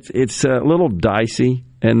 So it's a little dicey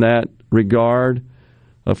in that regard.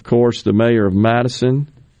 Of course, the mayor of Madison,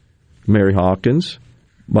 Mary Hawkins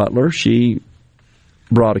Butler, she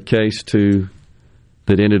brought a case that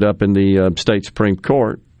ended up in the state Supreme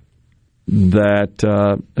Court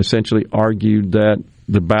that essentially argued that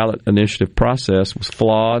the ballot initiative process was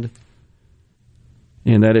flawed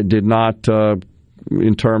and that it did not,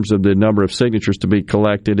 in terms of the number of signatures to be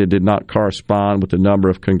collected, it did not correspond with the number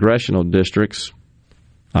of congressional districts,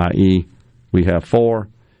 i.e., we have 4.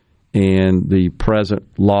 And the present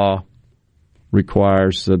law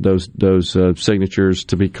requires those signatures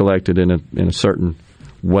to be collected in a certain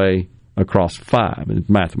way across 5. And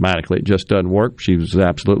mathematically, it just doesn't work. She was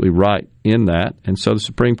absolutely right in that, and so the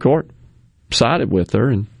Supreme Court sided with her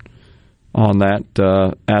and on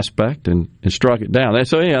that aspect and struck it down.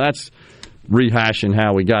 So that's rehashing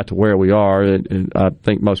how we got to where we are. I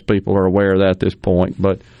think most people are aware of that at this point,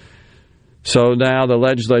 but. So now the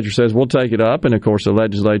legislature says, we'll take it up, and of course the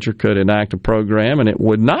legislature could enact a program, and it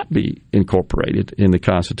would not be incorporated in the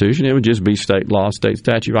Constitution. It would just be state law, state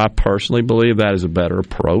statute. I personally believe that is a better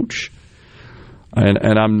approach, and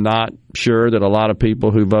I'm not sure that a lot of people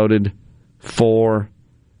who voted for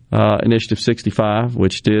Initiative 65,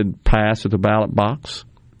 which did pass at the ballot box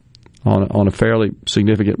on a fairly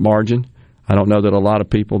significant margin, I don't know that a lot of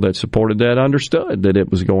people that supported that understood that it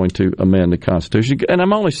was going to amend the Constitution. And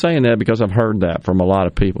I'm only saying that because I've heard that from a lot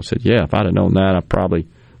of people. Said, yeah, if I'd have known that, I probably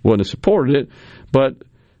wouldn't have supported it. But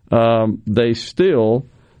they still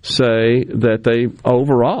say that they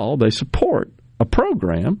support a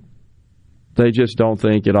program. They just don't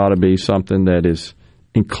think it ought to be something that is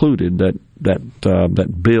included,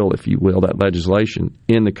 that bill, if you will, that legislation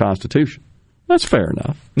in the Constitution. That's fair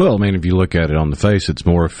enough. Well, I mean, if you look at it on the face, it's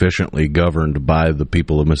more efficiently governed by the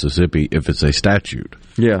people of Mississippi if it's a statute.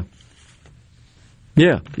 Yeah.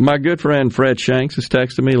 Yeah. My good friend Fred Shanks is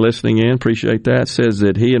texting me, listening in. Appreciate that. Says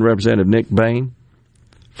that he and Representative Nick Bain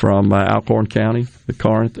from Alcorn County, the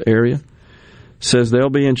Corinth area, says they'll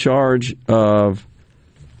be in charge of,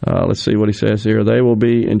 let's see what he says here. They will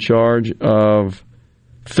be in charge of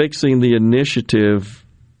fixing the initiative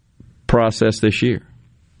process this year.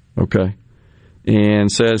 Okay.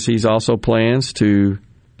 And says he's also plans to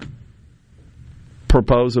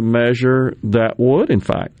propose a measure that would, in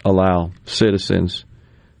fact, allow citizens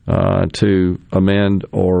to amend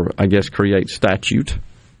or, I guess, create statute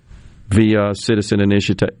via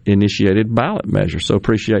citizen-initiated ballot measure. So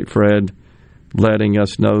appreciate Fred letting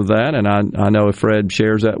us know that. And I know if Fred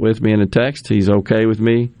shares that with me in a text, he's okay with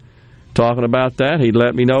me talking about that. He'd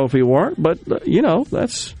let me know if he weren't. But,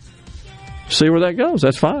 that's... see where that goes.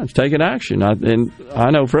 That's fine. It's taking action. And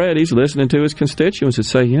I know Fred, he's listening to his constituents that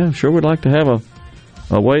say, yeah, sure would like to have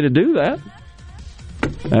a way to do that.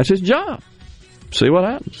 That's his job. See what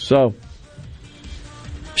happens. So,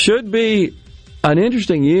 should be an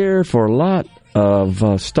interesting year for a lot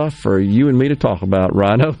of stuff for you and me to talk about,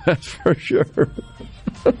 Rhino. That's for sure.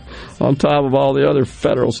 On top of all the other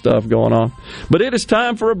federal stuff going on. But it is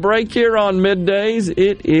time for a break here on Middays.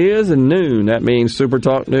 It is noon. That means Super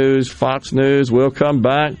Talk News, Fox News. We'll come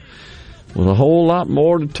back with a whole lot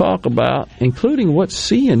more to talk about, including what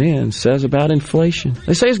CNN says about inflation.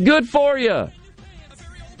 They say it's good for you.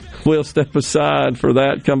 We'll step aside for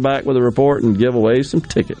that, come back with a report, and give away some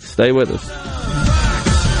tickets. Stay with us.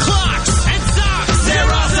 Clocks and socks, they're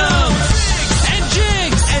awesome. And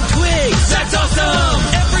jigs and twigs, that's awesome.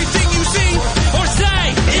 Everything you see or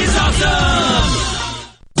say is awesome.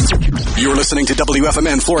 You're listening to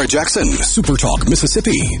WFMN Flora Jackson, Super Talk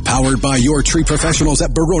Mississippi, powered by your tree professionals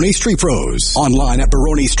at Barone's Tree Pros. Online at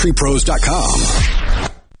baronestreepros.com.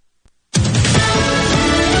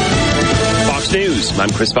 News. I'm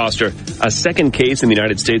Chris Foster. A second case in the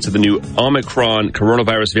United States of the new Omicron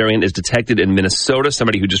coronavirus variant is detected in Minnesota,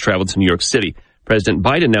 somebody who just traveled to New York City. President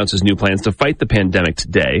Biden announces new plans to fight the pandemic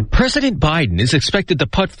today. President Biden is expected to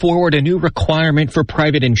put forward a new requirement for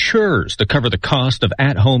private insurers to cover the cost of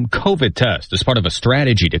at-home COVID tests as part of a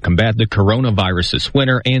strategy to combat the coronavirus this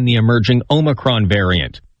winter and the emerging Omicron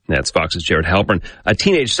variant. That's Fox's Jared Halpern. A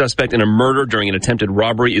teenage suspect in a murder during an attempted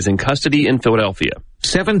robbery is in custody in Philadelphia.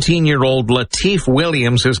 17-year-old Lateef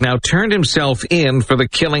Williams has now turned himself in for the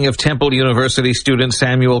killing of Temple University student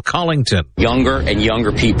Samuel Collington. Younger and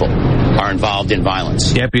younger people are involved in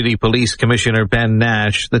violence. Deputy Police Commissioner Ben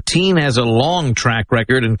Nash, the teen has a long track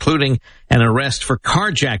record, including an arrest for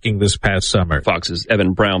carjacking this past summer. Fox's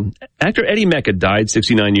Evan Brown. Actor Eddie Mecca died,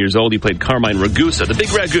 69 years old. He played Carmine Ragusa, the big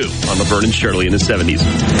ragu, on Laverne and Shirley in the 70s.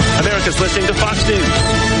 America's listening to Fox News.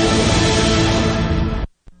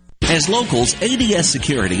 As locals, ADS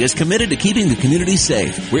Security is committed to keeping the community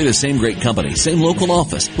safe. We're the same great company, same local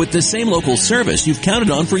office, with the same local service you've counted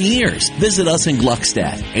on for years. Visit us in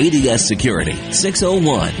Gluckstadt. ADS Security,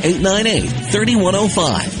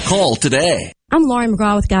 601-898-3105. Call today. I'm Lauren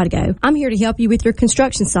McGraw with Gotta Go. I'm here to help you with your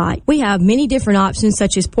construction site. We have many different options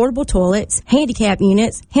such as portable toilets, handicap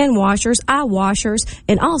units, hand washers, eye washers,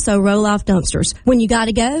 and also roll-off dumpsters. When you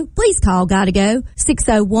gotta go, please call Gotta Go,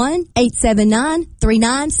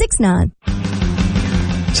 601-879-3969.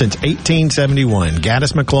 Since 1871,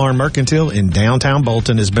 Gaddis McLaurin Mercantile in downtown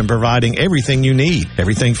Bolton has been providing everything you need.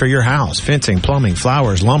 Everything for your house, fencing, plumbing,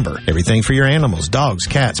 flowers, lumber. Everything for your animals, dogs,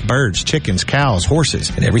 cats, birds, chickens, cows,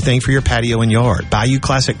 horses. And everything for your patio and yard. Bayou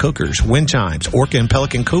Classic cookers, wind chimes, Orca and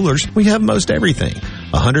Pelican coolers. We have most everything.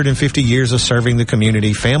 150 years of serving the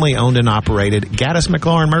community, family owned and operated. Gaddis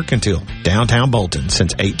McLaurin Mercantile, downtown Bolton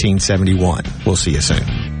since 1871. We'll see you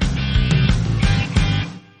soon.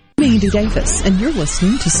 I'm Andy Davis, and you're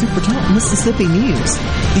listening to Super Talk Mississippi News.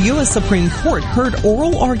 The U.S. Supreme Court heard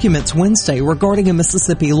oral arguments Wednesday regarding a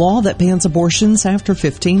Mississippi law that bans abortions after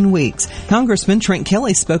 15 weeks. Congressman Trent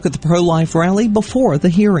Kelly spoke at the pro-life rally before the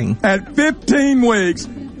hearing. At 15 weeks,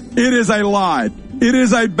 it is a lie. It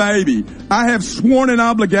is a baby. I have sworn an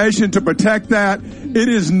obligation to protect that. It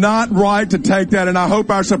is not right to take that, and I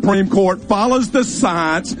hope our Supreme Court follows the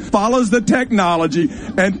science, follows the technology,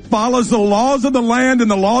 and follows the laws of the land and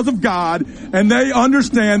the laws of God, and they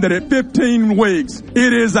understand that at 15 weeks,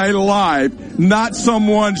 it is a life, not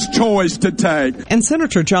someone's choice to take. And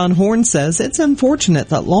Senator John Horn says it's unfortunate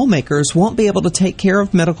that lawmakers won't be able to take care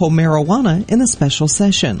of medical marijuana in a special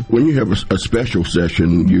session. When you have a special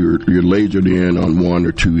session, you're lasered in on one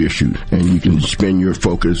or two issues, and you can spend your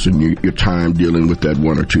focus and your time dealing with with that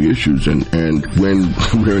one or two issues. And when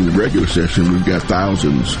we're in the regular session, we've got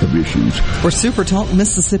thousands of issues. For Super Talk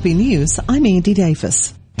Mississippi News, I'm Andy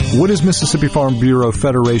Davis. What is Mississippi Farm Bureau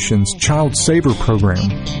Federation's Child Saver Program?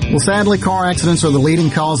 Well, sadly, car accidents are the leading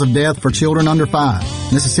cause of death for children under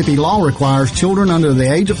 5. Mississippi law requires children under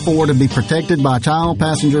the age of 4 to be protected by child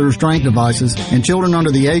passenger restraint devices and children under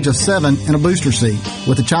the age of 7 in a booster seat.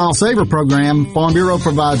 With the Child Saver Program, Farm Bureau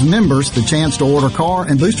provides members the chance to order car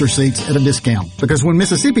and booster seats at a discount. Because when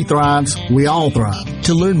Mississippi thrives, we all thrive.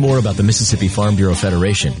 To learn more about the Mississippi Farm Bureau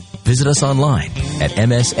Federation, visit us online at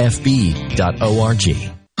msfb.org.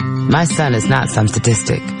 My son is not some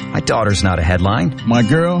statistic. My daughter's not a headline. My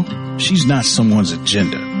girl, she's not someone's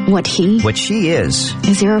agenda. What she is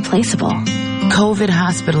irreplaceable. COVID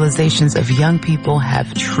hospitalizations of young people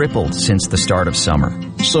have tripled since the start of summer.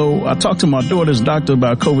 So I talked to my daughter's doctor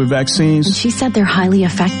about COVID vaccines. And she said they're highly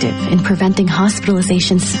effective in preventing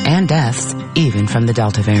hospitalizations and deaths, even from the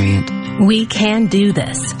Delta variant. We can do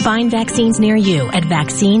this. Find vaccines near you at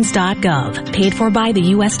vaccines.gov. Paid for by the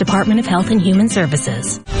U.S. Department of Health and Human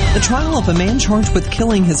Services. The trial of a man charged with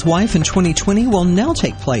killing his wife in 2020 will now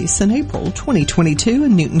take place in April 2022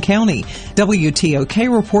 in Newton County.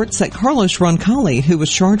 WTOK reports that Carlos Roncalli, who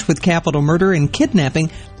was charged with capital murder and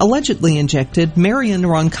kidnapping, allegedly injected Marion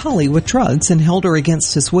Roncalli with drugs and held her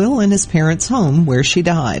against his will in his parents' home where she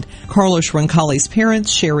died. Carlos Roncalli's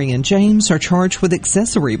parents, Sherry and James, are charged with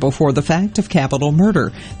accessory before the fact of capital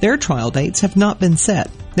murder. Their trial dates have not been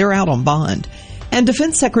set. They're out on bond. And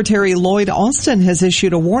Defense Secretary Lloyd Austin has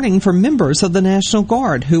issued a warning for members of the National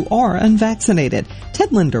Guard who are unvaccinated.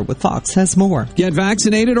 Ted Linder with Fox has more. Get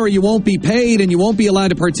vaccinated or you won't be paid and you won't be allowed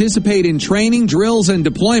to participate in training, drills, and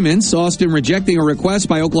deployments. Austin rejecting a request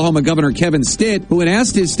by Oklahoma Governor Kevin Stitt, who had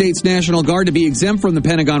asked his state's National Guard to be exempt from the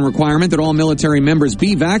Pentagon requirement that all military members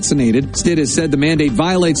be vaccinated. Stitt has said the mandate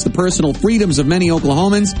violates the personal freedoms of many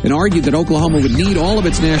Oklahomans and argued that Oklahoma would need all of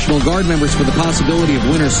its National Guard members for the possibility of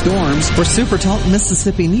winter storms. For Super Talk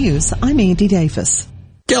Mississippi News, I'm Andy Davis.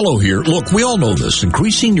 Gallo here. Look, we all know this.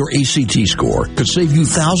 Increasing your ACT score could save you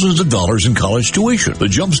thousands of dollars in college tuition. The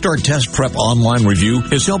Jumpstart Test Prep online review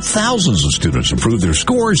has helped thousands of students improve their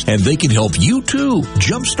scores, and they can help you too.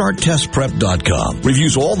 JumpstartTestPrep.com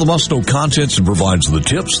reviews all the must-know contents and provides the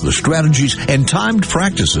tips, the strategies, and timed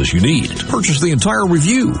practices you need. Purchase the entire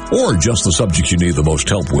review or just the subjects you need the most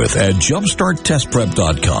help with at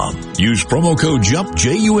JumpstartTestPrep.com. Use promo code JUMP,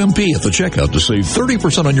 J-U-M-P, at the checkout to save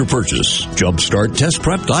 30% on your purchase.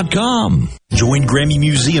 JumpstartTestPrep.com. Join Grammy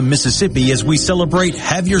Museum, Mississippi as we celebrate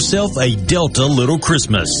Have Yourself a Delta Little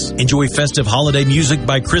Christmas. Enjoy festive holiday music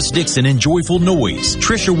by Chris Dixon and Joyful Noise,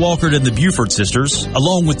 Trisha Walker and the Buford Sisters,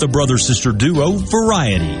 along with the brother-sister duo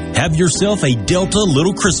Variety. Have Yourself a Delta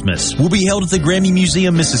Little Christmas will be held at the Grammy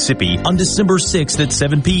Museum, Mississippi on December 6th at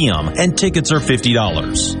 7 p.m. and tickets are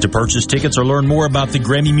 $50. To purchase tickets or learn more about the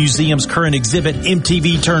Grammy Museum's current exhibit,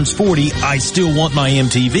 MTV Turns 40, I Still Want My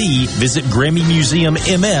MTV, visit Grammy Museum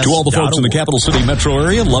MS. To all the folks in the Capital City metro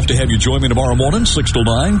area, love to have you join me tomorrow morning, 6 till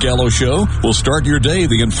 9, Gallo Show. We'll start your day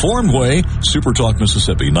the informed way. Super Talk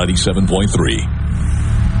Mississippi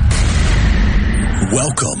 97.3.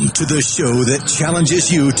 Welcome to the show that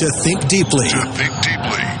challenges you to think deeply.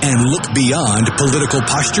 And look beyond political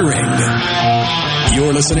posturing.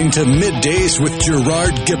 You're listening to Middays with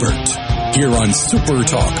Gerard Gibert here on Super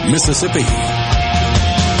Talk Mississippi.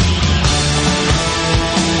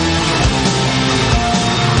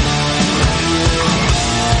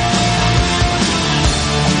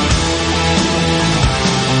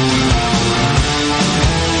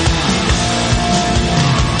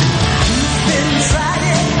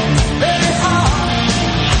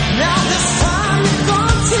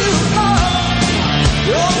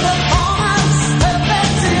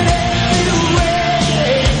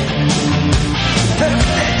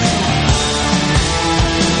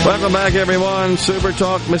 Welcome back, everyone. Super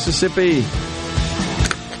Talk Mississippi.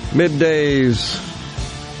 Middays.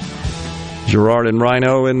 Gerard and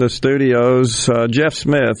Rhino in the studios. Jeff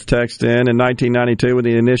Smith texted in 1992 with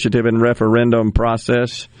the initiative and referendum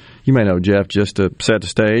process. You may know Jeff, just to set the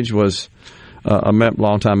stage, was a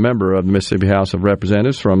longtime member of the Mississippi House of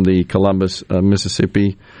Representatives from the Columbus,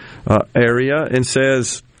 Mississippi area, and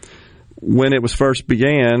says, when it was first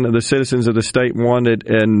began, the citizens of the state wanted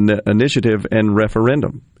an initiative and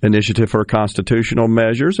referendum. Initiative for constitutional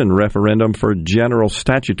measures and referendum for general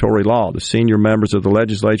statutory law. The senior members of the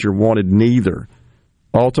legislature wanted neither.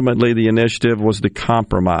 Ultimately, the initiative was the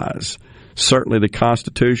compromise. Certainly, the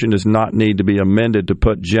Constitution does not need to be amended to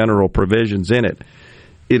put general provisions in it.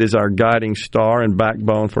 It is our guiding star and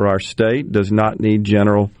backbone for our state, does not need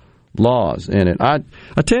general laws in it. I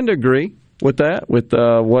tend to agree. with that, with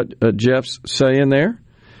what Jeff's saying there.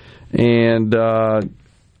 And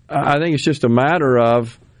I think it's just a matter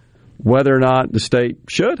of whether or not the state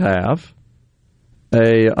should have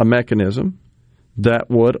a mechanism that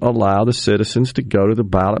would allow the citizens to go to the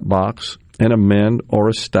ballot box and amend or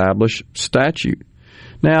establish statute.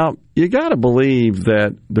 Now, you got to believe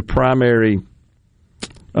that the primary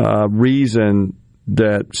reason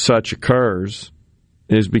that such occurs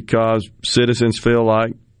is because citizens feel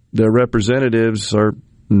like their representatives are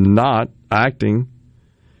not acting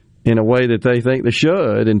in a way that they think they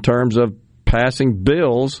should in terms of passing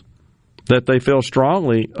bills that they feel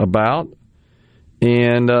strongly about,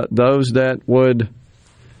 and those that would,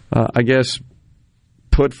 I guess,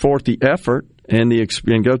 put forth the effort and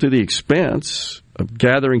go through the expense of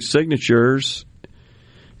gathering signatures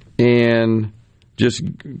and just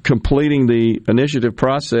completing the initiative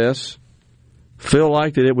process feel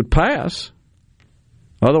like that it would pass.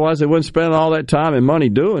 Otherwise, they wouldn't spend all that time and money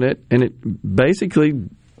doing it, and it basically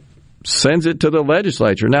sends it to the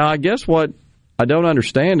legislature. Now, I guess what I don't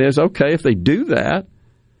understand is, okay, if they do that,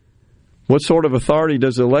 what sort of authority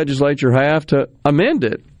does the legislature have to amend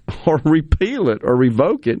it or repeal it or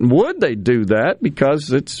revoke it? And would they do that?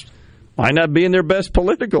 Because it might not be in their best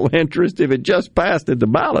political interest if it just passed at the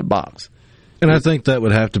ballot box. And I think that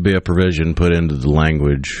would have to be a provision put into the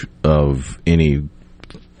language of any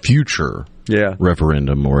future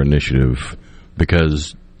referendum or initiative,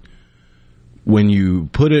 because when you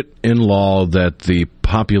put it in law that the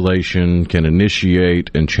population can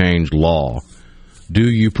initiate and change law, do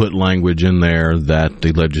you put language in there that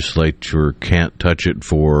the legislature can't touch it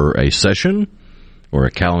for a session or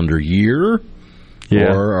a calendar year?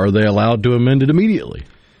 Yeah. Or are they allowed to amend it immediately?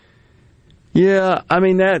 Yeah, I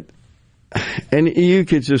mean, that, and you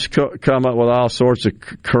could just come up with all sorts of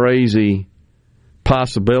crazy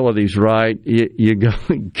possibilities, right? You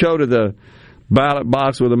go to the ballot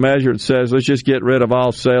box with a measure that says, let's just get rid of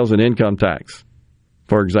all sales and income tax,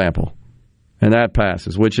 for example. And that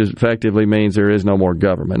passes, which effectively means there is no more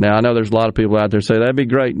government. Now, I know there's a lot of people out there say, that'd be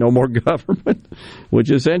great, no more government,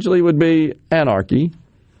 which essentially would be anarchy.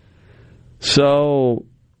 So,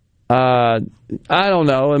 I don't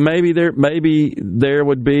know, and maybe there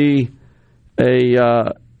would be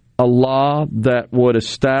a law that would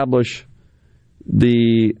establish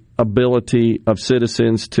the ability of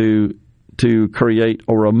citizens to create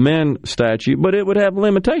or amend statute, but it would have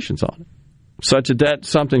limitations on it, such that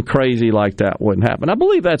something crazy like that wouldn't happen. I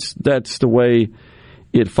believe that's the way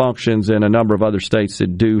it functions in a number of other states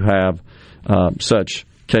that do have such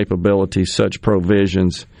capabilities, such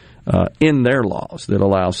provisions in their laws that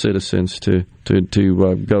allow citizens to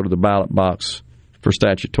go to the ballot box for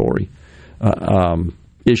statutory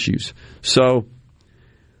issues. So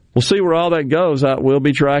we'll see where all that goes. We'll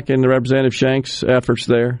be tracking Representative Shank's efforts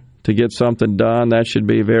there to get something done. That should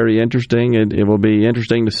be very interesting. It will be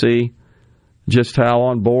interesting to see just how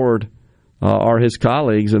on board are his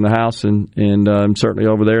colleagues in the House and certainly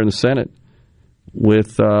over there in the Senate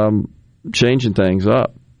with changing things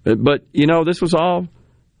up. But, this was all,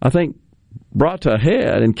 I think, brought to a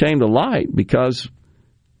head and came to light because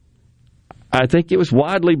I think it was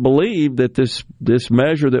widely believed that this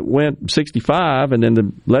measure that went 65, and then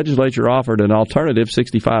the legislature offered an alternative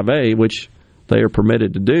 65A, which they are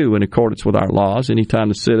permitted to do in accordance with our laws anytime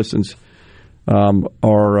the citizens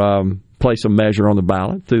place a measure on the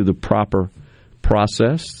ballot through the proper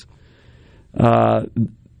process. And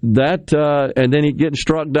then it getting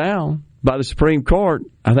struck down by the Supreme Court,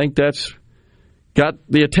 I think that's got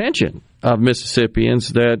the attention of Mississippians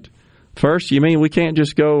that, first, you mean we can't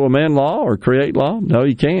just go amend law or create law? No,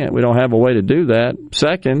 you can't. We don't have a way to do that.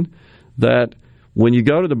 Second, that when you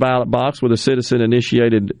go to the ballot box with a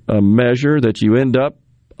citizen-initiated measure, that you end up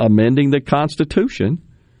amending the Constitution.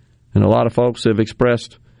 And a lot of folks have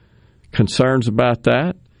expressed concerns about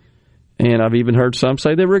that. And I've even heard some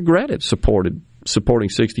say they regretted supporting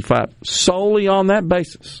 65 solely on that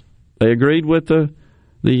basis. They agreed with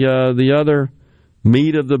the other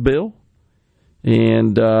meat of the bill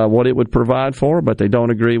and what it would provide for, but they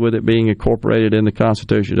don't agree with it being incorporated in the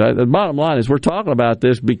Constitution. The bottom line is we're talking about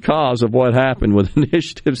this because of what happened with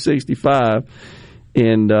Initiative 65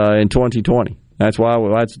 in 2020. That's why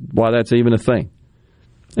that's even a thing.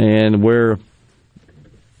 And we're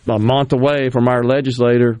a month away from our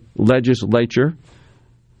legislature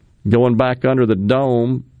going back under the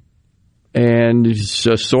dome, and it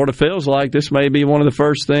just sort of feels like this may be one of the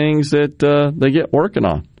first things that they get working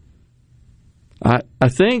on. I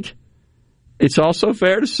think it's also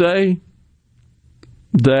fair to say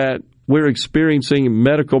that we're experiencing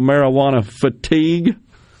medical marijuana fatigue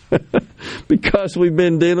because we've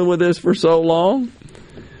been dealing with this for so long.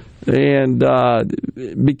 And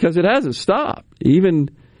because it hasn't stopped. Even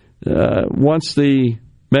once the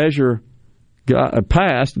measure got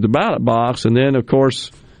passed at the ballot box, and then, of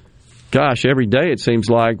course, gosh, every day it seems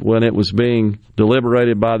like when it was being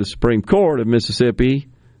deliberated by the Supreme Court of Mississippi,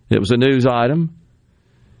 it was a news item.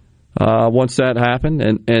 Once that happened,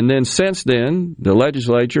 and then since then, the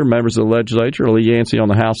legislature, members of the legislature, Lee Yancey on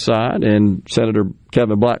the House side and Senator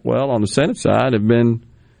Kevin Blackwell on the Senate side, have been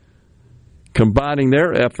combining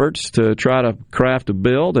their efforts to try to craft a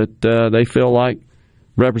bill that they feel like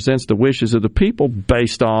represents the wishes of the people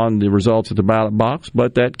based on the results of the ballot box,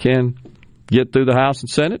 but that can get through the House and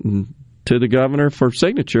Senate and to the governor for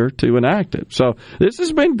signature to enact it. So this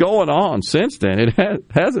has been going on since then. It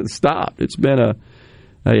hasn't stopped. It's been a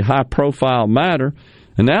high-profile matter.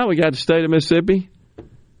 And now we got the state of Mississippi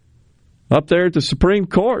up there at the Supreme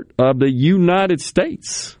Court of the United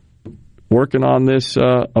States working on this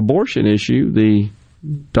abortion issue, the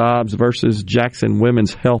Dobbs versus Jackson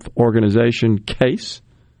Women's Health Organization case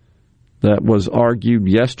that was argued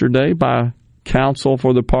yesterday by counsel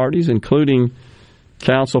for the parties, including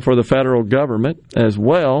counsel for the federal government as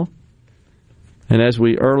well. And as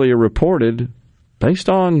we earlier reported, based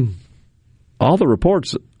on all the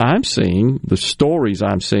reports I'm seeing, the stories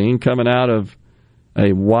I'm seeing coming out of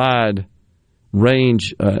a wide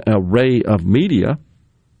range, array of media,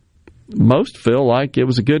 most feel like it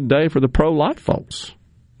was a good day for the pro-life folks,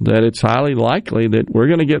 that it's highly likely that we're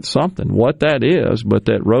going to get something, what that is, but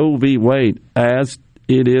that Roe v. Wade, as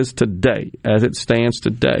it is today, as it stands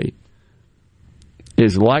today,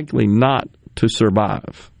 is likely not to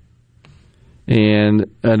survive.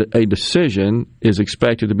 And a decision is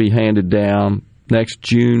expected to be handed down next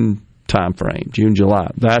June timeframe, June,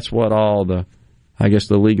 July. That's what all the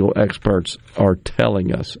legal experts are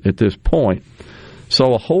telling us at this point.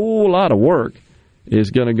 So a whole lot of work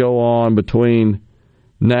is going to go on between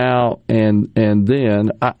now and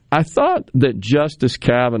then. I thought that Justice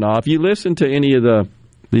Kavanaugh, if you listen to any of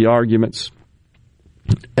the arguments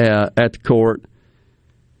at the court,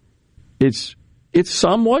 it's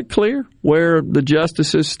somewhat clear where the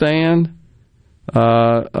justices stand.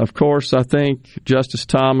 Of course, I think Justice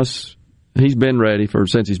Thomas, he's been ready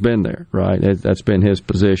since he's been there, right? That's been his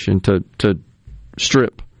position to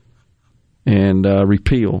strip and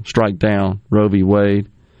repeal, strike down Roe v. Wade.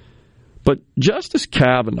 But Justice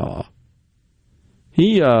Kavanaugh,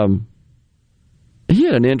 he had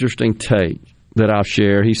an interesting take that I'll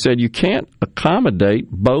share. He said you can't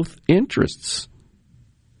accommodate both interests.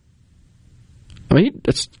 I mean,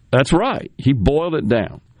 that's right. He boiled it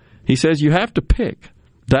down. He says you have to pick.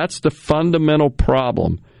 That's the fundamental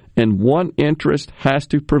problem. And one interest has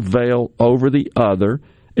to prevail over the other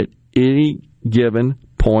at any given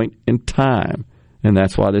point in time. And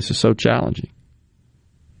that's why this is so challenging.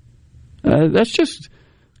 That's just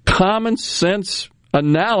common sense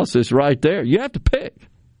analysis right there. You have to pick.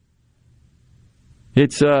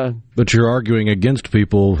 But you're arguing against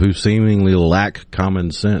people who seemingly lack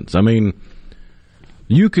common sense. I mean,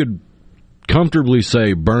 you could comfortably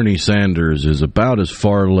say Bernie Sanders is about as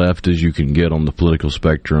far left as you can get on the political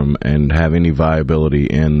spectrum and have any viability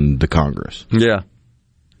in the Congress. Yeah.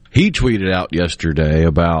 He tweeted out yesterday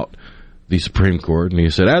about the Supreme Court, and he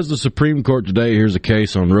said, as the Supreme Court today hears a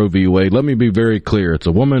case on Roe v. Wade, let me be very clear. It's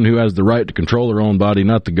a woman who has the right to control her own body,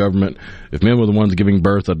 not the government. If men were the ones giving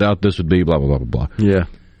birth, I doubt this would be blah, blah, blah, blah, blah. Yeah.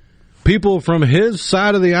 People from his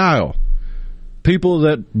side of the aisle, people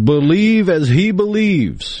that believe as he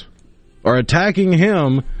believes, are attacking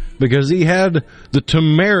him because he had the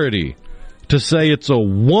temerity to say it's a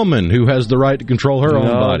woman who has the right to control her own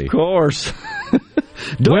body. Of course.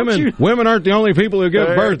 Women aren't the only people who give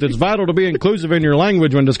birth. It's vital to be inclusive in your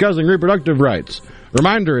language when discussing reproductive rights.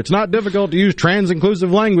 Reminder, it's not difficult to use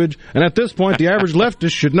trans-inclusive language, and at this point, the average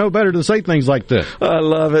leftist should know better to say things like this. I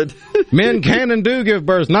love it. Men can and do give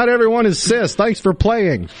birth. Not everyone is cis. Thanks for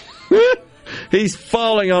playing. He's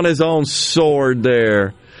falling on his own sword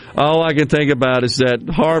there. All I can think about is that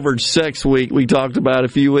Harvard Sex Week we talked about a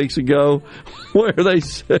few weeks ago, where they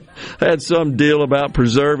had some deal about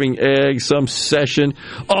preserving eggs, some session,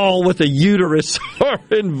 all with a uterus are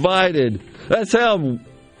invited. That's how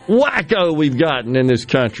wacko we've gotten in this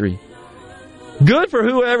country. Good for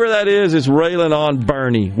whoever that is railing on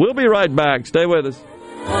Bernie. We'll be right back. Stay with us.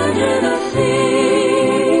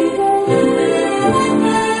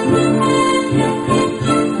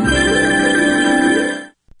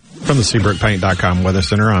 From the SeabrookPaint.com Weather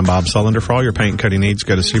Center, I'm Bob Sullender. For all your paint and coating needs,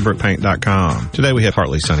 go to SeabrookPaint.com. Today we have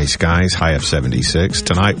partly sunny skies, high of 76.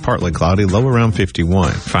 Tonight, partly cloudy, low around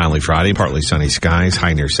 51. Finally, Friday, partly sunny skies,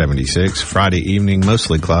 high near 76. Friday evening,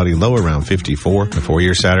 mostly cloudy, low around 54. Before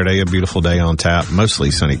your Saturday, a beautiful day on tap, mostly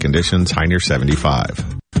sunny conditions, high near 75.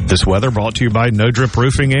 This weather brought to you by No Drip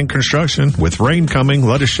Roofing and Construction. With rain coming,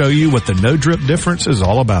 let us show you what the No Drip difference is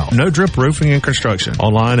all about. No Drip Roofing and Construction.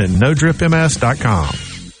 Online at NoDripMS.com.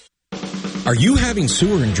 Are you having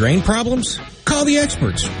sewer and drain problems? Call the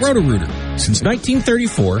experts, Roto-Rooter. Since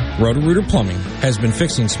 1934, Roto-Rooter Plumbing has been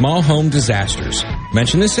fixing small home disasters.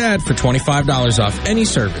 Mention this ad for $25 off any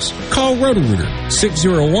service. Call Roto-Rooter,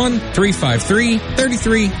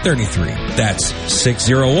 601-353-3333. That's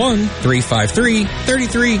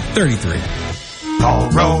 601-353-3333. Call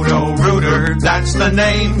Roto-Rooter, that's the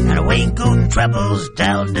name. And away go troubles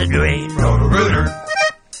down the drain. Roto-Rooter.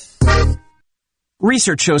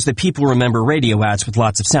 Research shows that people remember radio ads with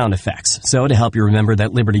lots of sound effects. So to help you remember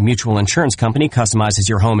that Liberty Mutual Insurance Company customizes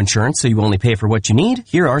your home insurance so you only pay for what you need,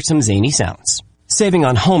 here are some zany sounds. Saving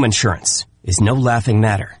on home insurance is no laughing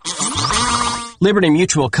matter. Liberty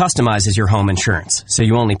Mutual customizes your home insurance so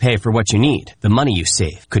you only pay for what you need. The money you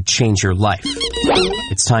save could change your life.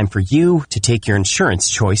 It's time for you to take your insurance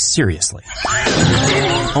choice seriously.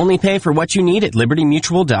 Only pay for what you need at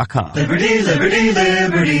libertymutual.com. Liberty, liberty,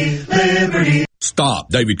 liberty, liberty. Stop.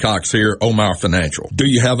 David Cox here, Omar Financial. Do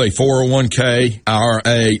you have a 401k,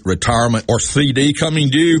 IRA, retirement, or CD coming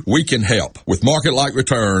due? We can help with market-like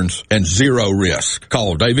returns and zero risk.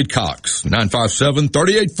 Call David Cox,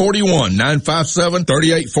 957-3841,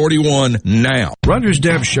 957-3841 now. Rogers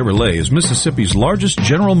Dabbs Chevrolet is Mississippi's largest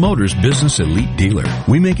General Motors business elite dealer.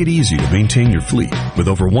 We make it easy to maintain your fleet with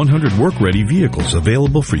over 100 work-ready vehicles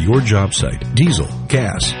available for your job site. Diesel,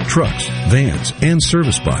 gas, trucks, vans, and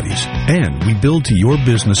service bodies. And we build to your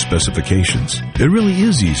business specifications. It really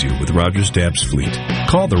is easier with Rogers Dabbs Fleet.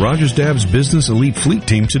 Call the Rogers Dabbs Business Elite Fleet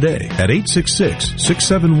Team today at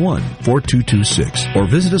 866-671-4226 or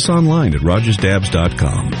visit us online at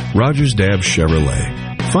rogersdabbs.com. Rogers Dabbs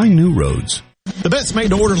Chevrolet. Find new roads. The best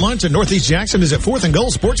made-to-order lunch in Northeast Jackson is at 4th and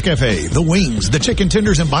Gold Sports Cafe. The wings, the chicken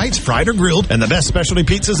tenders and bites, fried or grilled, and the best specialty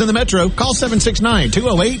pizzas in the metro. Call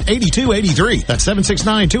 769-208-8283. That's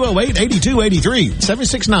 769-208-8283.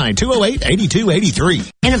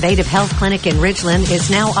 769-208-8283. Innovative Health Clinic in Ridgeland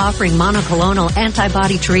is now offering monoclonal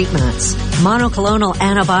antibody treatments. Monoclonal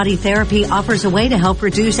antibody therapy offers a way to help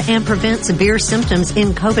reduce and prevent severe symptoms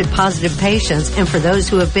in COVID-positive patients and for those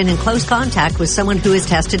who have been in close contact with someone who is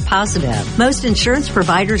tested positive. Most insurance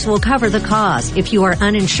providers will cover the cost. If you are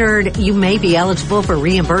uninsured, you may be eligible for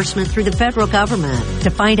reimbursement through the federal government.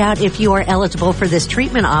 To find out if you are eligible for this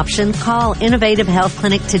treatment option, call Innovative Health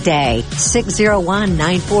Clinic today,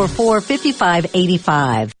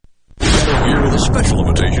 601-944-5585. Here with a special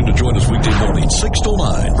invitation to join us weekday morning, 6 to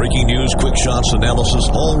 9. Breaking news, quick shots, analysis,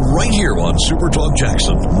 all right here on Super Talk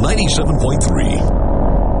Jackson 97.3.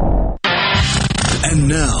 And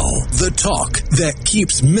now, the talk that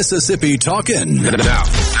keeps Mississippi talking. Now,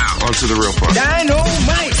 on to the real part.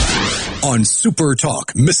 Dynamite! On Super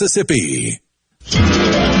Talk, Mississippi.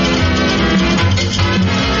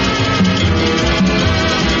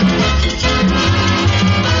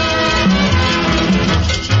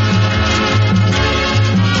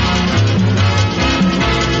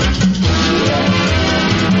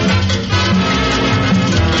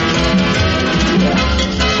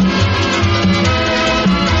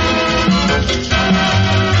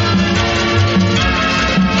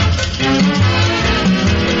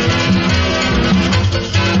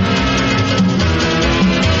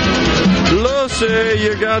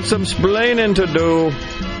 You got some splaining to do.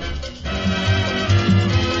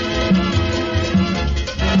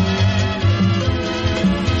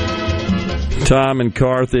 Tom in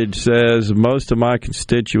Carthage says, most of my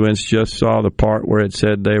constituents just saw the part where it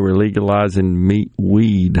said they were legalizing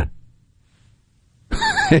weed.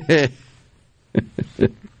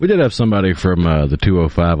 We did have somebody from the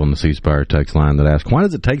 205 on the C Spire text line that asked, why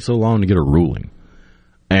does it take so long to get a ruling?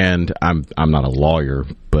 And I'm not a lawyer,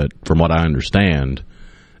 but from what I understand,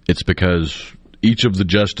 it's because each of the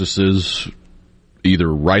justices either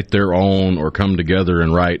write their own or come together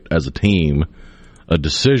and write as a team a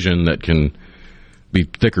decision that can be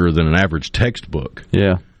thicker than an average textbook.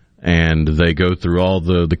 Yeah. And they go through all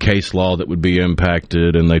the case law that would be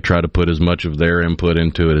impacted, and they try to put as much of their input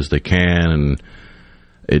into it as they can, and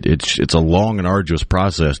it's a long and arduous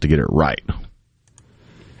process to get it right.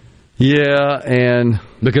 Yeah, and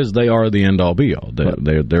because they are the end-all, be-all.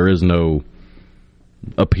 There is no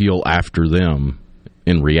appeal after them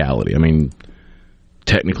in reality. I mean,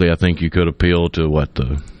 technically, I think you could appeal to,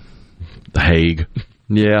 The Hague.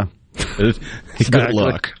 Yeah. Exactly. Good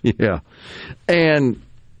luck. Yeah. And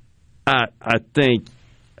I think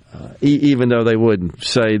even though they wouldn't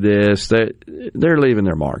say this, they're leaving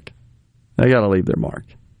their mark. They got to leave their mark.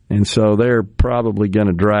 And so they're probably going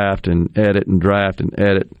to draft and edit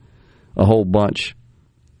a whole bunch.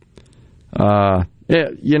 I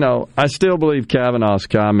still believe Kavanaugh's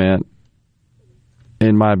comment,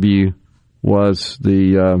 in my view, was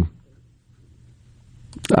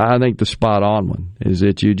I think the spot on one, is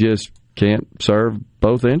that you just can't serve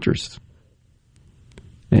both interests.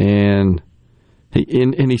 And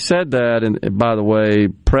he said that, and by the way,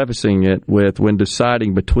 prefacing it with, when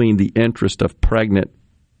deciding between the interest of a pregnant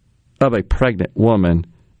woman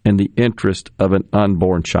and the interest of an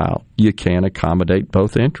unborn child, you can't accommodate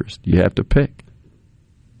both interests. You have to pick.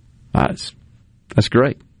 That's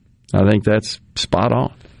great. I think that's spot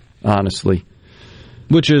on, honestly.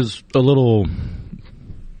 Which is a little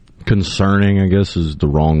concerning, I guess is the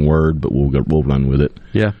wrong word, but we'll run with it.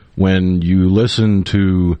 Yeah. When you listen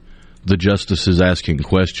to the justices asking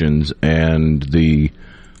questions, and the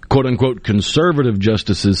quote-unquote conservative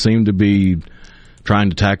justices seem to be trying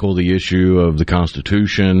to tackle the issue of the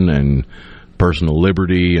Constitution and personal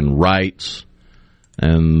liberty and rights,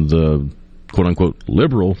 and the quote-unquote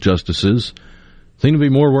liberal justices seem to be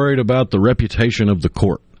more worried about the reputation of the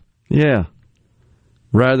court. Yeah.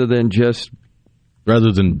 Rather than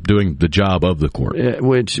doing the job of the court.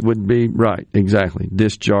 Which would be, right, exactly,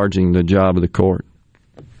 discharging the job of the court.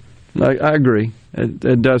 I agree.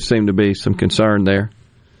 It does seem to be some concern there.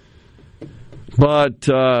 But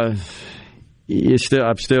I'm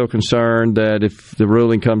still concerned that if the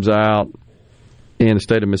ruling comes out and the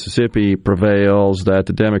state of Mississippi prevails, that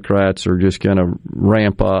the Democrats are just going to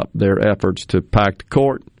ramp up their efforts to pack the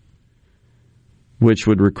court, which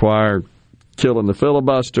would require killing the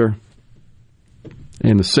filibuster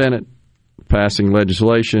in the Senate, passing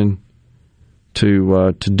legislation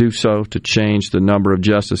to do so, to change the number of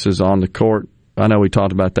justices on the court. I know we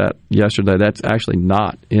talked about that yesterday. That's actually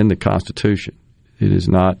not in the Constitution. It is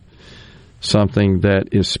not something that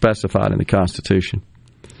is specified in the Constitution.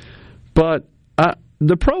 But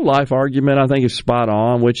the pro-life argument, I think, is spot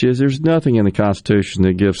on, which is there's nothing in the Constitution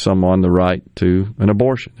that gives someone the right to an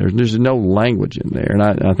abortion. There's no language in there. And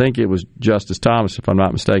I think it was Justice Thomas, if I'm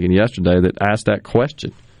not mistaken, yesterday that asked that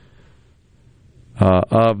question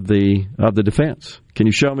of the defense. Can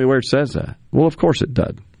you show me where it says that? Well, of course it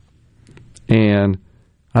does. And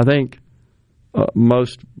I think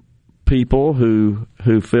most people who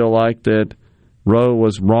feel like that Roe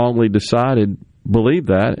was wrongly decided believe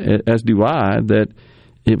that, as do I, that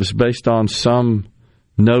it was based on some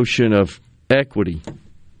notion of equity.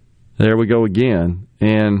 There we go again.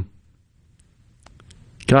 And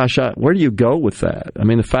gosh, where do you go with that? I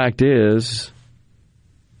mean, the fact is,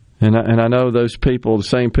 and I know those people, the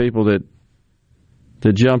same people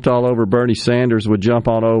that jumped all over Bernie Sanders would jump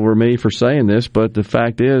on over me for saying this, but the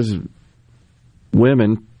fact is,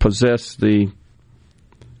 women possess the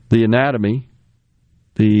anatomy,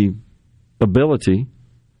 the ability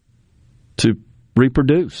to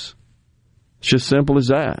reproduce. It's just simple as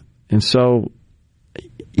that. And so,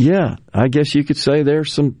 yeah, I guess you could say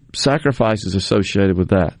there's some sacrifices associated with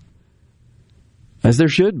that, as there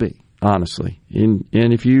should be, honestly. And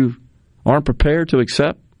if you aren't prepared to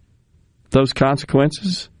accept those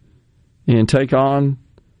consequences and take on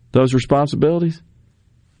those responsibilities,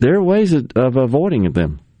 there are ways of avoiding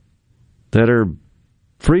them that are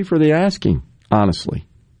free for the asking, honestly.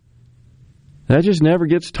 That just never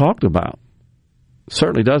gets talked about.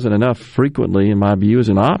 Certainly doesn't enough frequently, in my view, as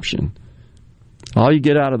an option. All you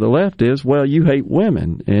get out of the left is, well, you hate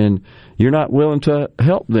women and you're not willing to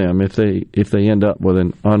help them if they end up with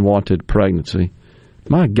an unwanted pregnancy.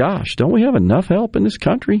 My gosh, don't we have enough help in this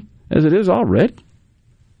country as it is already?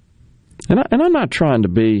 And I'm not trying to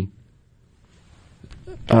be,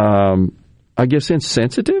 I guess,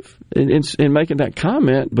 insensitive in making that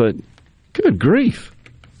comment, but good grief.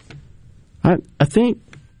 I think...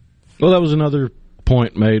 Well, that was another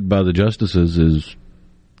point made by the justices, is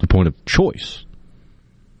the point of choice.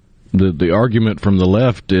 The argument from the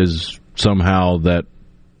left is somehow that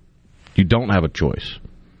you don't have a choice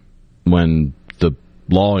when the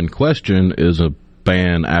law in question is a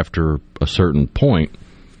ban after a certain point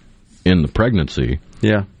in the pregnancy.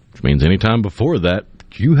 Yeah. Which means anytime before that,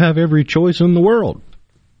 you have every choice in the world.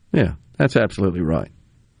 Yeah, that's absolutely right.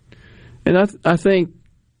 And I think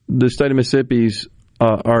the state of Mississippi's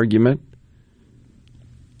argument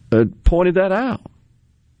pointed that out,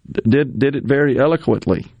 did it very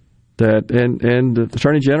eloquently. That and the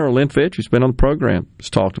Attorney General Lynn Fitch, who's been on the program, has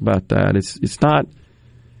talked about that. It's not,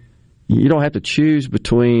 you don't have to choose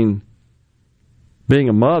between being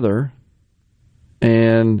a mother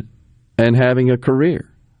and having a career.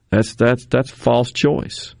 That's a false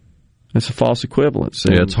choice. That's a false equivalence.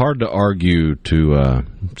 Yeah, it's hard to argue to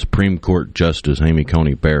Supreme Court Justice Amy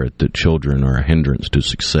Coney Barrett that children are a hindrance to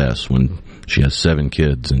success when she has 7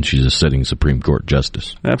 kids and she's a sitting Supreme Court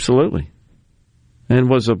justice. Absolutely. And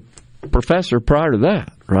was a professor prior to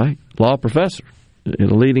that, right? Law professor at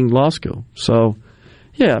a leading law school. So,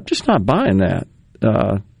 yeah, I'm just not buying that.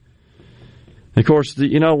 Of course,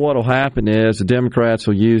 what will happen is the Democrats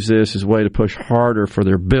will use this as a way to push harder for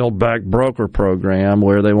their Build Back Broker program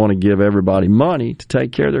where they want to give everybody money to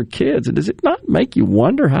take care of their kids. And does it not make you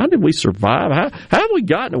wonder, how did we survive? How have we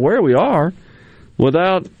gotten to where we are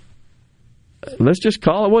without, let's just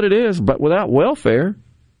call it what it is, but without welfare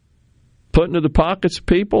put into the pockets of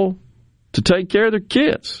people to take care of their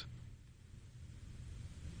kids?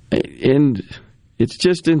 And it's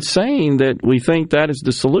just insane that we think that is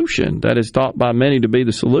the solution. That is thought by many to be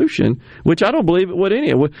the solution, which I don't believe it would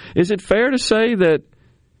any. Is it fair to say that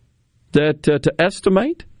to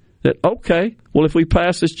estimate that, okay, well, if we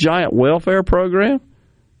pass this giant welfare program,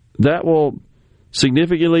 that will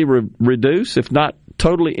significantly reduce, if not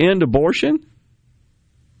totally end abortion?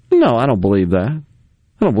 No, I don't believe that.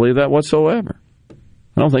 I don't believe that whatsoever.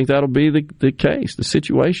 I don't think that'll be the case, the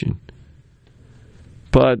situation.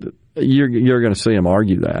 But you're going to see them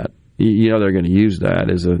argue that. They're going to use that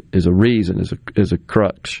as a reason, as a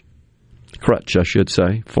crutch, I should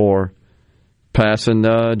say, for passing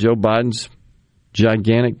Joe Biden's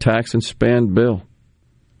gigantic tax and spend bill.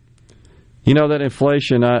 That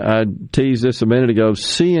inflation, I teased this a minute ago.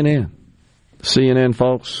 CNN,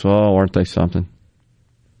 folks, oh, aren't they something?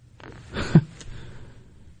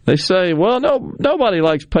 They say, well, nobody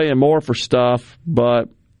likes paying more for stuff, but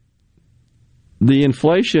the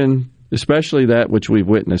inflation, especially that which we've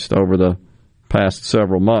witnessed over the past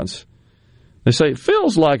several months, they say it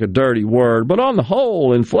feels like a dirty word, but on the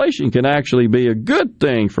whole, inflation can actually be a good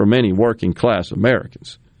thing for many working-class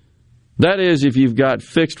Americans. That is, if you've got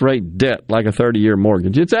fixed-rate debt like a 30-year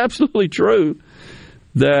mortgage. It's absolutely true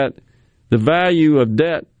that the value of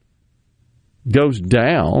debt goes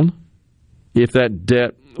down if that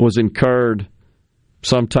debt was incurred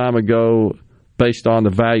some time ago based on the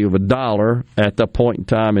value of $1 at the point in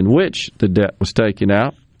time in which the debt was taken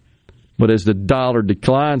out. But as the dollar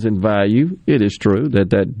declines in value, it is true that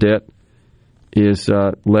debt is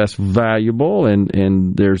less valuable,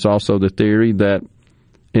 and there's also the theory that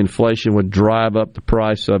inflation would drive up the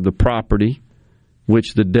price of the property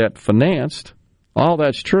which the debt financed. All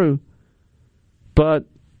that's true, but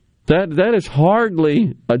that is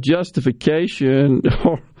hardly a justification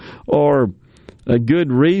or a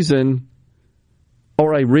good reason,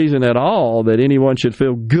 or a reason at all that anyone should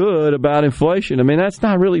feel good about inflation. I mean, that's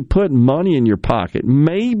not really putting money in your pocket.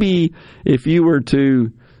 Maybe if you were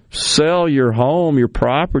to sell your home, your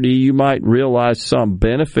property, you might realize some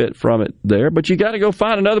benefit from it there, but you got to go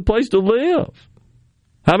find another place to live.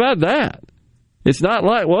 How about that? It's not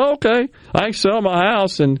like, well, okay, I can sell my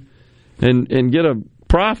house and get a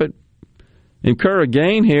profit, incur a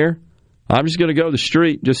gain here. I'm just going to go to the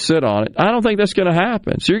street, just sit on it. I don't think that's going to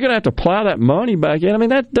happen. So you're going to have to plow that money back in. I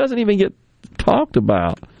mean, that doesn't even get talked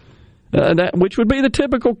about, which would be the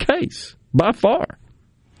typical case by far.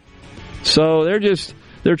 So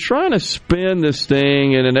they're trying to spin this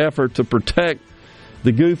thing in an effort to protect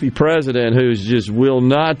the goofy president who just will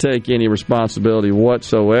not take any responsibility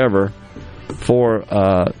whatsoever for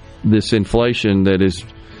this inflation that is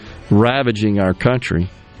ravaging our country.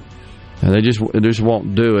 And they just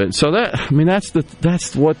won't do it. So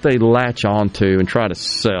that's what they latch onto and try to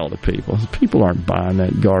sell to people. People aren't buying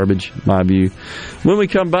that garbage, in my view. When we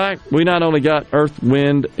come back, we not only got Earth,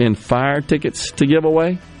 Wind, and Fire tickets to give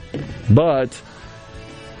away, but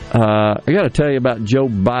I got to tell you about Joe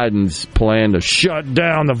Biden's plan to shut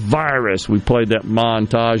down the virus. We played that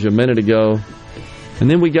montage a minute ago. And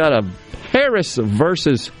then we got a Harris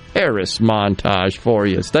versus Harris montage for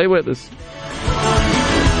you. Stay with us.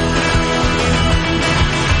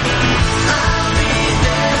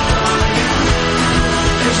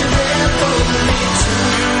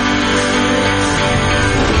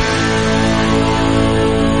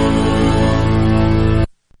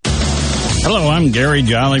 Hello, I'm Gary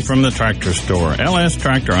Jolly from the Tractor Store. LS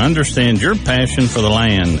Tractor understands your passion for the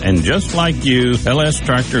land, and just like you, LS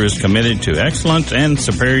Tractor is committed to excellence and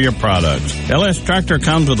superior products. LS Tractor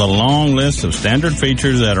comes with a long list of standard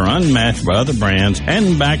features that are unmatched by other brands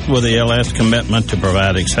and backed with the LS commitment to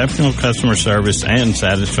provide exceptional customer service and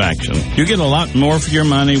satisfaction. You get a lot more for your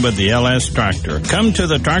money with the LS Tractor. Come to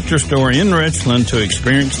the Tractor Store in Richland to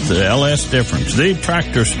experience the LS difference. The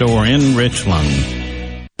Tractor Store in Richland.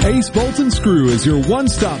 Ace Bolt & Screw is your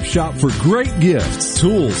one-stop shop for great gifts,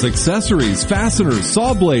 tools, accessories, fasteners,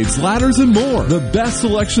 saw blades, ladders, and more. The best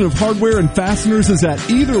selection of hardware and fasteners is at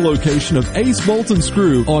either location of Ace Bolt &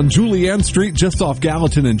 Screw on Julianne Street just off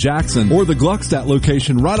Gallatin and Jackson, or the Gluckstadt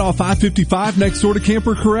location right off I-55 next door to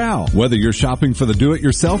Camper Corral. Whether you're shopping for the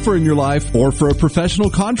do-it-yourselfer in your life or for a professional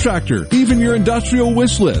contractor, even your industrial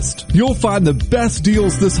wish list, you'll find the best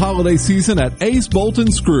deals this holiday season at Ace Bolt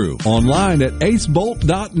 & Screw. Online at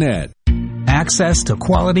acebolt.net. Access to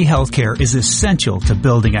quality health care is essential to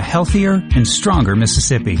building a healthier and stronger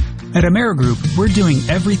Mississippi. At AmeriGroup, we're doing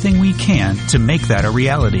everything we can to make that a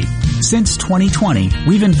reality. Since 2020,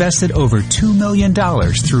 we've invested over $2 million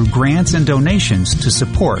through grants and donations to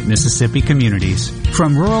support Mississippi communities.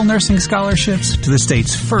 From rural nursing scholarships to the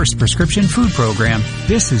state's first prescription food program,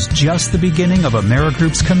 this is just the beginning of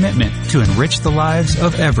AmeriGroup's commitment to enrich the lives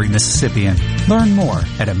of every Mississippian. Learn more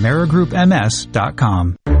at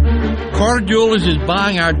AmeriGroupMS.com. Carter Jewelers is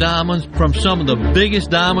buying our diamonds from some of the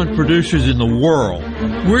biggest diamond producers in the world.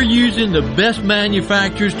 We're using the best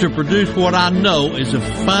manufacturers to produce what I know is the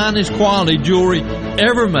finest quality jewelry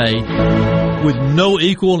ever made with no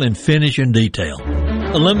equal in finish and detail.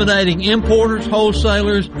 Eliminating importers,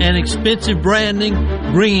 wholesalers, and expensive branding,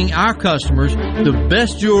 bringing our customers the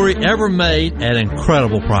best jewelry ever made at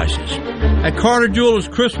incredible prices. At Carter Jewelers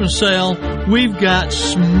Christmas sale, we've got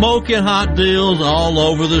smoking hot deals all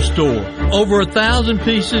over the store. Over 1,000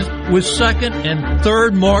 pieces with second and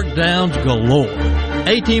third markdowns galore.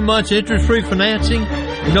 18 months interest-free financing,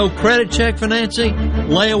 no credit check financing,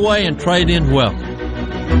 layaway and trade-in welcome.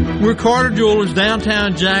 We're Carter Jewelers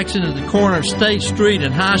downtown Jackson at the corner of State Street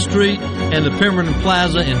and High Street and the Pemberton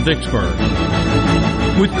Plaza in Vicksburg.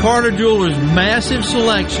 With Carter Jewelers' massive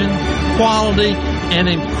selection, quality, and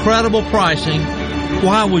incredible pricing,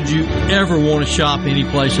 why would you ever want to shop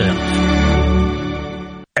anyplace else?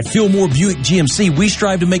 At Fillmore Buick GMC, we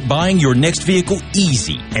strive to make buying your next vehicle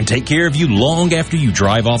easy and take care of you long after you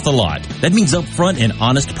drive off the lot. That means upfront and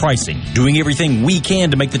honest pricing, doing everything we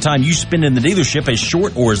can to make the time you spend in the dealership as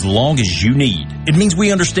short or as long as you need. It means we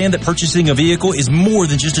understand that purchasing a vehicle is more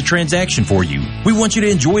than just a transaction for you. We want you to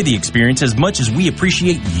enjoy the experience as much as we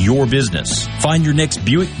appreciate your business. Find your next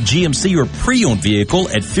Buick, GMC, or pre-owned vehicle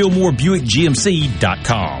at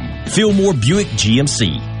FillmoreBuickGMC.com. Fillmore Buick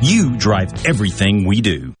GMC. You drive everything we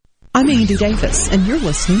do. I'm Andy Davis, and you're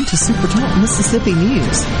listening to Super Talk Mississippi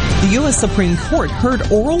News. The U.S. Supreme Court heard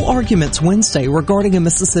oral arguments Wednesday regarding a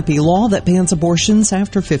Mississippi law that bans abortions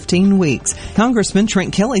after 15 weeks. Congressman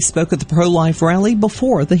Trent Kelly spoke at the pro-life rally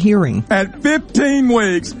before the hearing. At 15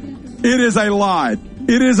 weeks, it is a lie.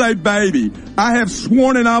 It is a baby. I have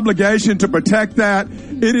sworn an obligation to protect that.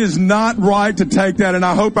 It is not right to take that, and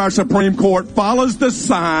I hope our Supreme Court follows the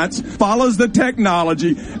science, follows the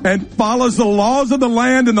technology, and follows the laws of the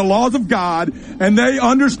land and the laws of God, and they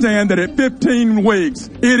understand that at 15 weeks,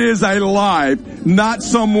 it is a life, not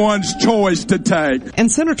someone's choice to take.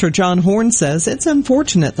 And Senator John Horn says it's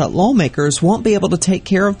unfortunate that lawmakers won't be able to take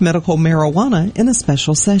care of medical marijuana in a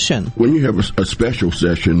special session. When you have a special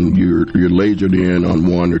session, you're lasered in on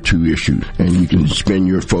one or two issues, and you can spend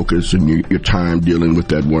your focus and your time dealing with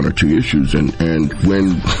that one or two issues. And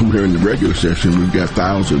when we're in the regular session, we've got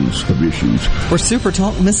thousands of issues. For Super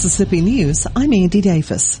Talk Mississippi News, I'm Andy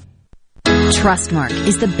Davis. Trustmark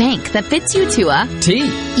is the bank that fits you to a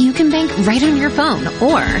T. You can bank right on your phone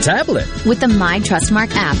or tablet with the My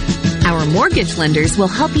Trustmark app. Our mortgage lenders will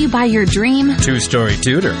help you buy your dream two-story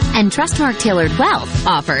tutor. And Trustmark Tailored Wealth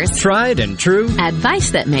offers tried and true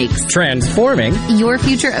advice that makes transforming your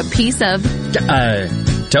future a piece of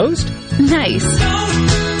toast. Nice.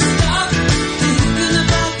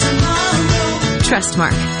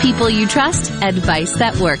 Trustmark. People you trust. Advice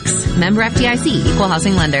that works. Member FDIC. Equal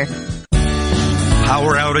housing lender.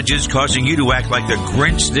 Power outages causing you to act like the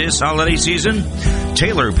Grinch this holiday season?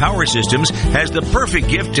 Taylor Power Systems has the perfect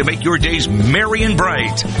gift to make your days merry and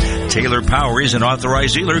bright. Taylor Power is an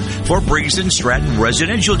authorized dealer for Briggs & Stratton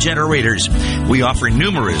residential generators. We offer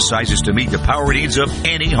numerous sizes to meet the power needs of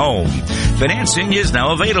any home. Financing is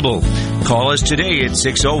now available. Call us today at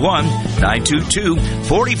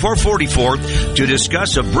 601-922-4444 to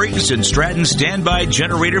discuss a Briggs & Stratton standby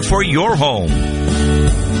generator for your home.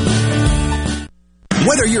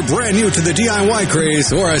 Whether you're brand new to the DIY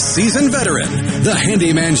craze or a seasoned veteran, the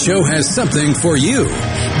Handyman Show has something for you.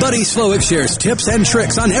 Buddy Slowick shares tips and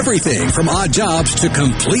tricks on everything from odd jobs to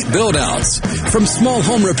complete build-outs, from small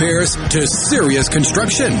home repairs to serious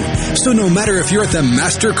construction. So no matter if you're at the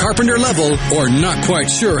master carpenter level or not quite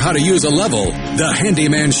sure how to use a level, The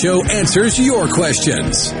Handyman Show answers your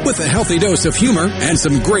questions with a healthy dose of humor and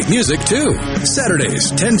some great music, too. Saturdays,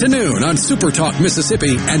 10 to noon on Super Talk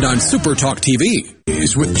Mississippi and on Super Talk TV.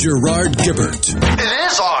 Is with Gerard Gibert.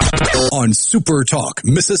 It is on Super Talk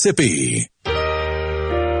Mississippi.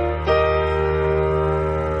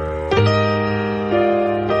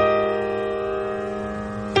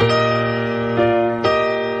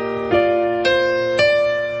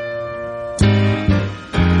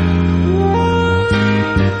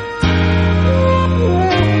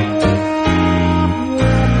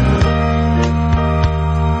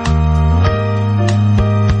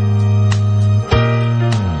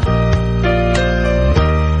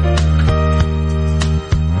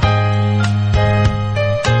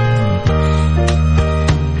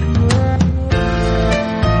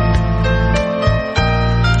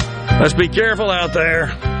 Let's be careful out there.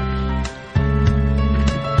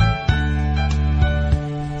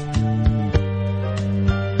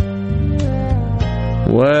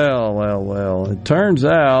 Well. It turns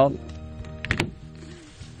out,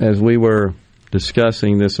 as we were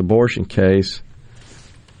discussing this abortion case,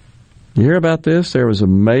 you hear about this? There was a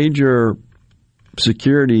major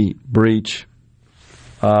security breach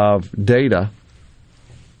of data.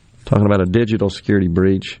 Talking about a digital security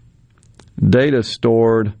breach. Data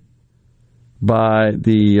stored by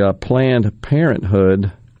the Planned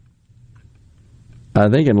Parenthood, I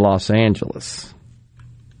think in Los Angeles.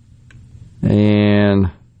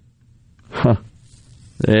 And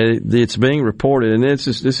it's being reported, and this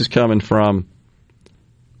is coming from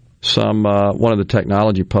some one of the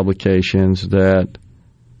technology publications that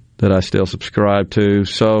I still subscribe to.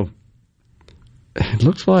 So it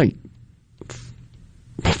looks like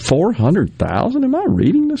 400,000? Am I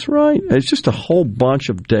reading this right? It's just a whole bunch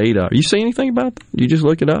of data. You see anything about that? You just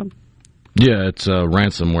look it up? Yeah, it's a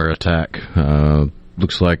ransomware attack.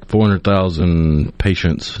 Looks like 400,000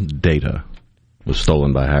 patients' data was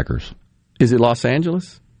stolen by hackers. Is it Los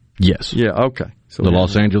Angeles? Yes. Yeah, okay. So the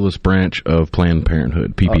Los Angeles branch of Planned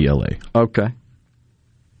Parenthood, PPLA. Okay.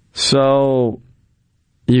 So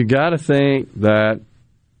you got to think that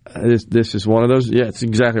this is one of those. Yeah, it's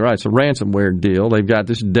exactly right. It's a ransomware deal. They've got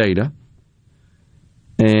this data,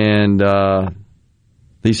 and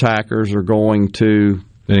these hackers are going to.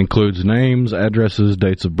 It includes names, addresses,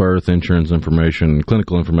 dates of birth, insurance information,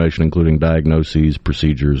 clinical information, including diagnoses,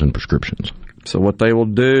 procedures, and prescriptions. So what they will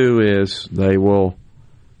do is they will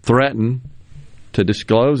threaten to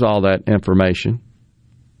disclose all that information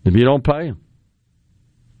if you don't pay them.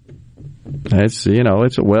 It's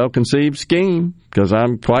a well-conceived scheme, because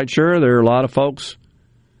I'm quite sure there are a lot of folks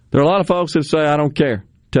that say, I don't care,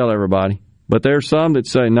 tell everybody. But there are some that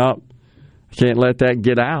say, no, I can't let that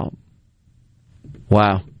get out.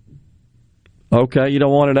 Wow. Okay, you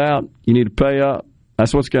don't want it out, you need to pay up.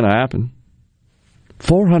 That's what's going to happen.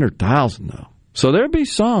 400,000, though. So there'll be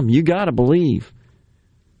some, you got to believe,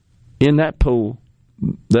 in that pool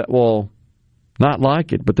that will not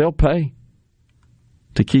like it, but they'll pay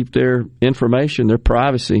to keep their information, their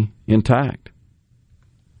privacy intact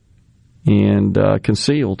and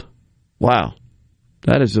concealed. Wow.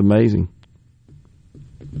 That is amazing.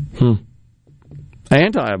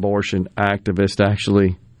 Anti-abortion activists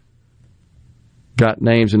actually got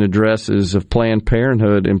names and addresses of Planned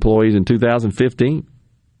Parenthood employees in 2015.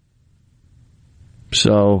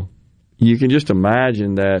 So you can just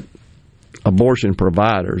imagine that abortion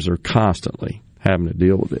providers are constantly having to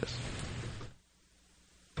deal with this.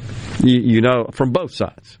 From both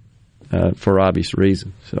sides, for obvious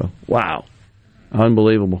reasons. So, wow.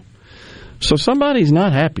 Unbelievable. So somebody's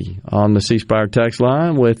not happy on the C Spire text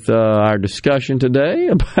line with our discussion today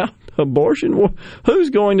about abortion.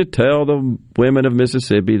 Who's going to tell the women of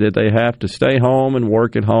Mississippi that they have to stay home and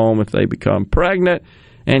work at home if they become pregnant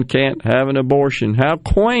and can't have an abortion? How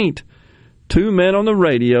quaint. 2 men on the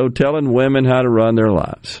radio telling women how to run their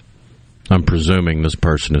lives. I'm presuming this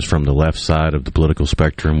person is from the left side of the political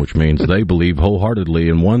spectrum, which means they believe wholeheartedly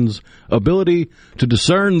in one's ability to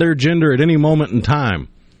discern their gender at any moment in time.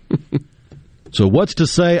 So what's to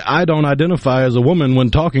say I don't identify as a woman when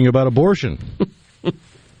talking about abortion?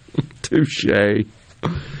 Touche.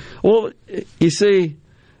 Well, you see,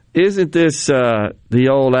 isn't this the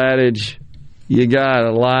old adage, you got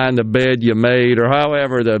to lie in the bed you made, or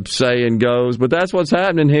however the saying goes? But that's what's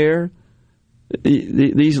happening here.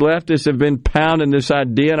 These leftists have been pounding this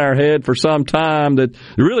idea in our head for some time that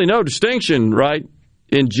there's really no distinction, right,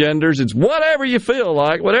 in genders. It's whatever you feel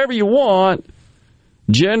like, whatever you want.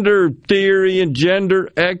 Gender theory and gender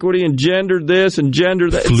equity and gender this and gender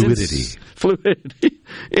that. Fluidity. Fluidity.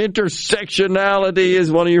 Intersectionality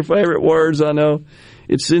is one of your favorite words, I know.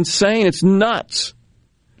 It's insane. It's nuts.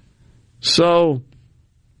 So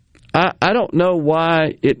I don't know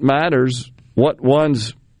why it matters what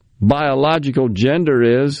one's biological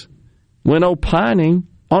gender is when opining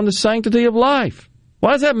on the sanctity of life.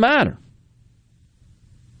 Why does that matter?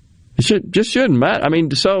 It just shouldn't matter. I mean,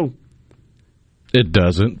 so... It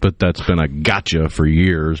doesn't, but that's been a gotcha for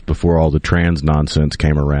years before all the trans nonsense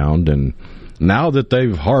came around, and now that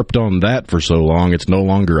they've harped on that for so long, it's no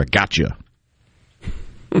longer a gotcha.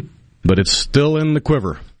 But it's still in the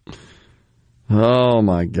quiver. Oh,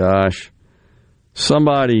 my gosh.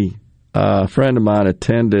 Somebody, a friend of mine,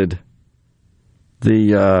 attended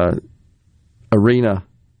the arena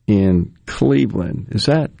in Cleveland. Is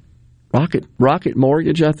that Rocket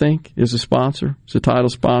Mortgage, I think, is a sponsor. It's a title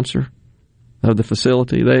sponsor of the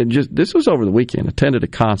facility. This was over the weekend, attended a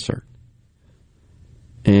concert.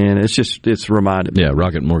 And it's reminded me. Yeah,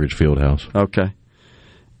 Rocket Mortgage Fieldhouse. Okay.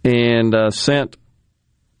 And sent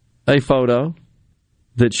a photo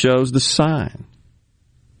that shows the sign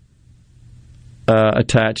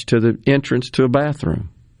attached to the entrance to a bathroom.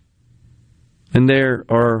 And there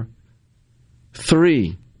are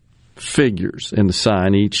 3 figures in the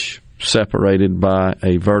sign, each separated by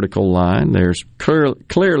a vertical line. There's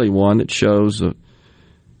clearly one that shows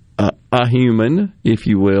a human, if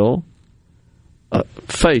you will,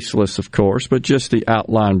 faceless, of course, but just the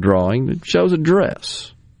outline drawing that shows a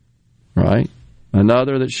dress, right?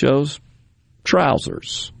 Another that shows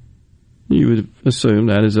trousers. You would assume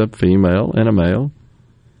that is a female and a male.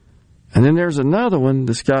 And then there's another one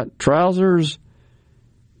that's got trousers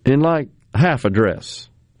in like half a dress.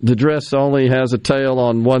 The dress only has a tail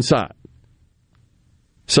on one side.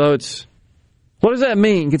 So what does that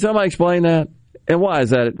mean? Can somebody explain that? And why is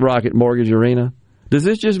that at Rocket Mortgage Arena? Does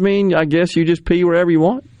this just mean, I guess, you just pee wherever you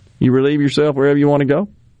want? You relieve yourself wherever you want to go?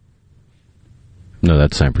 No,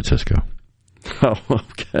 that's San Francisco. Oh,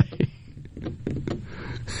 okay.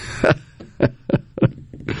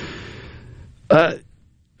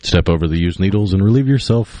 Step over the used needles and relieve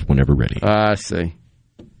yourself whenever ready. I see.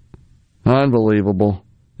 Unbelievable.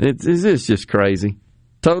 It's just crazy.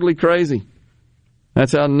 Totally crazy.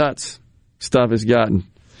 That's how nuts stuff has gotten.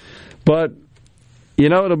 But,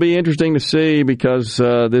 it'll be interesting to see because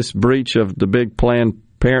this breach of the big Planned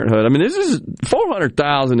Parenthood, I mean, this is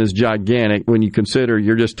 $400,000 is gigantic when you consider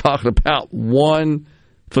you're just talking about one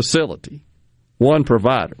facility, one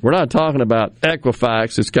provider. We're not talking about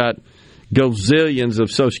Equifax that's got gazillions of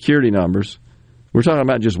Social Security numbers. We're talking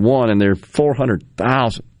about just one, and there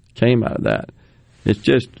 400,000 came out of that. It's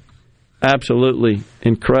just absolutely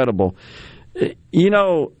incredible.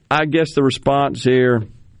 I guess the response here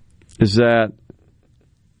is that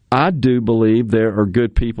I do believe there are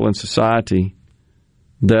good people in society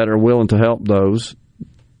that are willing to help those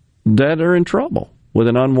that are in trouble with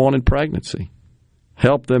an unwanted pregnancy.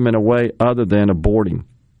 Help them in a way other than aborting.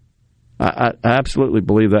 I absolutely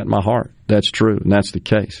believe that in my heart. That's true, and that's the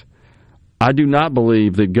case. I do not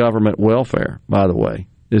believe that government welfare, by the way,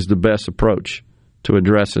 is the best approach to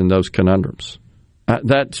addressing those conundrums.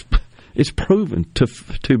 It's proven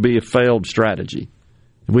to be a failed strategy.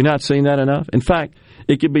 Have we not seen that enough? In fact,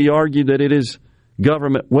 it could be argued that it is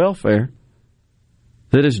government welfare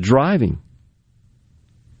that is driving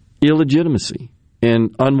illegitimacy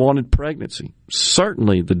and unwanted pregnancy.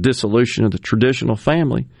 Certainly the dissolution of the traditional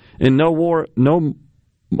family. And nowhere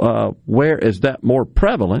is that more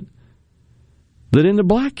prevalent than in the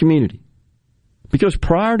black community. Because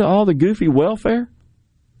prior to all the goofy welfare,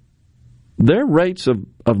 their rates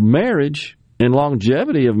of marriage and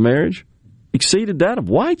longevity of marriage exceeded that of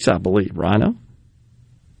whites, I believe, Rhino.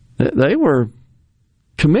 They were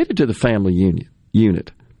committed to the family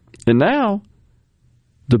unit. And now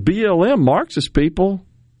the BLM Marxist people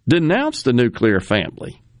denounce the nuclear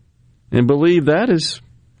family and believe that is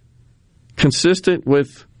consistent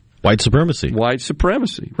with white supremacy. White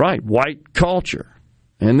supremacy, right. White culture.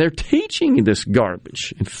 And they're teaching this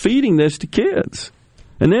garbage and feeding this to kids.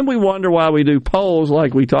 And then we wonder why we do polls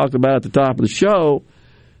like we talked about at the top of the show,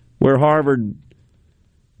 where Harvard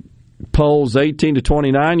polls 18 to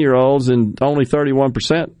 29-year-olds and only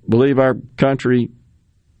 31% believe our country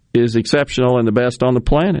is exceptional and the best on the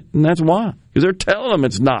planet. And that's why. Because they're telling them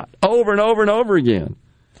it's not over and over and over again.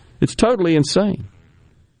 It's totally insane.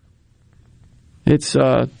 It's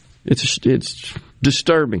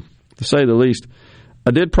disturbing, to say the least.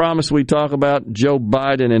 I did promise we'd talk about Joe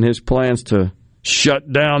Biden and his plans to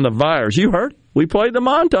shut down the virus. You heard? We played the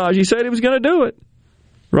montage. He said he was going to do it.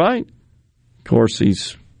 Right? Of course,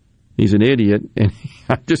 he's an idiot, and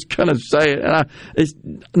I'm just going to say it. And it's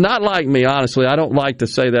not like me, honestly. I don't like to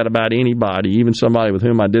say that about anybody, even somebody with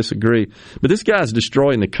whom I disagree. But this guy's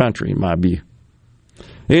destroying the country, in my view.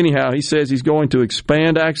 Anyhow, he says he's going to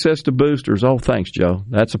expand access to boosters. Oh, thanks, Joe.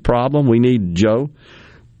 That's a problem. We need Joe.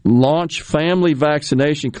 Launch family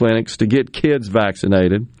vaccination clinics to get kids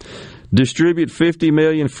vaccinated. Distribute 50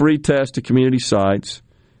 million free tests to community sites.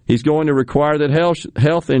 He's going to require that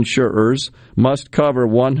health insurers must cover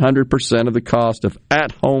 100% of the cost of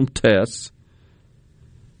at-home tests.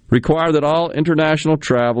 Require that all international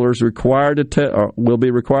travelers will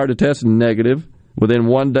be required to test negative within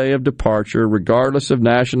 1 day of departure, regardless of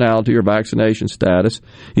nationality or vaccination status.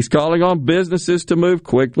 He's calling on businesses to move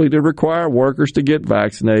quickly to require workers to get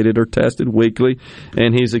vaccinated or tested weekly.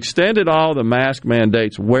 And he's extended all the mask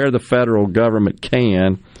mandates where the federal government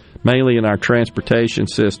can, mainly in our transportation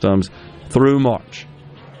systems, through March.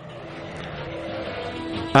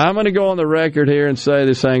 I'm going to go on the record here and say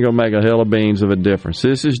this ain't going to make a hill of beans of a difference.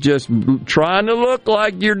 This is just trying to look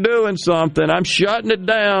like you're doing something. I'm shutting it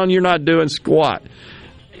down. You're not doing squat.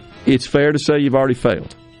 It's fair to say you've already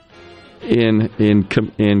failed in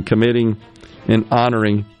committing and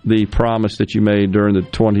honoring the promise that you made during the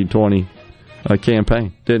 2020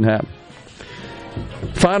 campaign. Didn't happen.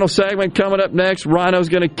 Final segment coming up next. Rhino's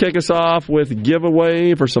going to kick us off with a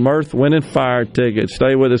giveaway for some Earth, Wind, and Fire tickets.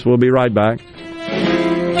 Stay with us. We'll be right back.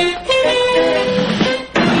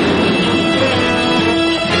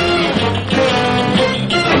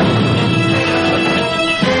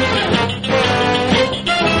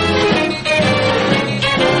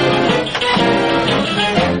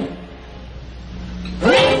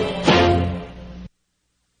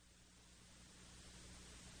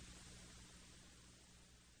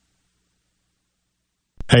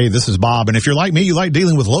 Hey, this is Bob, and if you're like me, you like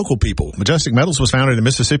dealing with local people. Majestic Metals was founded in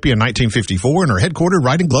Mississippi in 1954 and are headquartered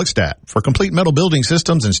right in Gluckstadt. For complete metal building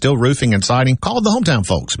systems and steel roofing and siding, call the hometown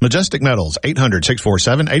folks. Majestic Metals,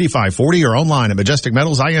 800-647-8540 or online at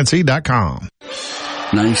majesticmetalsinc.com.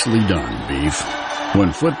 Nicely done, Beef.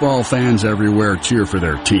 When football fans everywhere cheer for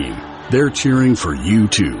their team, they're cheering for you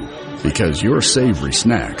too. Because your savory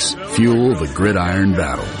snacks fuel the gridiron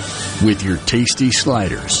battle. With your tasty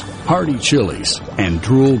sliders, hearty chilies, and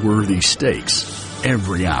drool-worthy steaks,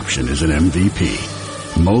 every option is an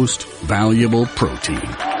MVP. Most valuable protein.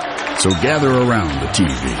 So gather around the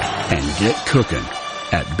TV and get cooking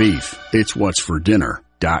at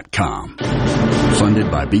BeefIt'sWhat'sForDinner.com. Funded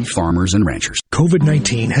by beef farmers and ranchers.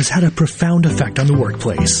 COVID-19 has had a profound effect on the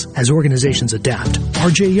workplace. As organizations adapt,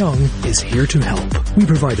 RJ Young is here to help. We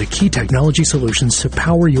provide the key technology solutions to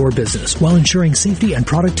power your business while ensuring safety and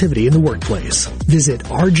productivity in the workplace. Visit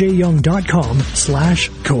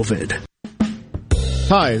rjyoung.com/COVID.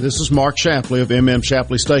 Hi, this is Mark Shapley of MM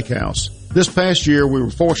Shapley Steakhouse. This past year, we were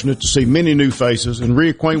fortunate to see many new faces and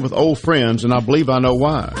reacquaint with old friends, and I believe I know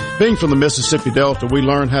why. Being from the Mississippi Delta, we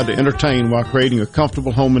learned how to entertain while creating a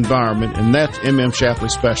comfortable home environment, and that's MM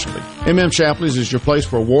Shapley's specialty. MM Shapley's is your place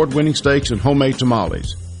for award-winning steaks and homemade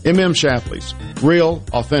tamales. MM Shapley's, real,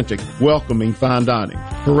 authentic, welcoming fine dining.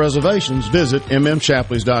 For reservations, visit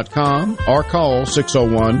mmshapleys.com or call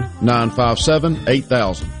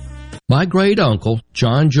 601-957-8000. My great-uncle,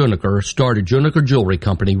 John Juniker, started Juniker Jewelry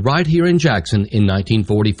Company right here in Jackson in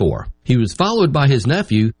 1944. He was followed by his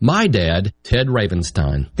nephew, my dad, Ted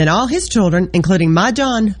Ravenstein. Then all his children, including my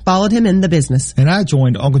John, followed him in the business. And I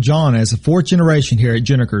joined Uncle John as the fourth generation here at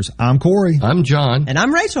Junikers. I'm Corey. I'm John. And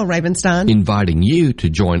I'm Rachel Ravenstein. Inviting you to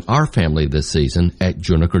join our family this season at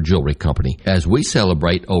Juniker Jewelry Company as we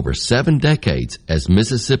celebrate over 7 decades as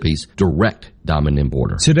Mississippi's direct diamond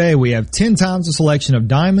importer. Today we have 10 times the selection of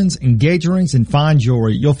diamonds, engagement rings, and fine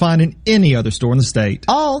jewelry you'll find in any other store in the state.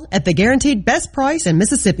 All at the guaranteed best price in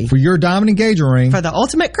Mississippi. For your diamond engagement ring. For the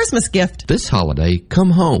ultimate Christmas gift. This holiday,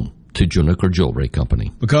 come home to Juniker Jewelry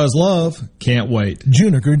Company. Because love can't wait.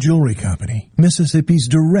 Juniker Jewelry Company, Mississippi's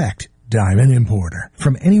direct diamond importer.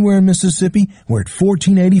 From anywhere in Mississippi, we're at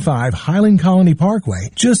 1485 Highland Colony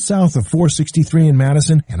Parkway, just south of 463 in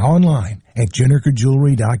Madison, and online at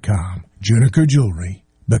JunikerJewelry.com. Juniker Jewelry,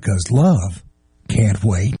 because love can't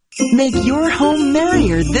wait. Make your home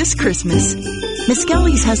merrier this Christmas. Miss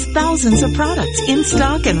Kelly's has thousands of products in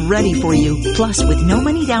stock and ready for you. Plus, with no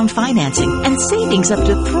money down financing and savings up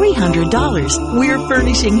to $300, we're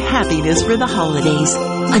furnishing happiness for the holidays.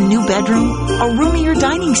 A new bedroom, a roomier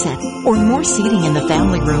dining set, or more seating in the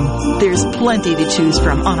family room. There's plenty to choose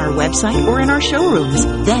from on our website or in our showrooms.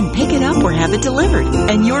 Then pick it up or have it delivered,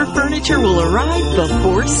 and your furniture will arrive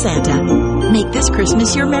before Santa. Make this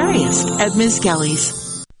Christmas your merriest at Miss Kelly's.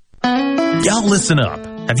 Y'all listen up.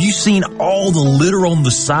 Have you seen all the litter on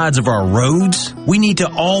the sides of our roads? We need to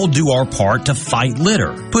all do our part to fight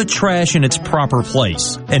litter. Put trash in its proper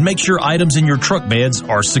place and make sure items in your truck beds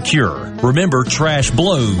are secure. Remember, trash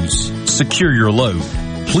blows. Secure your load.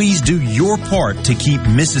 Please do your part to keep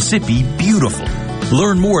Mississippi beautiful.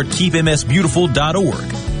 Learn more at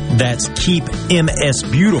keepmsbeautiful.org. That's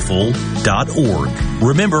keepmsbeautiful.org.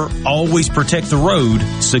 Remember, always protect the road,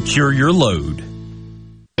 secure your load.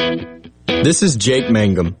 This is Jake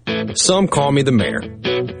Mangum. Some call me the mayor.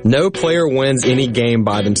 No player wins any game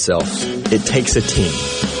by themselves. It takes a team.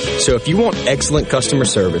 So if you want excellent customer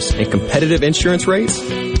service and competitive insurance rates,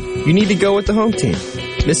 you need to go with the home team,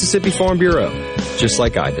 Mississippi Farm Bureau, just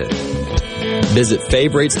like I did. Visit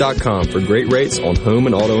favrates.com for great rates on home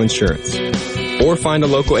and auto insurance. Or find a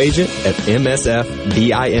local agent at msfbins.com.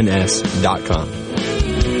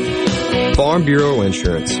 Farm Bureau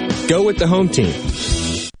Insurance. Go with the home team.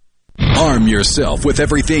 Arm yourself with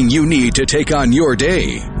everything you need to take on your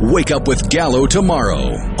day. Wake up with Gallo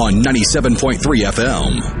tomorrow on 97.3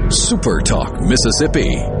 FM. Super Talk,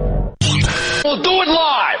 Mississippi. We'll do it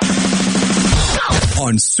live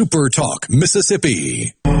on Super Talk,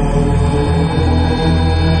 Mississippi.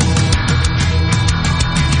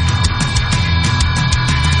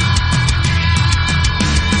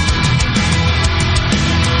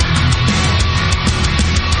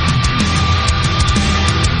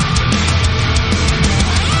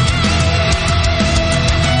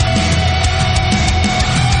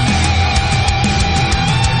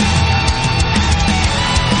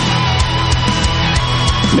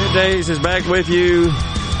 MidDays is back with you.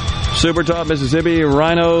 Super Talk Mississippi,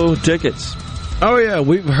 Rhino tickets. Oh, yeah,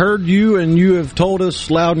 we've heard you, and you have told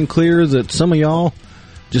us loud and clear that some of y'all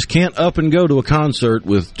just can't up and go to a concert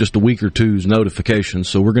with just a week or two's notification.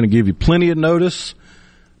 So we're going to give you plenty of notice,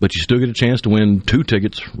 but you still get a chance to win 2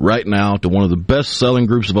 tickets right now to one of the best-selling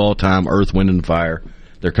groups of all time, Earth, Wind & Fire.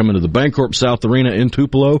 They're coming to the Bancorp South Arena in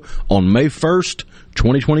Tupelo on May 1st,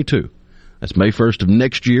 2022. That's May 1st of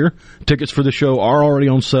next year. Tickets for the show are already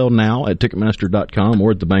on sale now at Ticketmaster.com or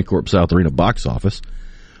at the Bancorp South Arena box office.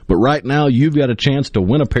 But right now, you've got a chance to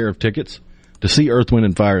win a pair of tickets to see Earth,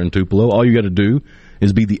 Wind & Fire in Tupelo. All you got to do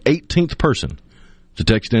is be the 18th person to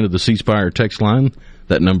text into the C Spire text line.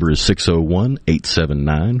 That number is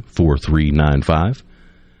 601-879-4395.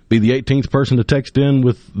 Be the 18th person to text in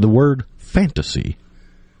with the word fantasy,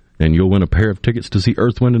 and you'll win a pair of tickets to see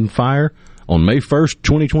Earth, Wind & Fire on May 1st,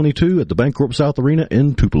 2022 at the Bancorp South Arena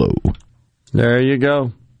in Tupelo. There you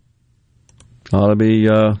go. Ought to be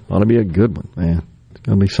a good one, man. It's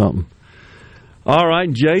going to be something. All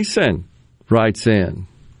right, Jason writes in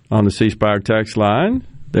on the C Spire text line.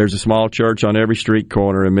 There's a small church on every street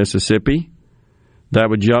corner in Mississippi that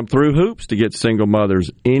would jump through hoops to get single mothers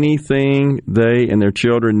anything they and their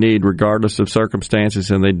children need, regardless of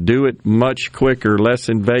circumstances, and they do it much quicker, less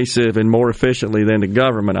invasive, and more efficiently than the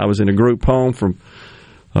government. I was in a group home from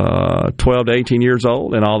 12 to 18 years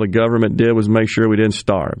old, and all the government did was make sure we didn't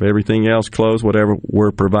starve. Everything else closed, whatever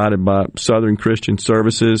were provided by Southern Christian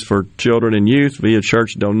Services for children and youth via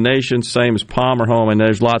church donations, same as Palmer Home, and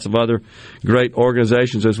there's lots of other great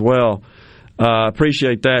organizations as well.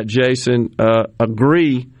 Appreciate that, Jason.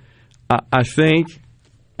 Agree. I think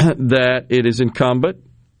that it is incumbent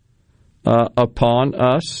upon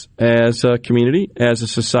us as a community, as a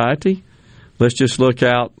society. Let's just look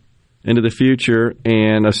out into the future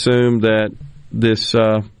and assume that this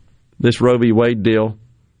Roe v. Wade deal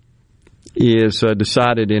is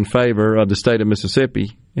decided in favor of the state of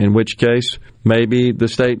Mississippi, in which case maybe the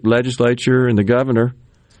state legislature and the governor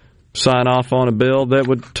sign off on a bill that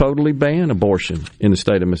would totally ban abortion in the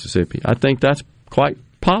state of Mississippi. I think that's quite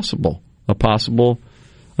possible, a possible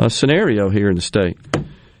scenario here in the state.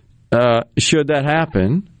 Should that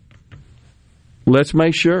happen, let's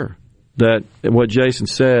make sure that what Jason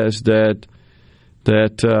says, that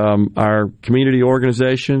our community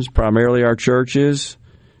organizations, primarily our churches,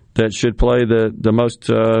 that should play the most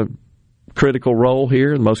critical role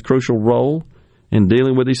here, the most crucial role in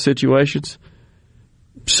dealing with these situations,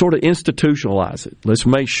 sort of institutionalize it. Let's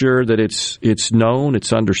make sure that it's known,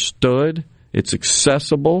 it's understood, it's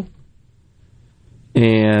accessible,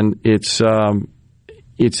 and it's in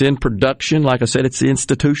production. Like I said, it's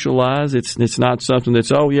institutionalized. It's not something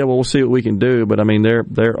that's, oh yeah, well we'll see what we can do. But I mean, there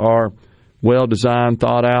are well designed,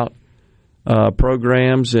 thought out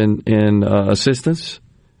programs and assistance.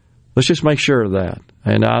 Let's just make sure of that,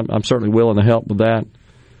 and I'm certainly willing to help with that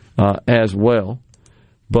as well.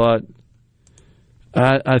 But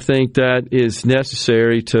I think that is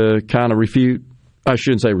necessary to kind of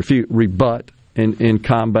rebut and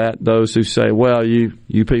combat those who say, well, you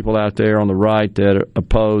people out there on the right that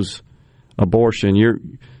oppose abortion, you're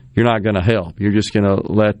not going to help. You're just going to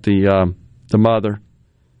let the mother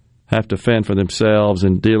have to fend for themselves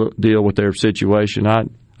and deal with their situation. I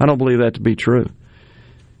don't believe that to be true.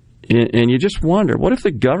 And you just wonder, what if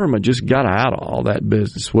the government just got out of all that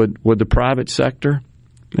business? Would the private sector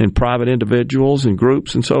and private individuals and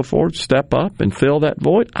groups and so forth step up and fill that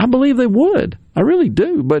void? I believe they would. I really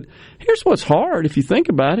do. But here's what's hard if you think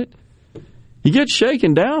about it. You get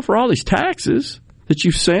shaken down for all these taxes that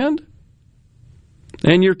you send,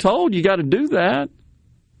 and you're told you got to do that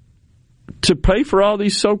to pay for all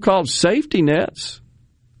these so-called safety nets.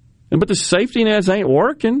 But the safety nets ain't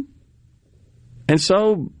working. And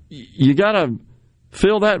so you got to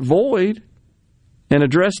fill that void and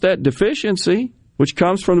address that deficiency, which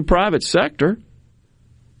comes from the private sector.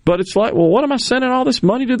 But it's like, well, what am I sending all this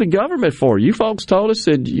money to the government for? You folks told us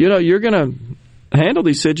that, you're going to handle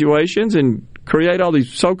these situations and create all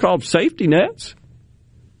these so-called safety nets.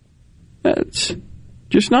 It's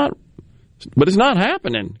just not, but it's not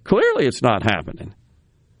happening. Clearly it's not happening.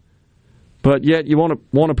 But yet you want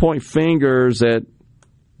to point fingers at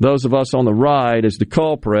those of us on the right as the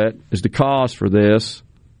culprit, as the cause for this,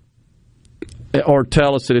 or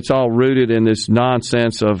tell us that it's all rooted in this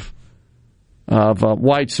nonsense of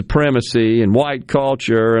white supremacy and white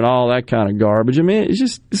culture and all that kind of garbage. I mean,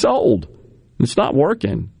 it's old. It's not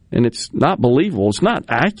working, and it's not believable. It's not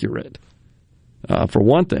accurate, for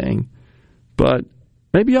one thing. But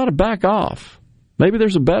maybe you ought to back off. Maybe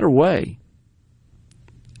there's a better way.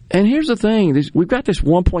 And here's the thing. We've got this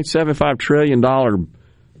 $1.75 trillion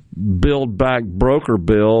Build Back broker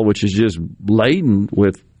bill, which is just laden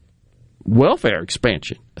with welfare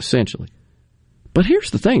expansion, essentially. But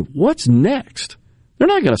here's the thing. What's next? They're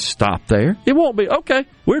not going to stop there. It won't be, okay,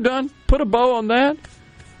 we're done. Put a bow on that,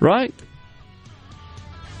 right?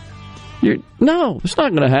 No, it's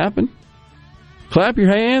not going to happen. Clap your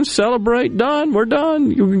hands, celebrate, done, we're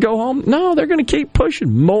done, you can go home. No, they're going to keep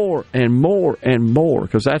pushing more and more and more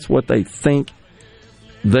because that's what they think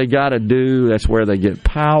they got to do. That's where they get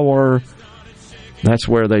power. That's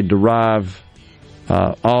where they derive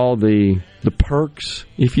all the perks,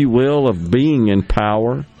 if you will, of being in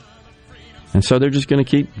power. And so they're just going to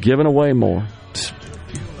keep giving away more.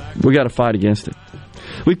 We got to fight against it.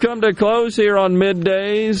 We've come to a close here on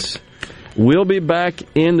Middays. We'll be back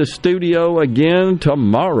in the studio again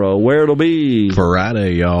tomorrow, where it'll be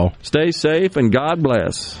Friday, y'all. Stay safe and God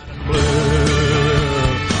bless.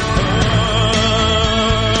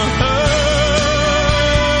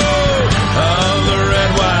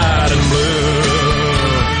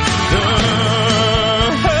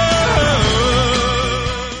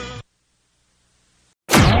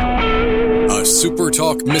 A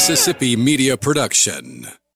SuperTalk Mississippi media production.